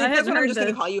funny. I think that's what I'm just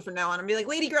gonna call you from now on. I'm be like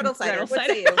Lady Gretel Cider. What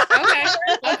say you?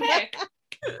 Okay.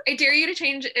 I dare you to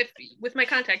change if with my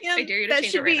contact. I dare you to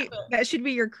change it right now. That should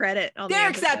be your credit on They're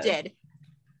accepted.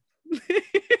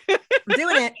 I'm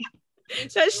doing it.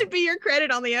 That should be your credit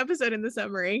on the episode in the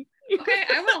summary. Okay,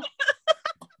 I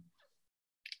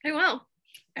will.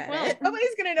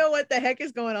 Nobody's gonna know what the heck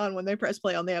is going on when they press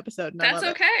play on the episode. That's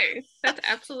okay. That's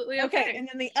absolutely okay. And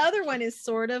then the other one is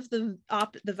sort of the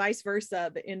vice versa,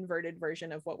 the inverted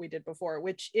version of what we did before,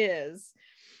 which is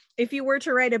if you were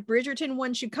to write a Bridgerton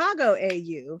 1 Chicago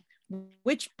AU,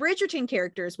 which Bridgerton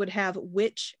characters would have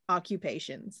which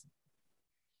occupations?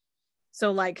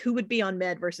 So like who would be on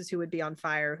med versus who would be on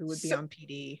fire, who would be on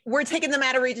PD? We're taking them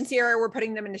out of Regency area, we're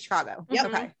putting them into Chicago. Yep.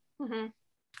 Okay. Mm-hmm.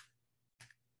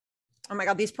 Oh my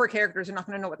God, these poor characters are not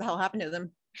going to know what the hell happened to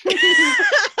them.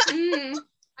 I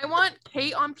want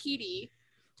Kate on PD.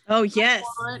 Oh yes.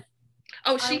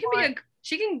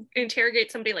 She can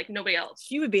interrogate somebody like nobody else.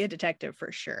 She would be a detective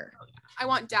for sure. I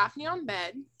want Daphne on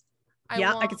med.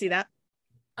 I can see that.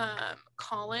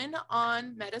 Colin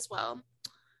on med as well.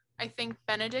 I think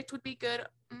Benedict would be good.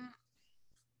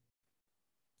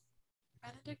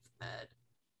 Benedict med.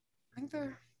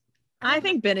 I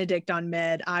think Benedict on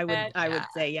med. I would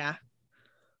say yeah.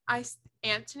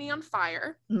 Anthony on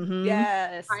fire. Mm-hmm.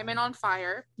 Yes. Simon on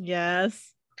fire.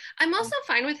 Yes. I'm also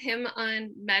fine with him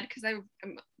on med because I'm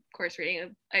of course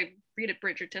I read a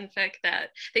Bridgerton fic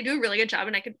that they do a really good job,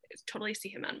 and I could totally see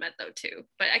him on med though too.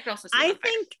 But I could also see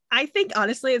I think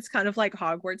honestly it's kind of like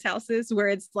Hogwarts houses where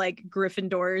it's like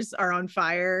Gryffindors are on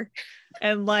fire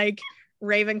and like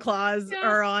Ravenclaws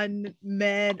are on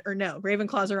med, or no,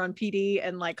 Ravenclaws are on PD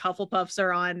and like Hufflepuffs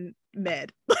are on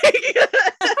med. Like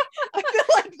I feel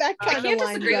like that kind of lines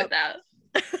disagree up. with that.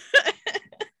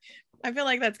 I feel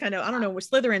like that's kind of, I don't know,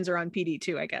 Slytherins are on PD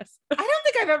too, I guess. I don't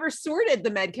think I've ever sorted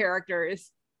the med characters.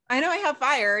 I know I have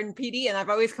fire and PD, and I've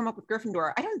always come up with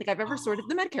Gryffindor. I don't think I've ever sorted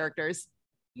the med characters.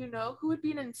 You know who would be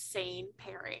an insane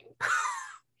pairing?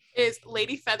 Is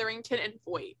Lady Featherington and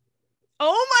Voight.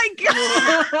 Oh my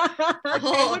God.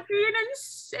 It would be an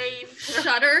insane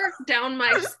shudder down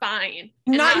my spine.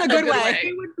 Not in a good way.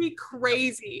 It would be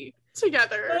crazy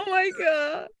together. Oh my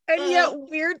God. And yet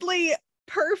weirdly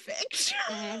perfect.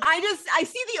 I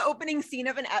see the opening scene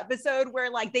of an episode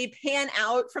where like they pan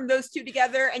out from those two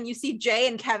together and you see Jay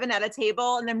and Kevin at a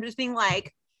table and them just being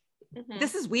like,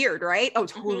 this is weird, right? Oh,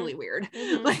 totally weird.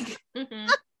 Like I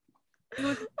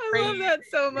love that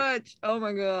so much. Oh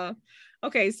my god.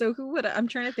 Okay, so I'm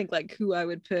trying to think like who I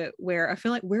would put where. I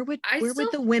feel like where would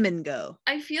the women go?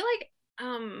 I feel like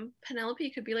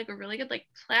Penelope could be like a really good like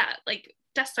like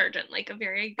desk sergeant, like a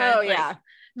very good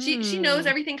she knows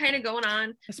everything kind of going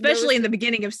on, especially in the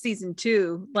beginning of season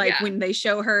 2, like when they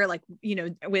show her like, you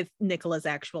know, with Nicola's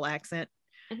actual accent,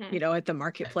 you know, at the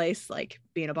marketplace, like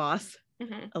being a boss.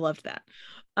 I loved that.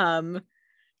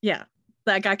 Yeah,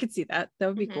 like I could see that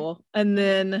would be cool. And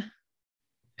then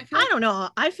I don't know,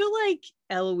 I feel like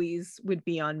Eloise would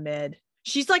be on Med.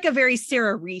 She's like a very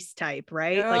Sarah Reese type,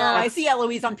 right? Like I see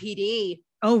Eloise on PD.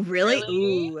 Oh really?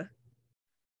 Ooh.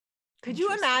 Could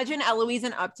you imagine Eloise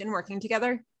and Upton working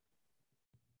together?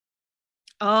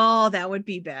 Oh, that would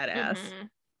be badass.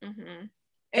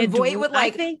 And Voight would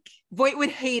Voight would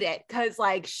hate it because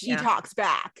like she talks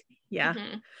back. Yeah.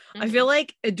 I feel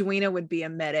like Edwina would be a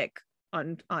medic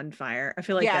on fire. I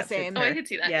feel like same. Oh, I could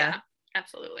see that. Yeah,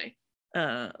 absolutely.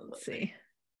 Let's see. I'm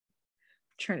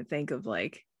trying to think of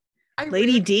like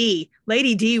Lady D.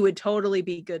 Lady D would totally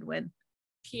be Goodwin.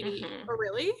 PD. Oh,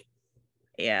 really?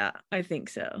 Yeah, I think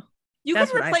so. You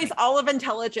could replace all of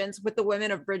intelligence with the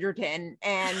women of Bridgerton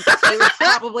and they would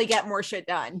probably get more shit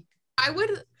done. I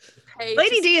would pay.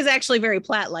 Lady D is actually very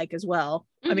Platt-like as well.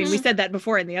 I mean, we said that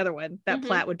before in the other one, that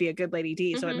Platt would be a good Lady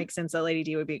D, so it makes sense that Lady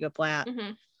D would be a good Platt.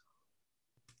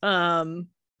 100%.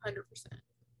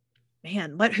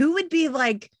 Man, but who would be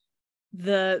like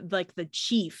the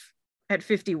chief at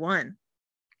 51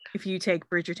 if you take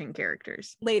Bridgerton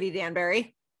characters? Lady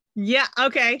Danbury. Yeah,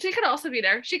 okay. She could also be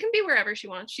there. She can be wherever she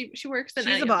wants. She works in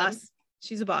She's a boss.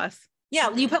 She's a boss.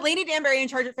 Yeah, you put Lady Danbury in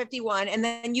charge at 51 and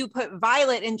then you put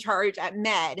Violet in charge at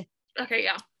Med. Okay,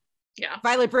 yeah.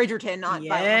 Violet Bridgerton, not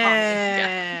Violet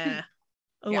Yeah.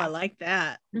 Oh, I like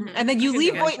that. And then you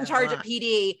leave Voight in charge at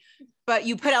PD, but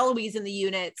you put Eloise in the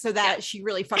unit so that she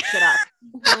really fucks it up.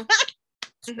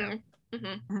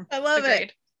 I love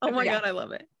it. Oh my god, I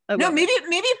love it.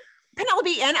 Maybe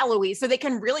Penelope and Eloise, so they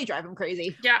can really drive him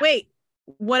crazy. Yeah. Wait,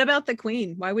 what about the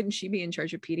Queen? Why wouldn't she be in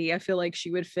charge of PD? I feel like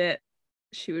she would fit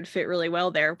really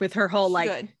well there with her whole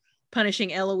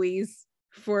punishing Eloise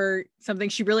for something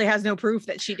she really has no proof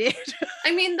that she did.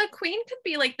 I mean, the Queen could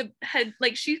be like the head,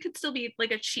 like she could still be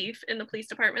like a chief in the police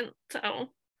department. So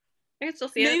I could still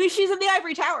see it. Maybe she's in the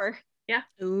Ivory Tower. Yeah.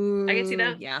 Ooh, I can see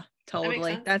that. Yeah,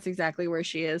 totally. That's exactly where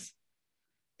she is.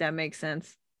 That makes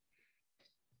sense.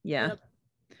 Yeah. Yep.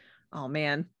 Oh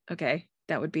man. Okay.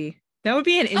 That would be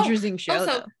an interesting show.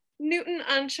 Also, though. Newton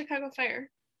on Chicago Fire.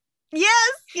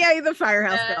 Yes. Yeah, the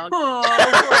firehouse dog. Oh,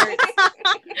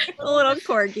 a little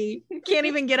corgi. Can't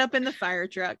even get up in the fire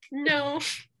truck. No.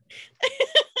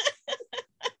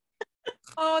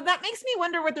 Oh, that makes me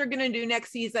wonder what they're gonna do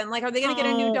next season. Like, are they gonna get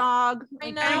a new dog?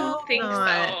 I don't think so.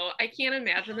 I can't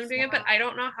imagine them doing it, but I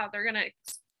don't know how they're gonna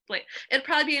explain. It'd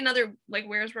probably be another like,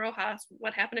 where's Rojas?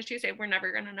 What happened to Tuesday? We're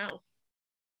never gonna know.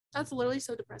 That's literally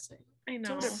so depressing. I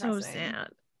know. So sad.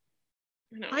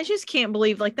 I just can't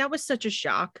believe like that was such a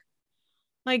shock.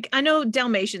 Like, I know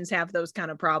Dalmatians have those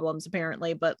kind of problems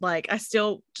apparently, but like I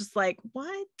still just like,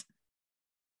 what?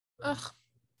 Ugh.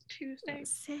 Tuesday.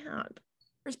 That's sad.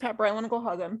 Where's Pepper? I want to go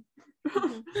hug him.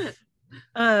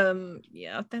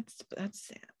 Yeah, that's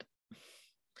sad.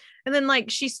 And then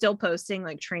like she's still posting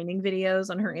like training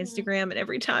videos on her Instagram, and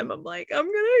every time I'm like, I'm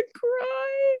gonna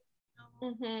cry.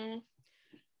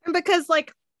 And because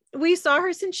like we saw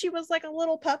her since she was like a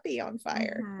little puppy on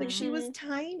fire. Like she was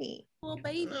tiny. Little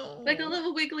baby. Like a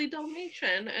little wiggly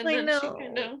Dalmatian. And then she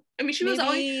kind of, I mean,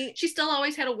 she still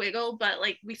always had a wiggle, but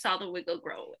like we saw the wiggle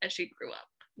grow as she grew up.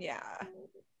 Yeah.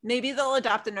 Maybe they'll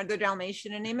adopt another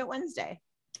Dalmatian and name it Wednesday.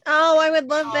 Oh, I would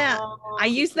love that. I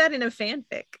used that in a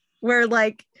fanfic where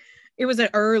like it was an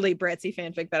early Brettsy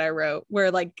fanfic that I wrote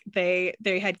where like they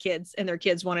had kids and their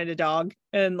kids wanted a dog,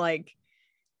 and like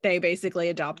they basically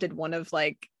adopted one of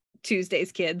like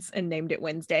Tuesday's kids and named it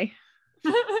Wednesday.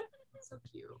 So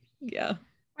cute. Yeah.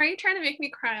 Why are you trying to make me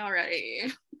cry already?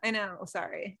 I know.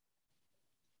 Sorry.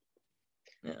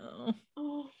 No.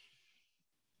 Oh.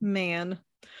 Man.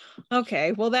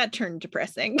 Okay. Well, that turned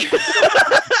depressing.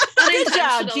 Good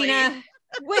job, Gina.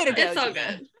 Way to go. It's all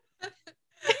good.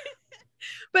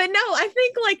 But no, I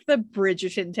think like the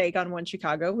Bridgerton take on One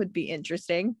Chicago would be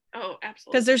interesting. Oh,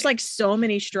 absolutely. Because there's like so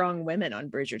many strong women on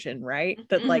Bridgerton, right?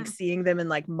 That like seeing them in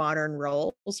like modern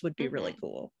roles would be really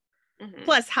cool.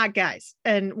 Plus hot guys.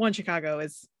 And One Chicago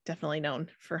is definitely known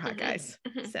for hot guys.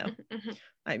 So,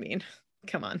 I mean,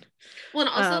 come on. Well,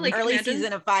 and also like early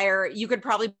season of Fire, you could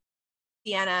probably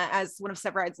see Anna as one of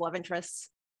Severide's love interests.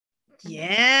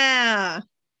 Yeah.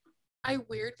 I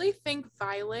weirdly think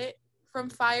Violet from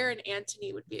Fire and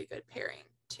Antony would be a good pairing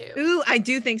too. Ooh, I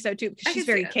do think so too. She's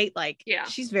very Kate-like. Yeah.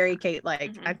 She's very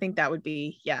Kate-like. I think that would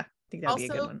be, I think that would be a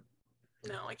good one.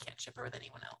 No, I can't ship her with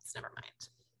anyone else. Never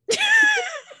mind.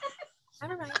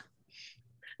 Never mind.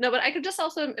 No, but I could just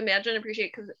also imagine,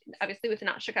 appreciate, because obviously with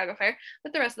not Chicago Fire,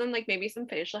 with the rest of them, like maybe some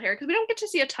facial hair, because we don't get to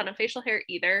see a ton of facial hair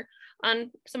either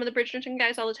on some of the Bridgerton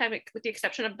guys all the time, with the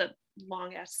exception of the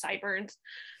long ass sideburns,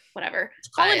 whatever.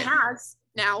 Colin has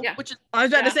now, which is I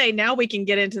was about to say, now we can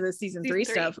get into the season 3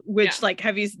 stuff, which like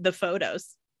have you the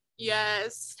photos?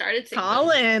 Yes. Started seeing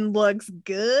Colin looks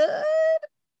good.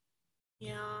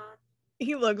 Yeah.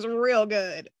 He looks real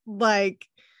good. Like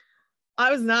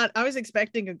I was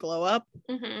expecting a glow up,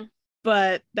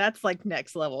 but that's like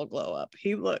next level glow up.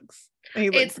 He looks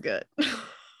good.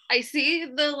 I see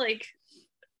the like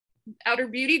outer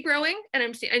beauty growing, and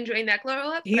I'm enjoying that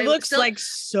glow up. He looks like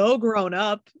so grown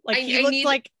up. Like he looks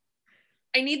like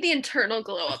I need the internal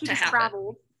glow up to happen.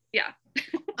 Traveled. Yeah.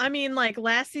 I mean, like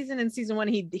last season in season 1,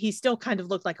 he still kind of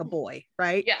looked like a boy,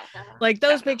 right? Yeah. Like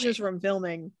those pictures from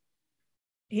filming,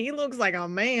 he looks like a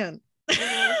man.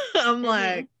 I'm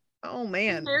like, oh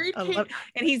man.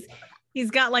 And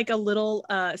he's got like a little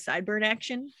sideburn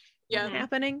action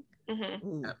happening.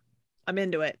 I'm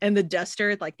into it. And the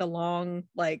duster, like the long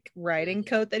like riding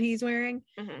coat that he's wearing.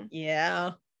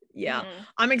 Yeah.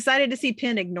 I'm excited to see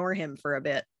Penn ignore him for a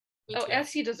bit.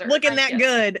 As he deserves. Looking that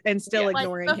good and still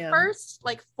ignoring the him. First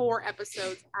like 4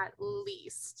 episodes at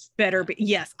least. Better be.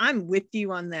 Yes, I'm with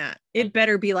you on that. It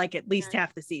better be like at least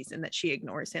half the season that she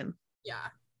ignores him. Yeah.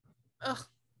 Ugh.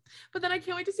 But then I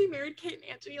can't wait to see Married Kate and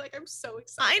Antony. Like I'm so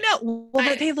excited. I know.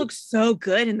 Well, they look so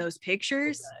good in those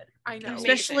pictures. So I know.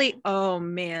 Especially, oh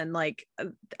man, like,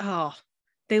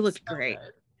 they looked great.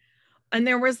 Good. And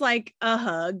there was like a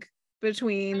hug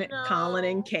between Colin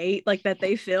and Kate, like that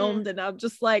they filmed, and I'm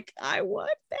just like, I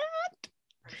want that.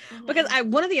 Because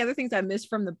one of the other things I missed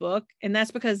from the book, and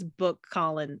that's because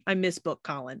I miss book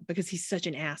Colin because he's such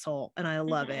an asshole, and I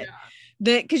love it.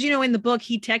 Because in the book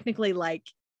he technically like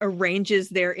arranges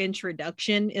their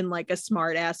introduction in like a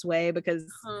smart ass way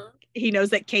because he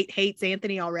knows that Kate hates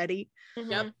Anthony already.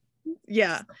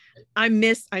 Yeah, I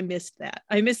missed that.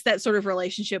 I missed that sort of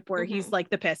relationship where he's like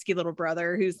the pesky little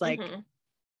brother who's like,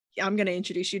 I'm going to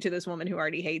introduce you to this woman who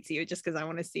already hates you just because I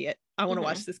want to see it. I want to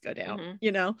watch this go down,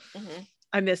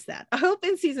 I miss that. I hope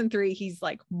in season 3 he's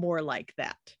like more like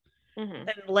that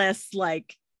and less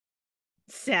like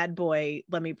sad boy,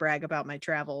 let me brag about my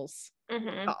travels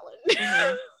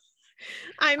Colin.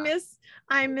 I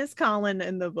miss Colin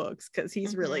in the books because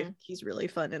he's really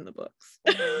fun in the books.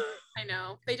 I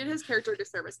know they did his character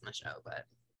disservice in the show, but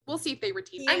we'll see if they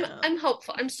redeem it. I'm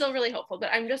hopeful. I'm still really hopeful,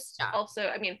 but I'm just also,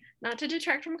 I mean, not to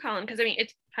detract from Colin, because I mean,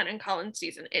 it's Penn and Colin's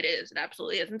season. It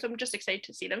absolutely is. And so I'm just excited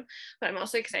to see them, but I'm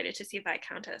also excited to see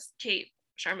Viscountess Kate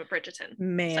Sharma Bridgerton.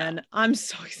 Man, I'm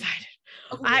so excited.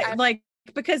 I like,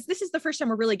 because this is the first time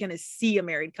we're really going to see a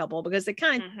married couple, because it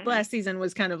kind of last season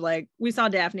was kind of like, we saw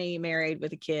Daphne married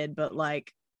with a kid, but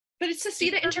it's to see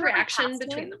the interaction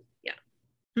between them. Yeah.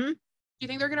 Do you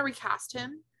think they're going to recast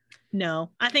him?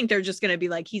 No, I think they're just going to be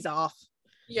like, he's off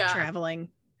traveling.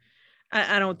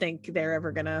 I don't think they're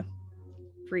ever going to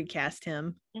recast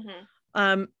him.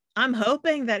 I'm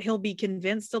hoping that he'll be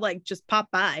convinced to like just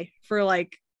pop by for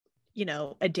like,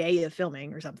 a day of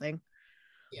filming or something.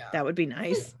 Yeah. That would be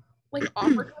nice. Like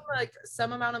offer him like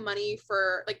some amount of money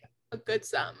for like a good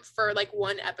sum for like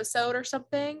one episode or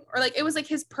something. Or like it was like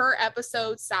his per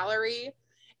episode salary.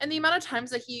 And the amount of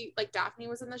times that Daphne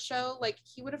was in the show, like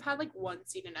he would have had like one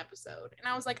scene an episode. And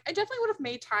I was like, I definitely would have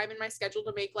made time in my schedule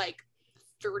to make like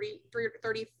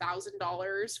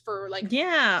 $30,000 for like.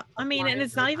 Yeah. I mean, and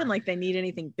it's not even like they need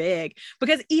anything big,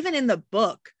 because even in the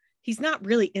book, he's not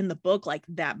really in the book like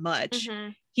that much.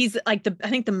 He's like I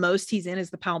think the most he's in is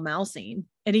the Pall Mall scene.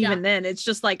 And even then it's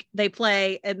just like they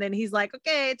play and then he's like,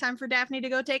 okay, time for Daphne to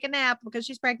go take a nap because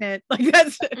she's pregnant. Like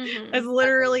that's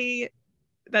literally,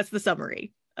 that's the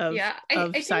summary of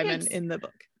Simon in the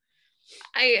book.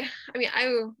 I mean,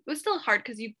 it was still hard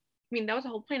because that was the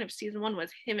whole point of season 1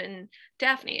 was him and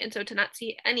Daphne. And so to not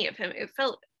see any of him, it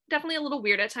felt definitely a little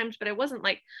weird at times, but it wasn't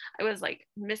like I was like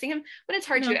missing him. But it's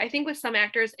hard to. I think with some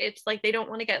actors, it's like they don't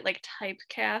want to get like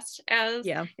typecast as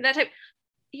that type.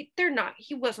 He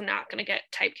was not going to get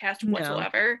typecast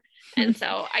whatsoever. And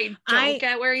so I don't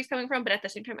get where he's coming from, but at the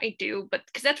same time I do, but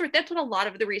because that's what a lot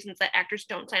of the reasons that actors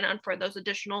don't sign on for those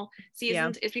additional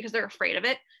seasons is because they're afraid of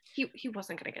it. He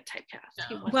wasn't going to get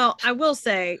typecast. Well, I will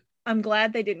say I'm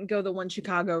glad they didn't go the One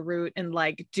Chicago route and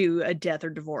like do a death or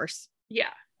divorce.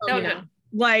 Yeah. Oh, You yeah. know,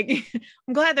 Like,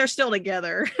 I'm glad they're still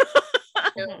together.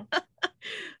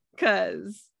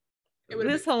 Because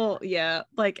this whole,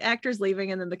 like actors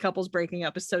leaving and then the couples breaking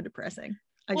up is so depressing.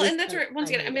 And that's where, once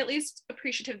again, I'm at least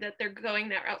appreciative that they're going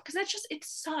that route, because that's just, it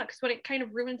sucks when it kind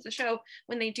of ruins the show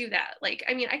when they do that. Like,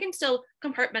 I mean, I can still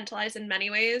compartmentalize in many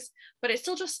ways, but it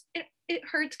still just, it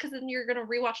hurts, because then you're going to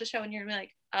rewatch the show and you're gonna be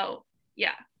like, oh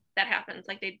yeah, that happens.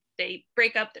 Like they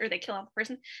break up or they kill off the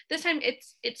person. This time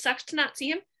it sucks to not see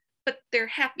him, but they're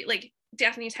happy. Like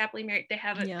Daphne's happily married. They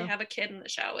have a kid in the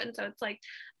show, and so it's like,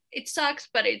 it sucks,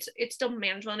 but it's still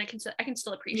manageable, and I can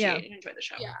still appreciate and enjoy the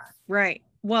show. Yeah. Right.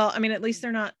 Well, I mean, at least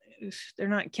they're not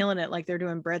killing it like they're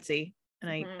doing Brettsy.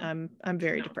 And I'm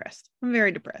very depressed. I'm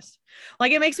very depressed.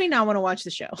 Like, it makes me not want to watch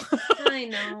the show. I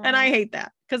know. And I hate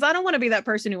that, because I don't want to be that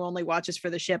person who only watches for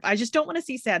the ship. I just don't want to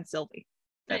see sad Sylvie.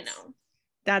 I know.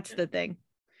 That's the thing.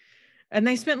 And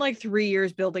they spent like 3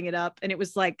 years building it up, and it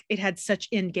was like, it had such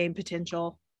in-game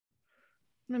potential.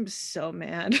 I'm so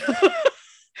mad.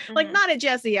 Like, not at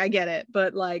Jesse, I get it,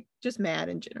 but like just mad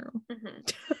in general.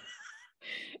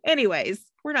 Anyways,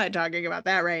 we're not talking about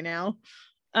that right now.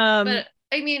 But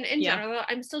I mean, in general,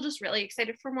 I'm still just really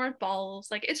excited for more balls.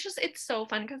 Like, it's so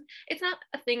fun, because it's not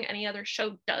a thing any other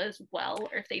show does well,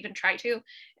 or if they even try to.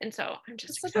 And so I'm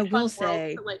just, I will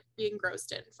say, to like be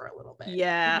engrossed in for a little bit.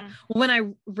 Yeah. When I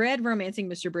read Romancing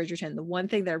Mr. Bridgerton, the one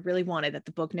thing that I really wanted that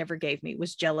the book never gave me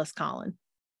was jealous Colin.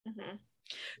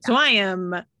 So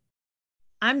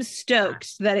I'm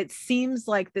stoked that it seems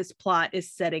like this plot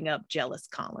is setting up jealous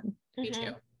Colin. Me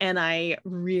too. And I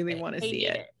really want to see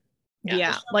it.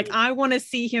 Yeah. Like, I want to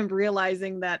see him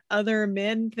realizing that other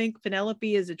men think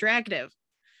Penelope is attractive.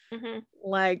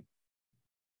 Like,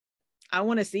 I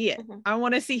want to see it. I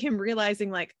want to see him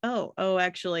realizing like, oh,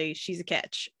 actually she's a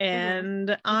catch,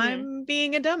 and I'm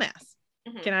being a dumbass.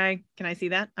 Can I see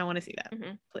that? I want to see that.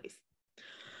 Please.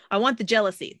 I want the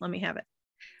jealousy. Let me have it.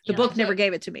 The book never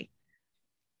gave it to me.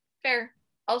 Fair.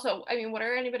 Also, I mean, what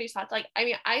are anybody's thoughts? Like, I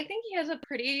mean, I think he has a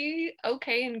pretty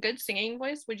okay and good singing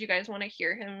voice. Would you guys want to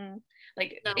hear him?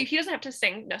 Like, if he doesn't have to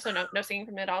sing, no singing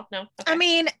from it at all. No. Okay. I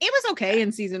mean, it was okay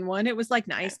in season 1. It was like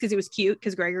nice because it was cute,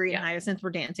 because Gregory and Hyacinth were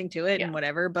dancing to it and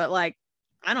whatever. But like,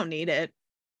 I don't need it.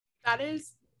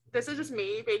 This is just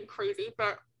me being crazy,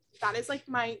 but that is like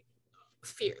my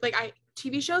fear. Like,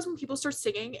 TV shows, when people start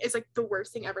singing, is like the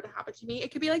worst thing ever to happen to me.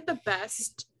 It could be like the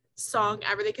best song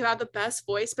ever. They could have the best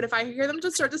voice, but if I hear them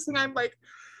just start to sing, I'm like,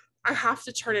 I have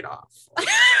to turn it off.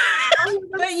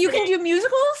 But you can do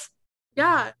musicals?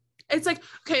 Yeah. It's like,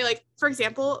 okay, like, for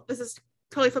example, this is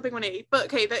totally flipping 180, but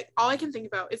okay, all I can think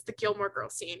about is the Gilmore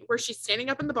Girls scene where she's standing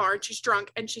up in the bar and she's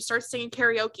drunk and she starts singing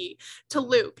karaoke to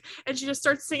Luke, and she just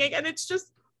starts singing, and it's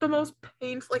just the most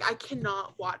painful. Like, I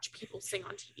cannot watch people sing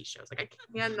on TV shows. Like, I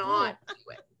cannot do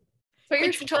it. But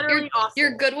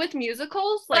you're good with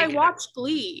musicals? Like, I watched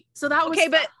Glee, so that was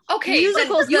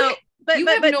musicals though. But you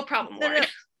have no problem.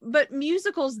 But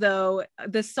musicals though,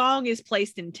 the song is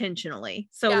placed intentionally,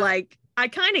 so like, I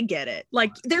kind of get it.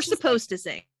 Like, they're supposed to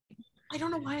sing. I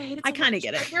don't know why I hate it. I kind of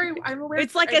get it. I'm aware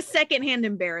it's like a secondhand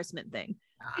embarrassment thing.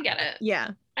 I get it.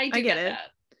 Yeah, I get it.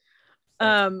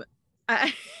 That.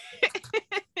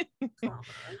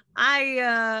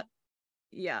 I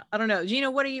don't know. Gina,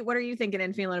 what are you thinking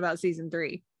and feeling about season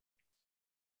 3?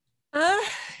 I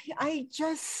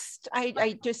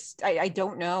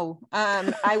don't know.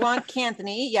 I want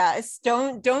Canthony. Yes.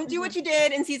 Don't do what you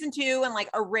did in season 2 and like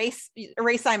erase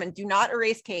Simon. Do not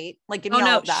erase Kate. Like, give me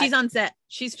all of that. She's on set.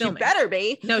 She's filming. She better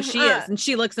be. No, she is, and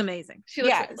she looks amazing. She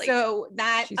looks so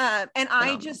that and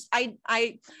I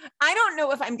don't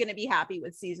know if I'm gonna be happy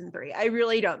with season 3. I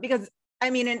really don't, because I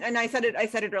mean, and I said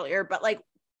it earlier, but like,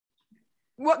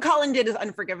 what Colin did is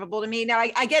unforgivable to me. Now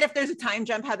I get if there's a time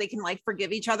jump, how they can like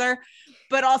forgive each other,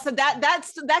 but also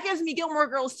that gives me Gilmore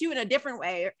Girls too in a different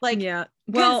way. Like,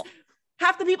 well,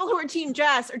 half the people who are Team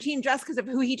Jess because of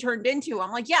who he turned into.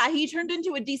 I'm like, yeah, he turned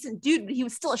into a decent dude, but he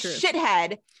was still a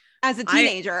shithead as a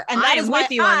teenager, and that is why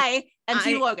I am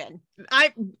Team Logan.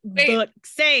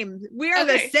 Same. We are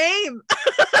the same.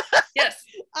 Yes.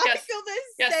 I feel the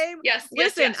same. Yes.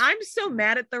 Listen, I'm so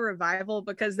mad at the revival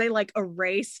because they like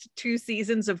erased 2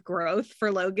 seasons of growth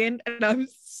for Logan, and I'm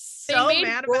so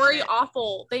mad about Rory it.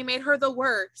 awful. They made her the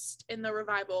worst in the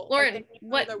revival. Lauren,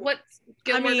 what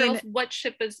Gilmore Girls? What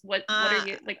ship is what? What are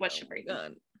you like? What ship are you?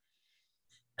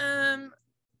 No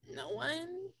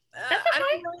one. That's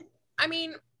okay. I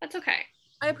mean, that's okay.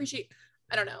 I appreciate.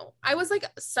 I don't know. I was like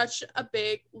such a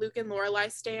big Luke and Lorelai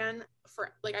stan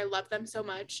for like, I love them so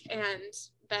much, and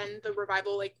then the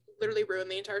revival like literally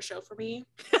ruined the entire show for me.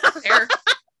 Fair.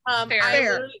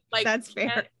 Fair. Like, that's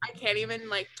fair. I can't even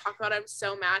like talk about it. I'm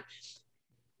so mad.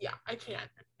 Yeah, I can't.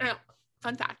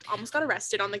 Fun fact, almost got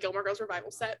arrested on the Gilmore Girls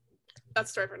revival set. That's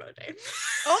a story for another day.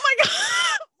 Oh my god.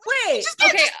 Wait, you just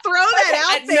can't just throw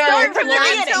that out there. Start from the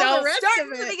beginning. Start from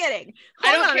the beginning.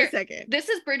 Hold on a second. This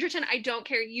is Bridgerton. I don't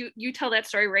care. You tell that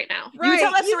story right now. Right. You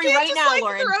tell that story right now,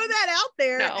 Lauren. Throw that out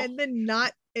there and then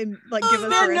not give us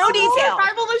no detail.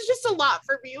 Revival was just a lot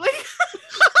for me. Like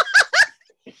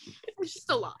it's just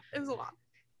a lot. It was a lot.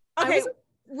 Okay.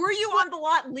 Were you on the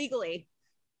lot legally?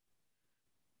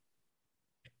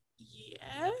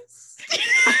 Yes.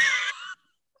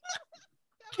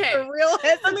 Okay. For real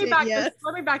let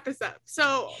me back this up.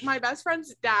 So my best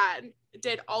friend's dad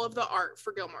did all of the art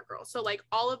for Gilmore Girls. So like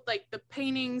all of like the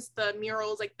paintings, the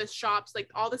murals, like the shops, like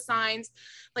all the signs,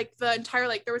 like the entire,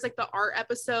 like there was like the art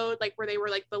episode, like where they were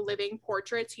like the living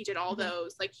portraits. He did all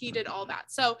those, like he did all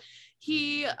that. So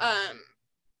he,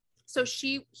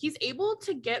 he's able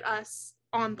to get us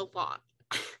on the lot.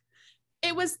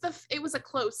 It was a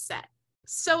closed set.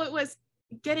 So it was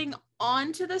getting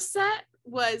onto the set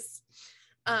was,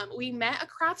 we met a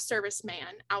craft service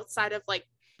man outside of like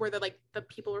where the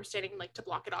people were standing like to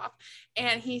block it off,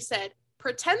 and he said,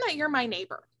 pretend that you're my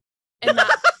neighbor,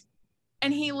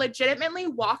 and he legitimately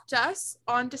walked us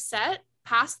onto set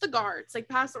past the guards,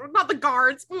 not the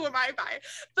guards, who am I by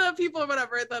the people,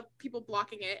 whatever, the people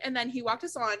blocking it, and then he walked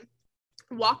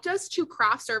us to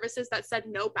craft services that said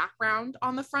no background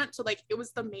on the front, so like it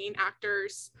was the main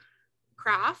actor's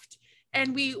craft.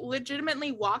 And we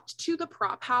legitimately walked to the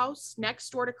prop house next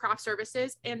door to craft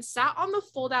services and sat on the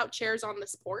fold out chairs on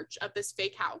this porch of this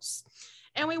fake house.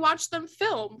 And we watched them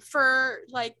film for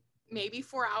like maybe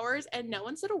 4 hours and no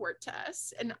one said a word to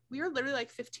us. And we were literally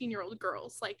like 15-year-old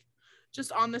girls, like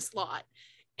just on this lot.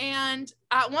 And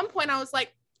at one point I was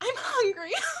like, I'm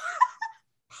hungry.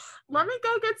 Let me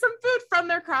go get some food from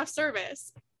their craft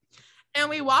service. And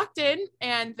we walked in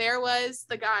and there was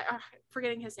the guy,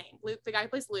 forgetting his name, Luke, the guy who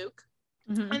plays Luke.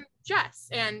 And Jess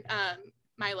and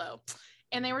Milo,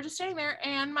 and they were just standing there,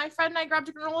 and my friend and I grabbed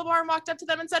a granola bar and walked up to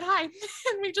them and said hi,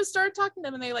 and we just started talking to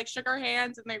them, and they like shook our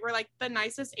hands, and they were like the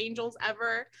nicest angels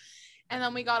ever. And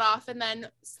then we got off, and then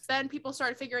people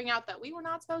started figuring out that we were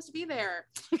not supposed to be there.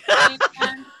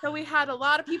 And so we had a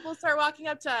lot of people start walking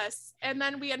up to us, and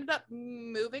then we ended up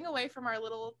moving away from our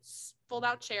little fold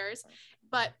out chairs.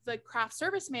 But the craft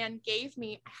service man gave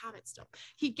me, I have it still,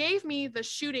 he gave me the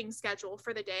shooting schedule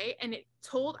for the day, and it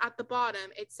told at the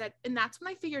bottom, it said, and that's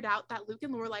when I figured out that Luke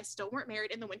and Lorelai still weren't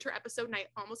married in the winter episode, and I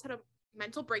almost had a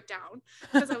mental breakdown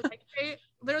because I was like, hey,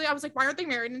 literally, I was like, why aren't they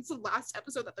married? And it's the last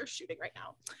episode that they're shooting right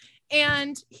now.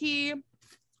 And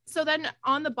so then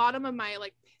on the bottom of my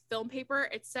like film paper,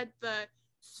 it said the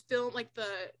film, like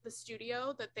the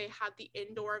studio that they had the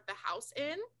indoor of the house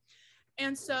in.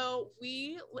 And so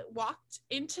we walked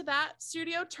into that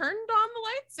studio, turned on the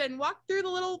lights, and walked through the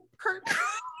little curtain.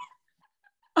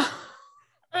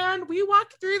 And we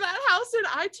walked through that house, and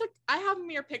I have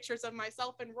mirror pictures of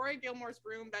myself in Roy Gilmore's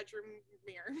bedroom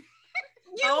mirror.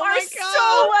 You are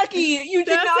so lucky you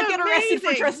did not get arrested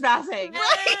for trespassing.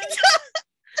 Right?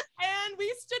 And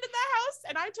we stood in that house,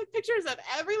 and I took pictures of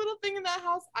every little thing in that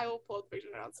house. I will pull the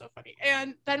pictures out. It's so funny.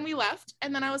 And then we left,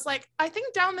 and then I was like, I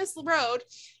think down this road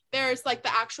there's like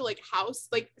the actual like house,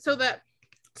 like so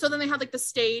then they had like the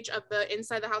stage of the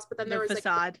inside the house, but then there was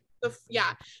facade. Like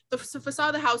the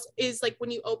facade of the house is like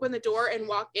when you open the door and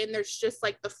walk in, there's just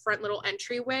like the front little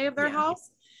entryway of their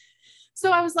house.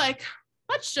 So I was like,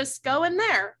 let's just go in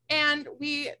there. And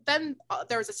then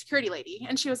there was a security lady,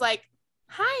 and she was like,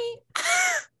 hi.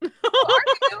 Who are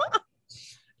you?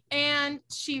 And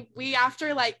we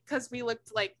after like, because we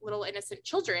looked like little innocent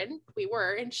children, we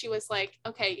were, and she was like,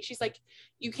 okay, she's like,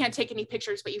 you can't take any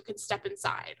pictures, but you can step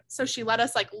inside. So she let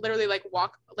us like literally like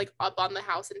walk like up on the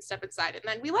house and step inside, and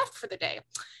then we left for the day.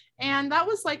 And that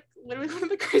was like literally one of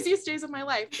the craziest days of my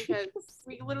life, because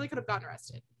we literally could have gotten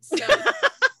arrested. So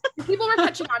people were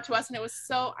catching on to us, and it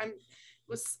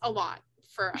was a lot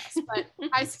for us, but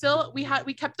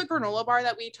we kept the granola bar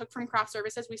that we took from craft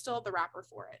services. We still have the wrapper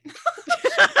for it.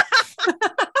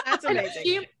 That's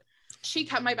amazing. She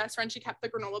kept, my best friend, she kept the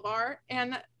granola bar,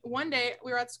 and one day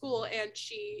we were at school, and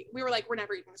we were like, we're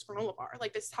never eating this granola bar,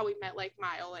 like this is how we met like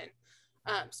Mile and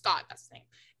Scott, that's the thing.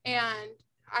 And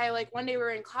I like one day we were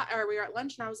in class, or we were at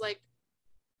lunch, and I was like,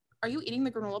 are you eating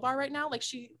the granola bar right now? Like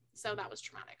so that was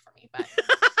traumatic for me, but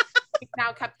we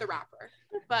now kept the wrapper.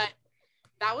 But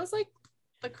that was like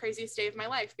the craziest day of my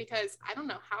life, because I don't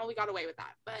know how we got away with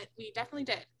that, but we definitely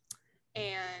did,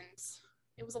 and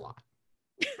it was a lot.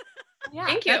 Yeah,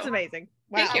 thank you. That's amazing.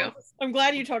 Wow. Thank you. I'm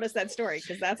glad you told us that story,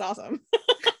 because that's awesome.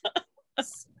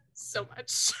 so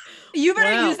much. You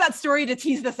better use that story to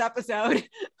tease this episode.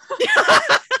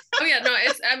 Oh yeah, no,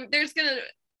 it's there's gonna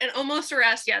an almost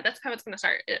arrest. Yeah, that's how it's gonna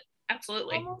start.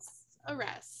 Absolutely. Almost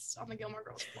arrest on the Gilmore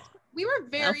Girls blog. We were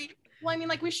very well, I mean,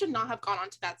 like, we should not have gone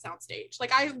onto that soundstage.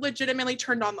 Like, I legitimately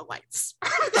turned on the lights.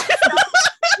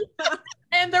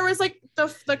 And there was like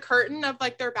the curtain of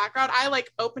like their background. I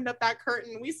like opened up that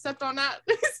curtain. We stepped on that.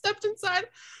 We stepped inside.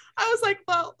 I was like,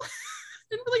 well,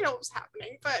 didn't really know what was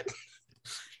happening, but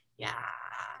yeah,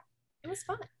 it was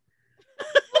fun.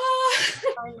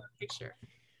 Picture.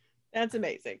 That's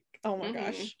amazing. Oh my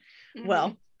gosh.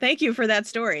 Well, thank you for that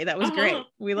story. That was great.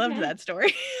 We loved that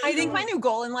story. I think my new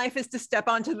goal in life is to step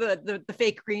onto the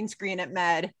fake green screen at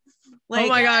Med. Like, oh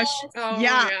my gosh.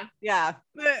 Yeah.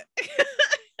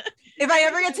 If I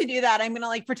ever get to do that, I'm gonna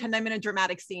like pretend I'm in a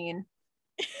dramatic scene.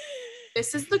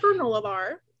 This is the granola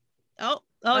bar.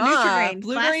 Nutrigrain.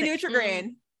 Blueberry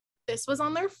Nutrigrain. This was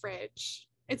on their fridge.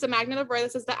 It's a magnet of Roy.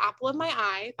 This is the apple of my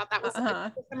eye. Thought that was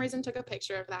for some reason took a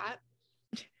picture of that.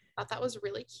 Thought that was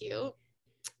really cute.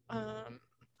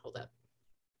 Hold up.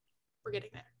 We're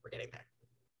getting there.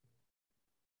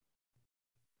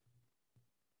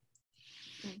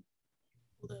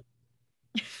 Hold up.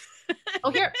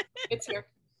 Oh, here. It's here.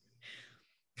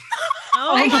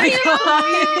 Oh my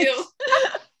God.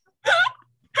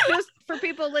 Just for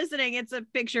people listening, it's a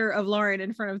picture of Lauren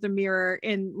in front of the mirror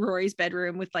in Rory's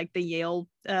bedroom with like the Yale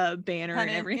banner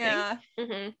and everything. Yeah.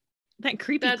 That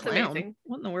creepy clown. Amazing.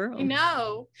 What in the world? I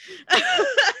know.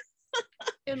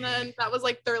 And then that was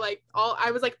like, they're like,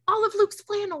 I was like, all of Luke's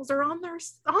flannels are on their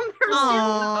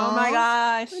Oh my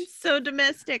gosh. It's so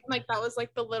domestic. Like, that was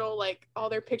like the little, like, all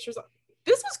their pictures.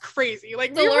 This was crazy.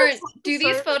 Like, so Lauren, do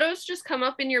these photos just come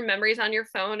up in your memories on your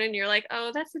phone and you're like,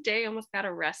 oh, that's the day I almost got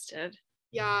arrested?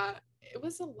 Yeah, it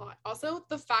was a lot. Also,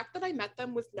 the fact that I met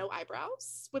them with no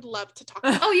eyebrows, would love to talk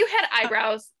about. Oh, you had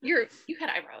eyebrows. You had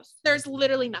eyebrows. There's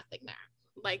literally nothing there.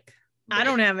 Like, I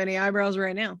don't have any eyebrows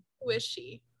right now. Who is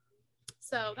she?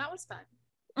 So that was fun.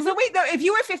 So wait, though, if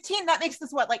you were 15, that makes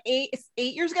this what, like 8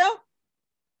 years ago?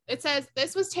 It says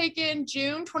this was taken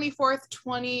June 24th,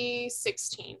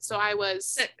 2016. So I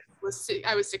was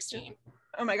 16.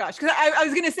 Oh my gosh. Because I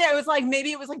was gonna say, I was like,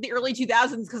 maybe it was like the early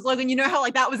 2000s, because Logan, you know how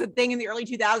like that was a thing in the early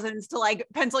 2000s to like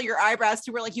pencil your eyebrows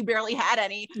to where like you barely had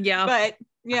any. Yeah. But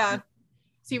yeah.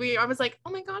 See, I was like,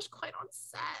 oh my gosh, quite on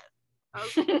set. I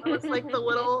was like the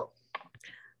little.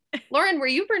 Lauren, were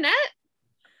you brunette?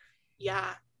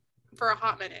 Yeah, for a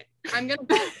hot minute. I'm gonna.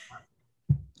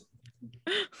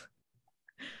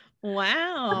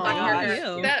 Wow. Oh my gosh.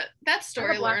 That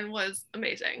story, Lauren, was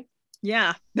amazing.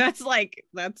 Yeah, that's epic.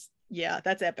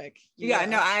 Yeah,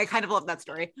 no, I kind of love that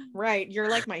story. Right, you're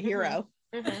like my hero.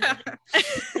 So.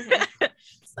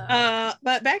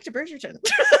 But back to Bridgerton.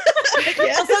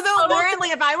 Also, though, Lauren,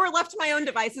 like if I were left to my own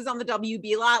devices on the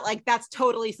WB lot, like that's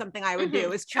totally something I would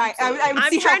do. Is try. I would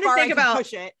see how far I could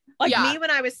push it. Like me when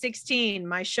I was 16,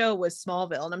 my show was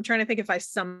Smallville, and I'm trying to think if I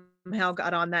somehow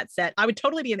got on that set, I would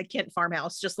totally be in the Kent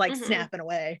farmhouse, just like snapping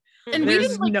away. And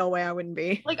there's no way I wouldn't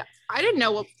be. Like I didn't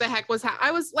know what the heck was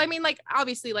happening. I mean, like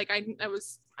obviously, like I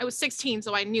was 16,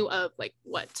 so I knew of like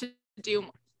what to do,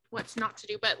 what not to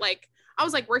do. But like I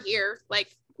was like, we're here.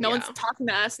 Like no one's talking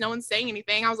to us. No one's saying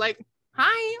anything. I was like,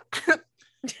 hi.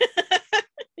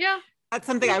 Yeah, that's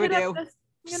something I would do.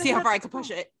 See how far I could push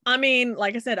it. I mean,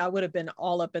 like I said, I would have been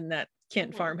all up in that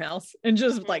Kent farmhouse and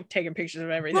just like taking pictures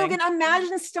of everything. Logan,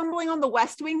 imagine stumbling on the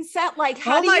West Wing set. Like,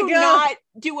 how do you not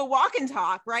do a walk and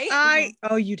talk, right?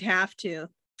 You'd have to.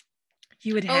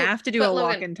 You would have to do a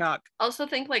walk and talk. Also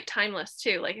think like Timeless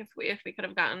too. Like if we could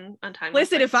have gotten on Timeless.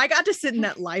 Listen, like, if I got to sit in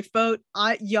that lifeboat,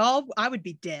 I would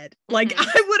be dead. Like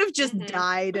I would have just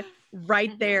died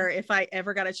right there if I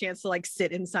ever got a chance to like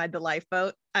sit inside the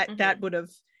lifeboat. That would have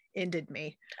ended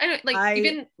me. I know, like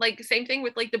even like same thing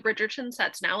with like the Bridgerton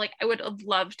sets now. Like I would have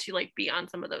loved to like be on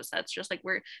some of those sets, just like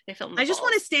where they film. I just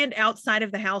want to stand outside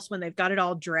of the house when they've got it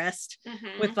all dressed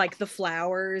with like the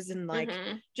flowers and like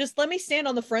just let me stand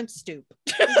on the front stoop.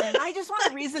 I just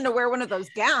want a reason to wear one of those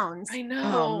gowns. I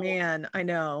know. Oh man, I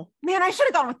know. Man, I should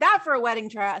have gone with that for a wedding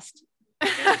dress.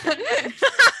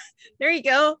 There you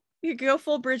go. You could go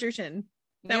full Bridgerton.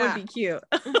 That would be cute.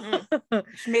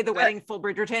 She made the wedding full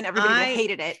Bridgerton. Everybody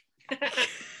hated it.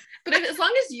 But as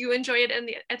long as you enjoy it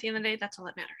at the end of the day, that's all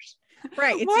that matters.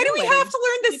 Right. Why do we have to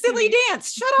learn this silly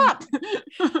dance? Shut up.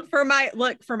 For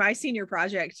my senior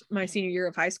project, my senior year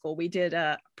of high school, we did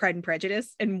Pride and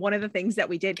Prejudice. And one of the things that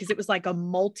we did, because it was like a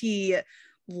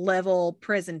multi-level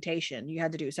presentation, you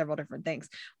had to do several different things.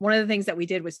 One of the things that we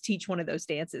did was teach one of those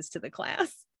dances to the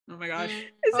class. Oh my gosh.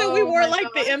 So we wore like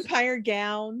the Empire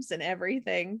gowns and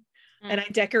everything. And I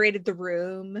decorated the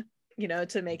room. you know,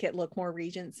 to make it look more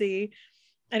Regency.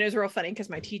 And it was real funny because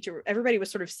my teacher, everybody was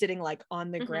sort of sitting like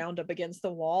on the ground up against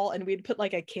the wall, and we'd put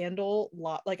like a candle,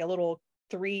 like a little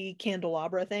 3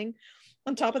 candelabra thing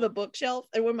on top of the bookshelf.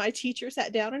 And when my teacher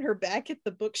sat down and her back hit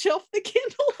the bookshelf, the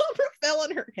candelabra fell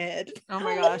on her head. Oh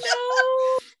my gosh.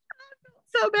 No.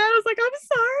 So bad. I was like, I'm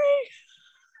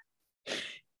sorry.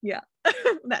 Yeah,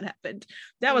 that happened.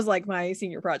 That was like my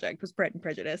senior project, was Pride and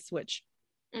Prejudice, which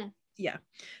yeah,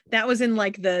 that was in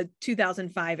like the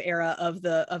 2005 era of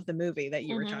the movie that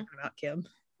you were talking about, Kim.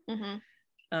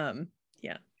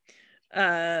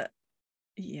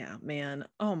 Yeah, man.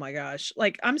 Oh my gosh.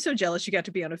 Like, I'm so jealous you got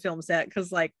to be on a film set,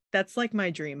 because like that's like my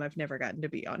dream. I've never gotten to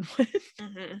be on one.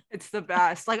 It's the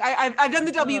best. Like I've done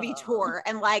the WB tour,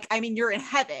 and like, I mean, you're in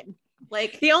heaven.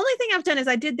 Like, the only thing I've done is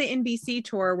I did the NBC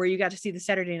tour where you got to see the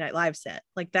Saturday Night Live set.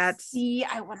 Like, that's, see,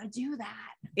 I want to do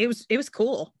that. It was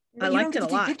cool. I liked it a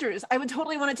lot. Pictures. I would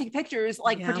totally want to take pictures,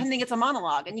 like pretending it's a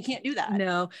monologue, and you can't do that.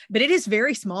 No, but it is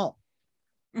very small.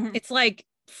 It's like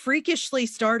freakishly,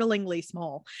 startlingly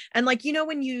small. And like, you know,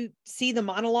 when you see the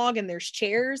monologue and there's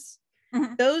chairs,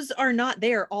 those are not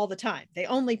there all the time. They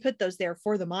only put those there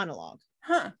for the monologue.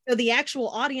 So the actual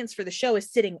audience for the show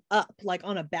is sitting up like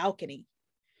on a balcony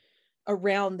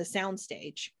around the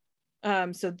soundstage.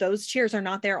 So those chairs are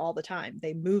not there all the time.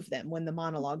 They move them when the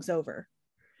monologue's over.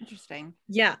 Interesting.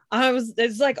 Yeah,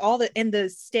 it's like and the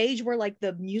stage where like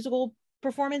the musical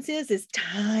performance is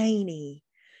tiny.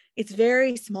 It's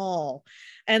very small,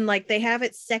 and like they have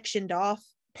it sectioned off.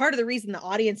 Part of the reason the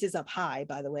audience is up high,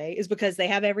 by the way, is because they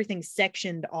have everything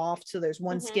sectioned off. So there's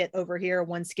one skit over here,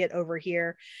 one skit over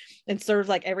here, and sort of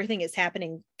like everything is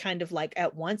happening kind of like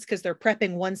at once, because they're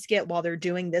prepping one skit while they're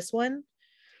doing this one.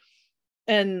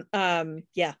 And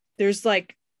yeah, there's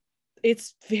like,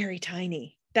 it's very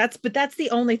tiny. That's the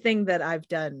only thing that I've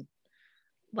done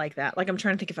like that. Like, I'm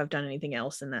trying to think if I've done anything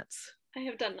else, and I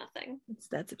have done nothing.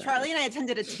 That's about Charlie it. and I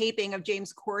attended a taping of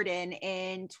James Corden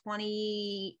in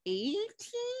 2018.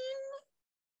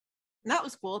 That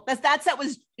was cool. That set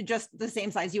was just the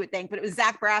same size you would think, but it was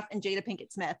Zach Braff and Jada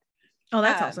Pinkett Smith. Oh,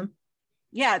 that's awesome.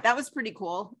 Yeah, that was pretty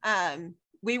cool.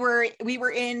 We were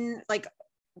in like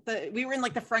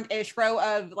the front-ish row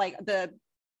of like the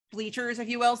bleachers, if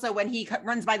you will. So when he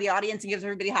runs by the audience and gives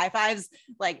everybody high fives,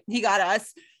 like, he got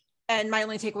us. And my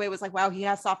only takeaway was like, wow, he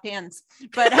has soft hands.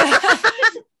 But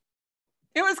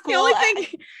it was cool. The only thing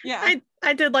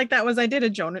I did like that was I did a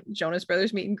Jonas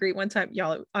Brothers meet and greet one time.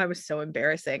 Y'all, I was so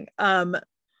embarrassing. So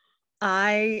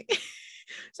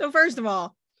first of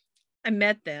all, I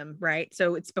met them, right?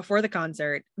 So it's before the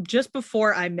concert. Just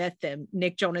before I met them,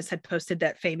 Nick Jonas had posted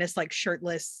that famous like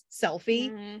shirtless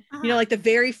selfie. You know, like the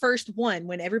very first one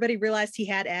when everybody realized he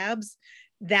had abs,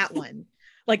 that one.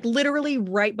 Like literally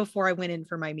right before I went in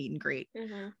for my meet and greet.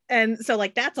 And so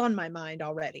like that's on my mind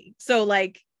already. So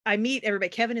like I meet everybody.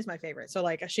 Kevin is my favorite. So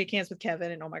like I shake hands with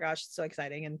Kevin, and oh my gosh, it's so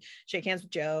exciting. And shake hands with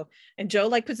Joe, and Joe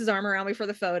like puts his arm around me for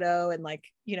the photo. And like,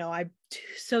 you know, I'm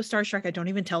so starstruck. I don't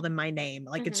even tell them my name.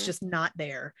 Like it's just not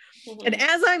there. And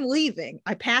as I'm leaving,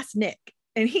 I pass Nick,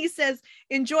 and he says,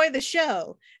 "Enjoy the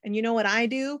show." And you know what I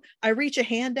do? I reach a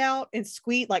hand out and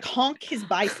like honk his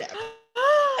bicep.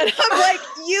 And I'm like,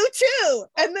 "You too."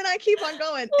 And then I keep on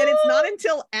going. And it's not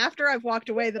until after I've walked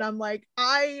away that I'm like,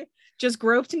 I just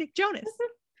groped Nick Jonas.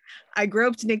 I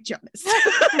groped Nick Jonas.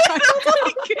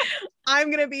 Like, I'm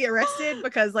gonna be arrested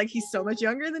because like he's so much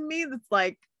younger than me. That's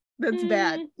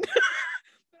bad.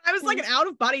 I was like an out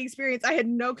of body experience. I had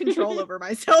no control over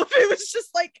myself. It was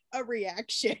just like a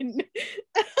reaction.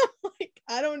 I'm like,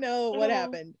 I don't know what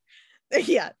happened.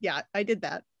 Yeah, I did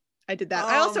that.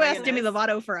 I also asked Demi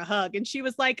Lovato for a hug, and she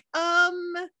was like,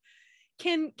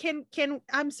 can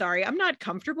I'm sorry, I'm not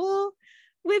comfortable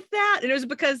with that. And it was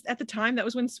because at the time that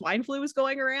was when swine flu was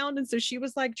going around, and so she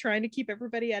was like trying to keep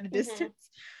everybody at a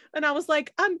distance. And I was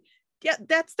like, yeah,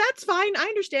 that's fine, I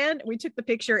understand. We took the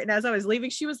picture, and as I was leaving,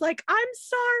 she was like, "I'm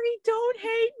sorry, don't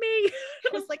hate me."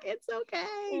 I was like, "It's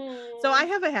okay." So I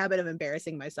have a habit of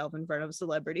embarrassing myself in front of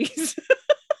celebrities.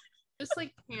 Just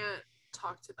like can't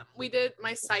talk to them. We did,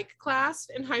 my psych class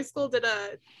in high school did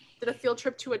a field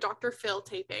trip to a Dr. Phil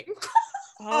taping.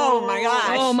 Oh my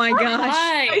gosh. Oh my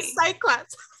gosh. My psych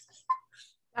class.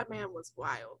 That man was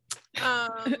wild.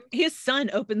 His son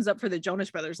opens up for the Jonas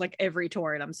Brothers like every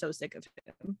tour, and I'm so sick of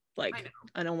him. Like,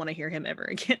 I don't want to hear him ever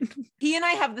again. He and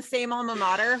I have the same alma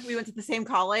mater. We went to the same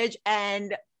college,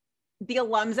 and the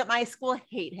alums at my school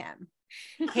hate him.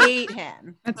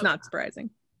 That's not surprising.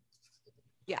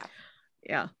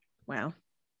 Yeah. Wow.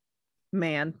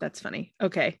 Man, that's funny.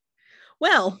 Okay.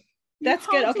 Well, that's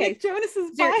good. Okay.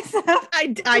 Jonas's bicep.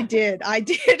 I did.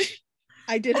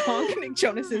 I did honk Nick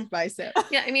Jonas's bicep.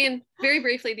 Yeah, I mean, very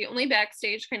briefly, the only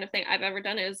backstage kind of thing I've ever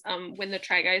done is when the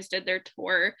Try Guys did their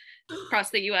tour across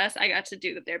the US, I got to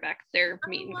do their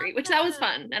meet and greet, which that was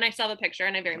fun. And I saw the picture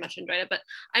and I very much enjoyed it. But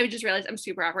I just realized I'm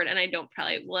super awkward and I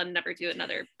will never do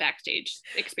another backstage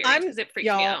experience because it freaks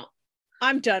me out.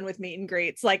 I'm done with meet and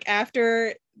greets. Like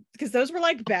after, because those were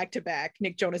like back to back,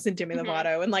 Nick Jonas and Demi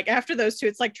Lovato. And like after those two,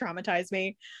 it's like traumatized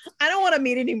me. I don't want to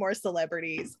meet any more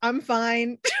celebrities. I'm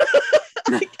fine.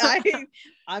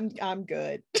 I'm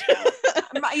good.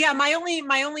 my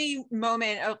only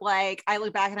moment of like, I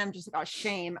look back and I'm just like, oh,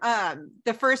 shame.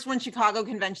 The first one Chicago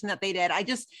convention that they did,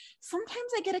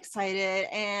 sometimes I get excited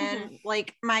and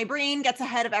like my brain gets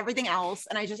ahead of everything else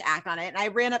and I just act on it. And I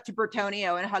ran up to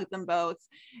Bertonio and hugged them both.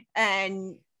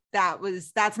 And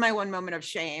that's my one moment of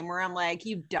shame where I'm like,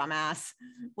 you dumbass.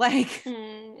 Like,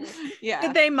 yeah.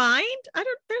 Did they mind?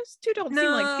 Those two don't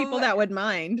seem like people that would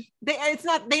mind. They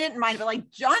didn't mind, but like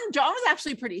John was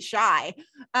actually pretty shy.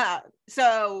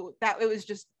 So that it was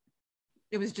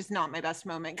just not my best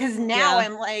moment. Cause now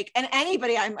I'm like, and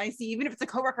anybody I see, even if it's a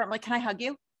coworker, I'm like, can I hug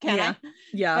you? Can I?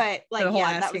 Yeah. But like, the whole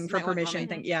asking for permission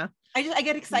thing. Yeah. I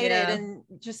get excited and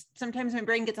just sometimes my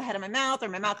brain gets ahead of my mouth or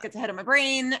my mouth gets ahead of my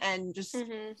brain and just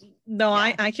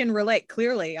I can relate.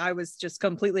 Clearly I was just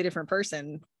completely different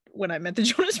person when I met the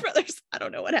Jonas Brothers. I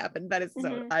don't know what happened, but it's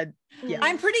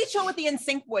I'm pretty chill with the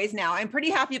NSYNC boys now. I'm pretty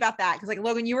happy about that because like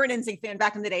Logan, you were an NSYNC fan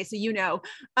back in the day, so you know.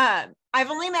 I've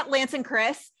only met Lance and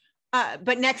Chris.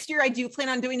 But next year I do plan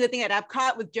on doing the thing at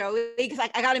Epcot with Joey because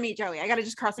I got to meet Joey. I got to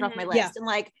just cross it off my list. And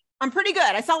like, I'm pretty good.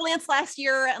 I saw Lance last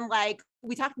year and like,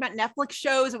 we talked about Netflix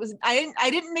shows. I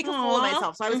didn't make a fool of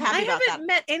myself. So I was happy about that. I haven't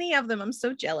met any of them. I'm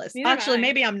so jealous. Actually,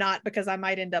 maybe I'm not because I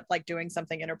might end up like doing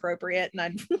something inappropriate and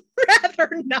I'd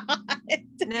rather not.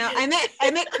 No, I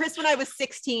met Chris when I was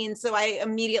 16. So I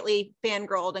immediately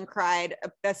fangirled and cried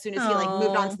as soon as he like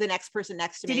moved on to the next person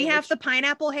next to me. Did he have the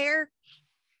pineapple hair?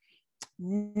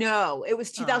 No, it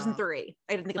was 2003.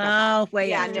 I didn't think about that. Oh, wait,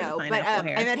 yeah, no. But I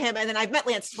met him and then I've met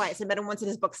Lance twice. I met him once at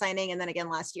his book signing and then again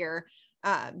last year.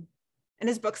 And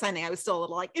his book signing, I was still a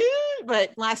little like,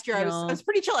 but last year I was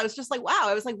pretty chill. I was just like, wow.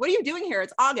 I was like, what are you doing here?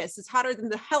 It's August. It's hotter than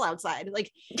the hell outside.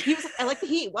 Like he was, I like the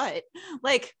heat. What?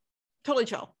 Like totally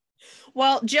chill.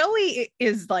 Well, Joey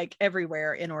is like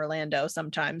everywhere in Orlando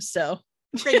sometimes. So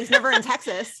great. He's never in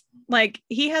Texas. Like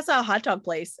he has a hot dog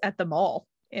place at the mall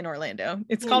in Orlando.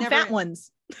 It's called Fat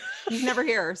Ones. He's never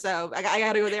here. So I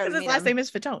got to go there. His last name is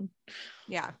Fatone.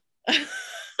 Yeah.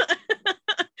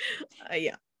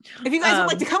 Yeah. If you guys would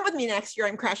like to come with me next year,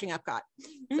 I'm crashing Epcot.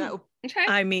 So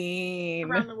I mean,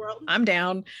 around the world. I'm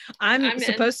down. I'm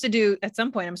supposed to do at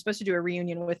some point. I'm supposed to do a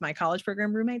reunion with my college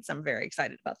program roommates. I'm very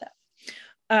excited about that.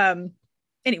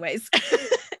 Anyways,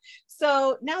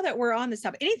 so now that we're on this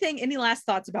topic, any last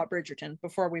thoughts about Bridgerton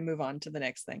before we move on to the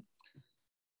next thing?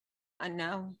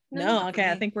 No. Okay,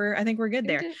 I think we're good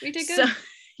there. We did good. So,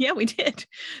 yeah, we did.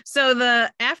 So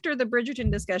after the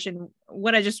Bridgerton discussion,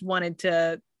 what I just wanted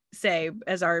to say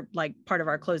as our like part of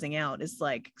our closing out is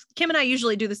like Kim and I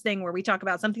usually do this thing where we talk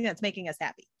about something that's making us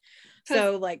happy.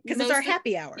 So like because it's our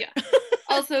happy hour. Yeah.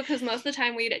 Also because most of the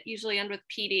time we'd usually end with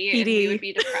PD. And we would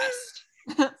be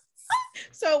depressed.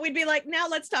 So we'd be like, now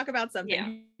let's talk about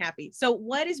something happy. So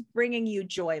what is bringing you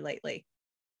joy lately?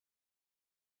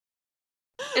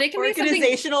 And it can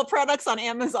organizational be products on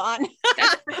Amazon.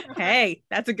 Hey,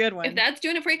 that's a good one. If that's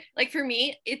doing it for you, like for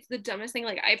me, it's the dumbest thing.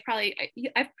 Like I've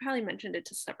probably mentioned it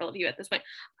to several of you at this point.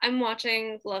 I'm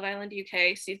watching Love Island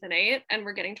UK season 8 and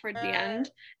we're getting towards the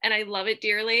end and I love it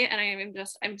dearly. And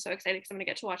I'm so excited because I'm gonna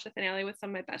get to watch the finale with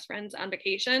some of my best friends on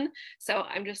vacation. So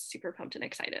I'm just super pumped and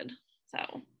excited.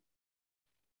 So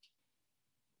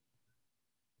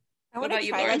I want to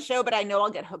try that show, but I know I'll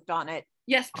get hooked on it.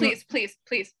 Yes, please.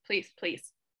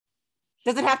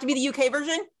 Does it have to be the UK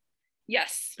version?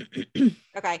 Yes.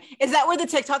 Okay. Is that where the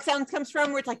TikTok sound comes from?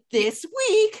 Where it's like this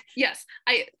week? Yes.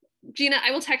 Gina,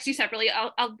 I will text you separately.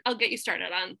 I'll get you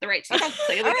started on the right season.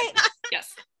 Okay. All right.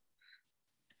 Yes.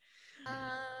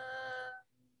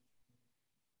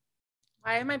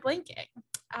 Why am I blanking?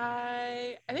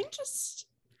 I think just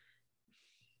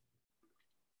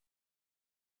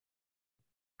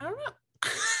I don't know.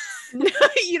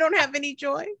 You don't have any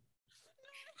joy?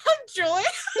 Joy?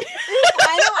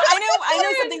 I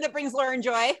know something that brings Lauren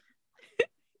joy.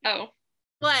 Oh.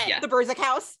 What? Yeah. The Burzek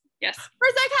house. Yes.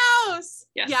 Burzek house.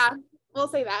 Yes. Yeah, we'll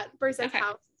say that. Burzek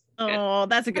house. Oh,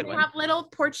 that's a good one. We have little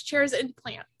porch chairs and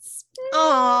plants.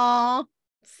 Oh,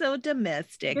 so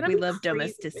domestic. We love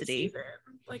domesticity.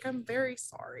 Like, I'm very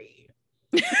sorry.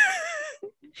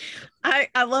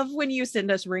 I love when you send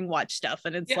us Ring Watch stuff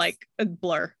and it's like a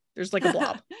blur. There's like a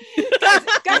blob.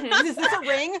 Guys, is this a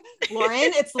ring,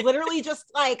 Lauren? It's literally just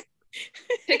like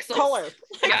pixels. Color.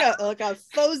 Like a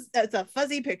fuzz. It's a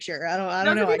fuzzy picture. I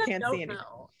don't know. I can't see anything.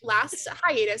 Last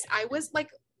hiatus, I was like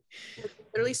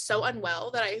literally so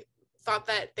unwell that I thought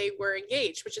that they were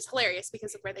engaged, which is hilarious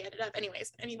because of where they ended up.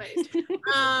 Anyways,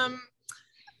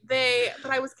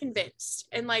 but I was convinced,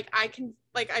 and like I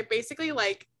basically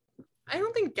like, I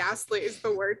don't think gaslit is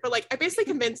the word, but like I basically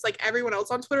convinced like everyone else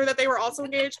on Twitter that they were also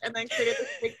engaged, and then created this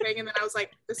big thing, and then I was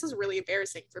like, this is really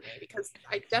embarrassing for me because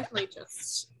I definitely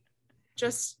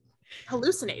just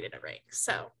hallucinated a ring.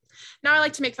 So now I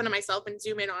like to make fun of myself and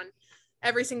zoom in on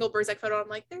every single Berserk photo. I'm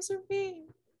like, there's a ring.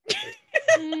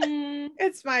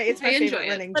 It's my favorite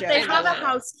running joke. But they have a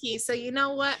house key, so you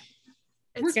know what?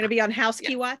 We're gonna be on house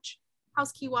key watch.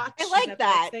 House key watch. I like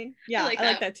that. Yeah, I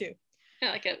like that too.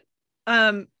 I like it.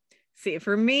 See,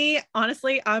 for me,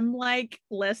 honestly, I'm like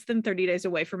less than 30 days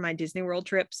away from my Disney World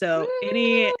trip, so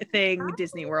anything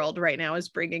Disney World right now is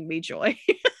bringing me joy.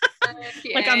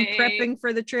 Like I'm prepping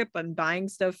for the trip, I'm buying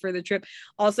stuff for the trip.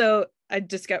 Also, I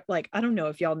just got like, I don't know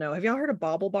if y'all know, have y'all heard of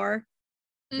Bauble Bar?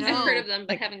 No. I've heard of them,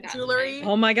 but haven't gotten jewelry.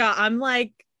 Oh my god,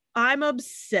 I'm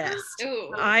obsessed.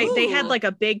 They had like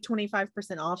a big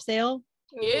 25% off sale.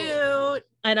 Cute.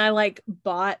 And I like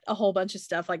bought a whole bunch of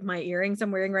stuff. Like my earrings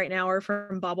I'm wearing right now are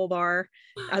from Bauble Bar.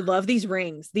 I love these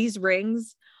rings. These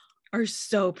rings are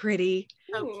so pretty.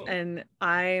 Ooh. And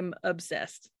I'm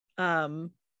obsessed.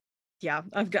 Yeah,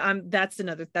 that's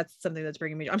something that's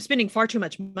bringing me. I'm spending far too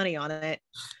much money on it,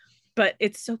 but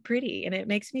it's so pretty and it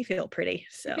makes me feel pretty.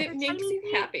 So it makes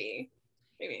you happy.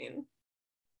 I mean,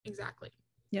 exactly.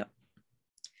 Yep.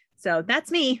 So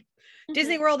that's me.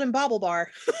 Disney World and Bauble Bar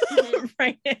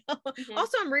right now.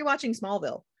 Also, I'm rewatching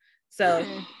Smallville, so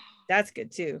that's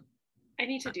good too. I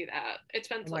need to do that. It's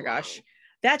been so my long. Gosh,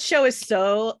 that show is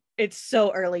so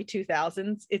early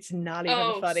 2000s. It's not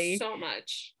even funny. So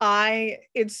much.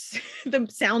 It's the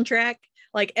soundtrack.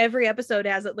 Like every episode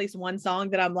has at least one song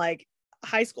that I'm like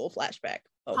high school flashback.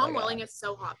 Tom Welling is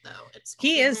so hot though.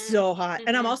 He is so hot,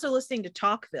 and I'm also listening to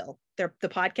Talkville. They're the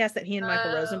podcast that he and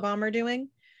Michael Rosenbaum are doing.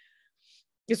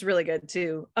 It's really good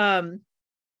too.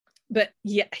 But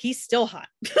yeah, he's still hot.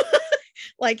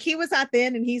 Like he was hot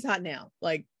then and he's hot now.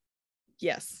 Like,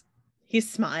 yes,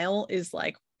 his smile is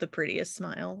like the prettiest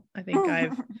smile I think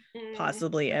I've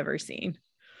possibly ever seen.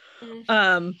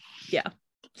 Yeah,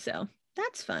 so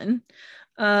that's fun.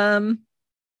 Yeah,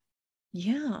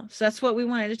 so that's what we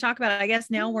wanted to talk about. I guess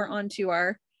now we're on to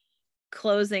our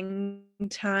closing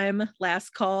time,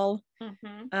 last call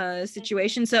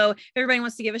situation. So if everybody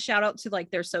wants to give a shout out to like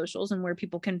their socials and where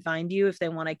people can find you if they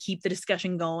want to keep the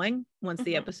discussion going once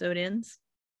the episode ends.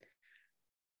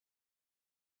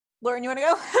 Lauren, you want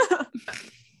to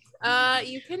go?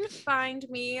 You can find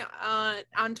me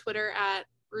on Twitter at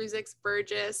Ruzix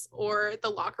Burgess or the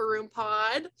Locker Room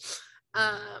Pod,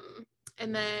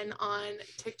 and then on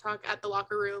TikTok at the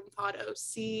Locker Room Pod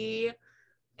OC,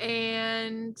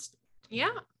 and yeah,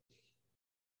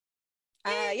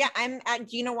 I'm at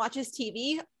Gina Watches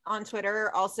TV on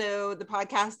Twitter. Also, the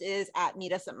podcast is at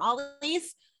Meet Us at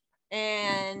Molly's,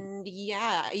 and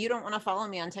yeah, you don't want to follow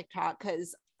me on TikTok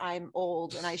because I'm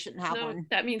old and I shouldn't have one.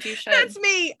 That means you should. That's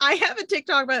me. I have a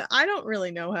TikTok, but I don't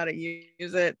really know how to use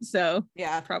it. So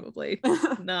yeah, probably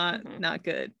not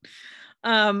good.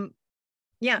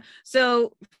 Yeah.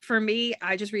 So for me,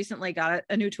 I just recently got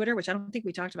a new Twitter, which I don't think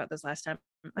we talked about this last time.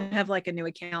 I have like a new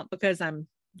account because I'm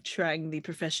trying the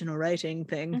professional writing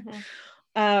thing.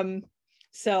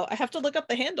 So I have to look up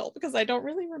the handle because I don't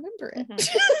really remember it.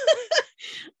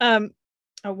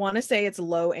 I want to say it's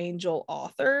Low Angel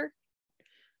Author.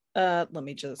 Let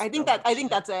me just I think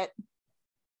that's it.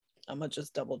 I'm gonna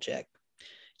just double check.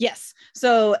 Yes.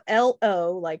 So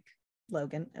LO, like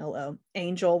Logan, LO,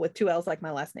 Angel with 2 L's like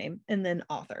my last name, and then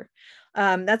author.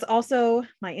 That's also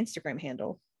my Instagram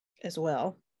handle as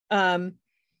well.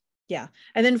 Yeah.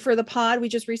 And then for the pod, we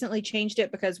just recently changed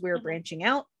it because we're branching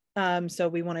out. So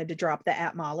we wanted to drop the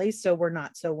at Molly's, so we're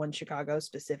not so One Chicago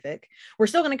specific. We're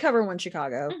still going to cover One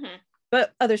Chicago,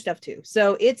 but other stuff too.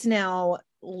 So it's now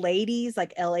Ladies,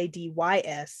 like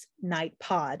LADYS Night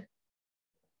Pod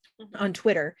on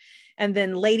Twitter, and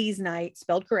then Ladies Night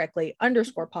spelled correctly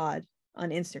 _pod on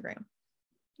Instagram.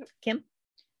 Kim?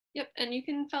 Yep. And you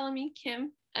can follow me,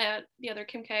 Kim, at the other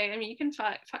Kim K. I mean, you can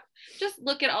just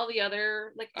look at all the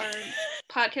other like our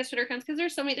podcast Twitter accounts because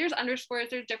there's so many. There's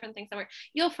underscores. There's different things somewhere.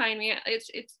 You'll find me.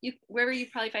 It's you wherever you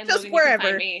probably find just Logan, wherever. you can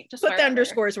find me. Just put the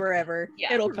underscores wherever.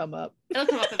 Yeah. It'll come up. It'll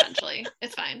come up eventually.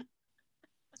 It's fine.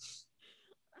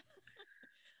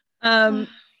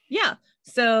 Yeah.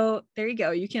 So there you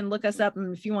go. You can look us up,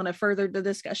 and if you want to further the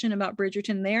discussion about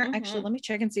Bridgerton there. Actually, let me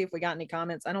check and see if we got any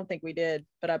comments. I don't think we did,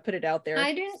 but I put it out there.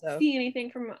 I didn't see anything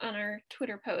from on our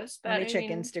Twitter post, but let me check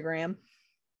Instagram.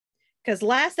 Because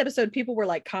last episode, people were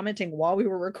like commenting while we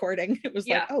were recording. It was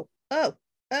like, oh.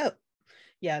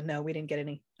 Yeah, no, we didn't get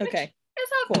any. Okay.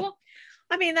 It's all cool.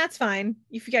 I mean, that's fine.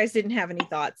 If you guys didn't have any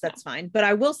thoughts, that's fine. But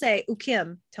I will say,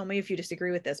 Kim, tell me if you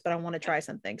disagree with this, but I want to try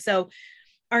something. So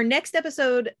our next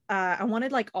episode, I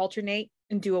wanted like alternate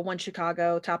and do a One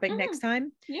Chicago topic next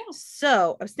time. Yeah.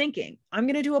 So I was thinking, I'm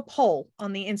going to do a poll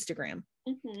on the Instagram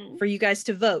for you guys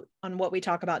to vote on what we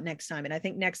talk about next time. And I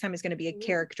think next time is going to be a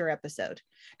character episode,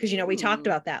 because, you know, we talked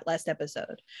about that last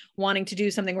episode, wanting to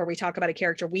do something where we talk about a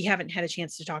character we haven't had a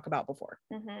chance to talk about before.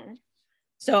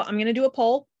 So I'm going to do a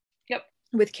poll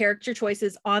with character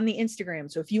choices on the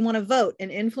Instagram. So if you want to vote and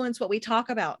influence what we talk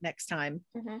about next time,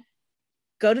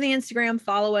 go to the Instagram,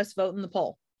 follow us, vote in the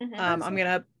poll. I'm going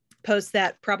to post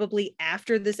that probably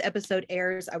after this episode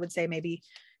airs. I would say maybe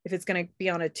if it's going to be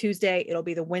on a Tuesday, it'll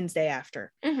be the Wednesday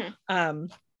after.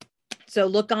 So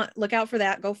look out for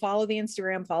that. Go follow the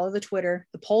Instagram, follow the Twitter.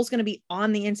 The poll's going to be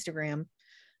on the Instagram.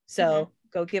 So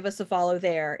go give us a follow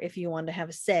there if you want to have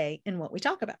a say in what we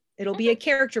talk about. It'll be a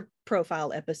character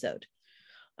profile episode.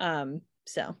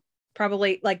 So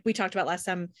probably like we talked about last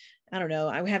time, I don't know,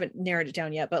 I haven't narrowed it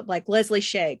down yet, but like Leslie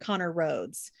Shea, Connor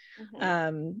Rhodes,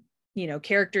 you know,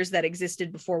 characters that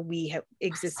existed before we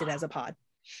existed as a pod.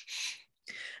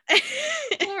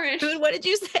 Lauren, what did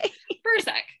you say?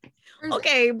 Berserk.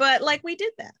 Okay, but like we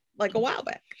did that like a while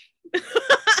back.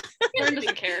 Lauren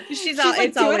doesn't care. She's like,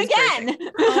 it's always again.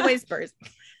 Always Berserk.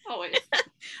 Always.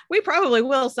 We probably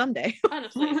will someday.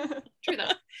 Honestly, true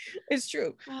though. It's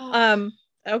true.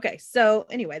 Okay, so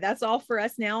anyway, that's all for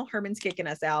us now. Herman's kicking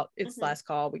us out. It's last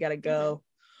call. We gotta go.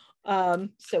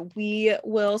 So we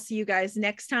will see you guys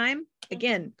next time.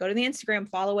 Again, go to the Instagram,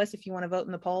 follow us if you want to vote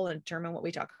in the poll and determine what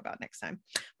we talk about next time.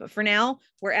 But for now,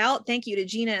 we're out. Thank you to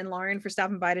Gina and Lauren for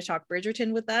stopping by to talk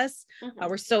Bridgerton with us.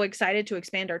 We're so excited to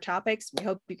expand our topics. We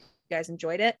hope you guys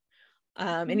enjoyed it.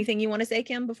 Anything you want to say,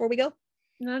 Kim, before we go?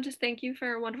 No, just thank you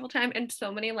for a wonderful time and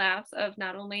so many laughs of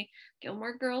not only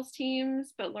Gilmore Girls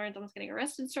teams, but Lauren's almost getting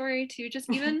arrested story, to just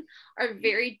even our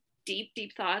very deep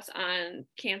thoughts on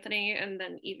Kanthony, and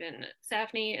then even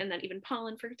Saphne, and then even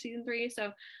Pollen for season 3.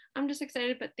 So I'm just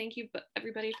excited, but thank you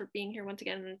everybody for being here once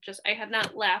again. Just I have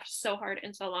not laughed so hard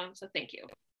in so long, so thank you.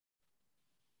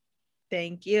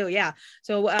 Thank you. Yeah.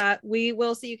 So we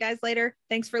will see you guys later.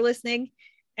 Thanks for listening,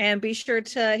 and be sure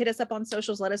to hit us up on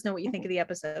socials. Let us know what you think of the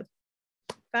episode.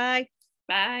 Bye.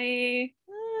 Bye.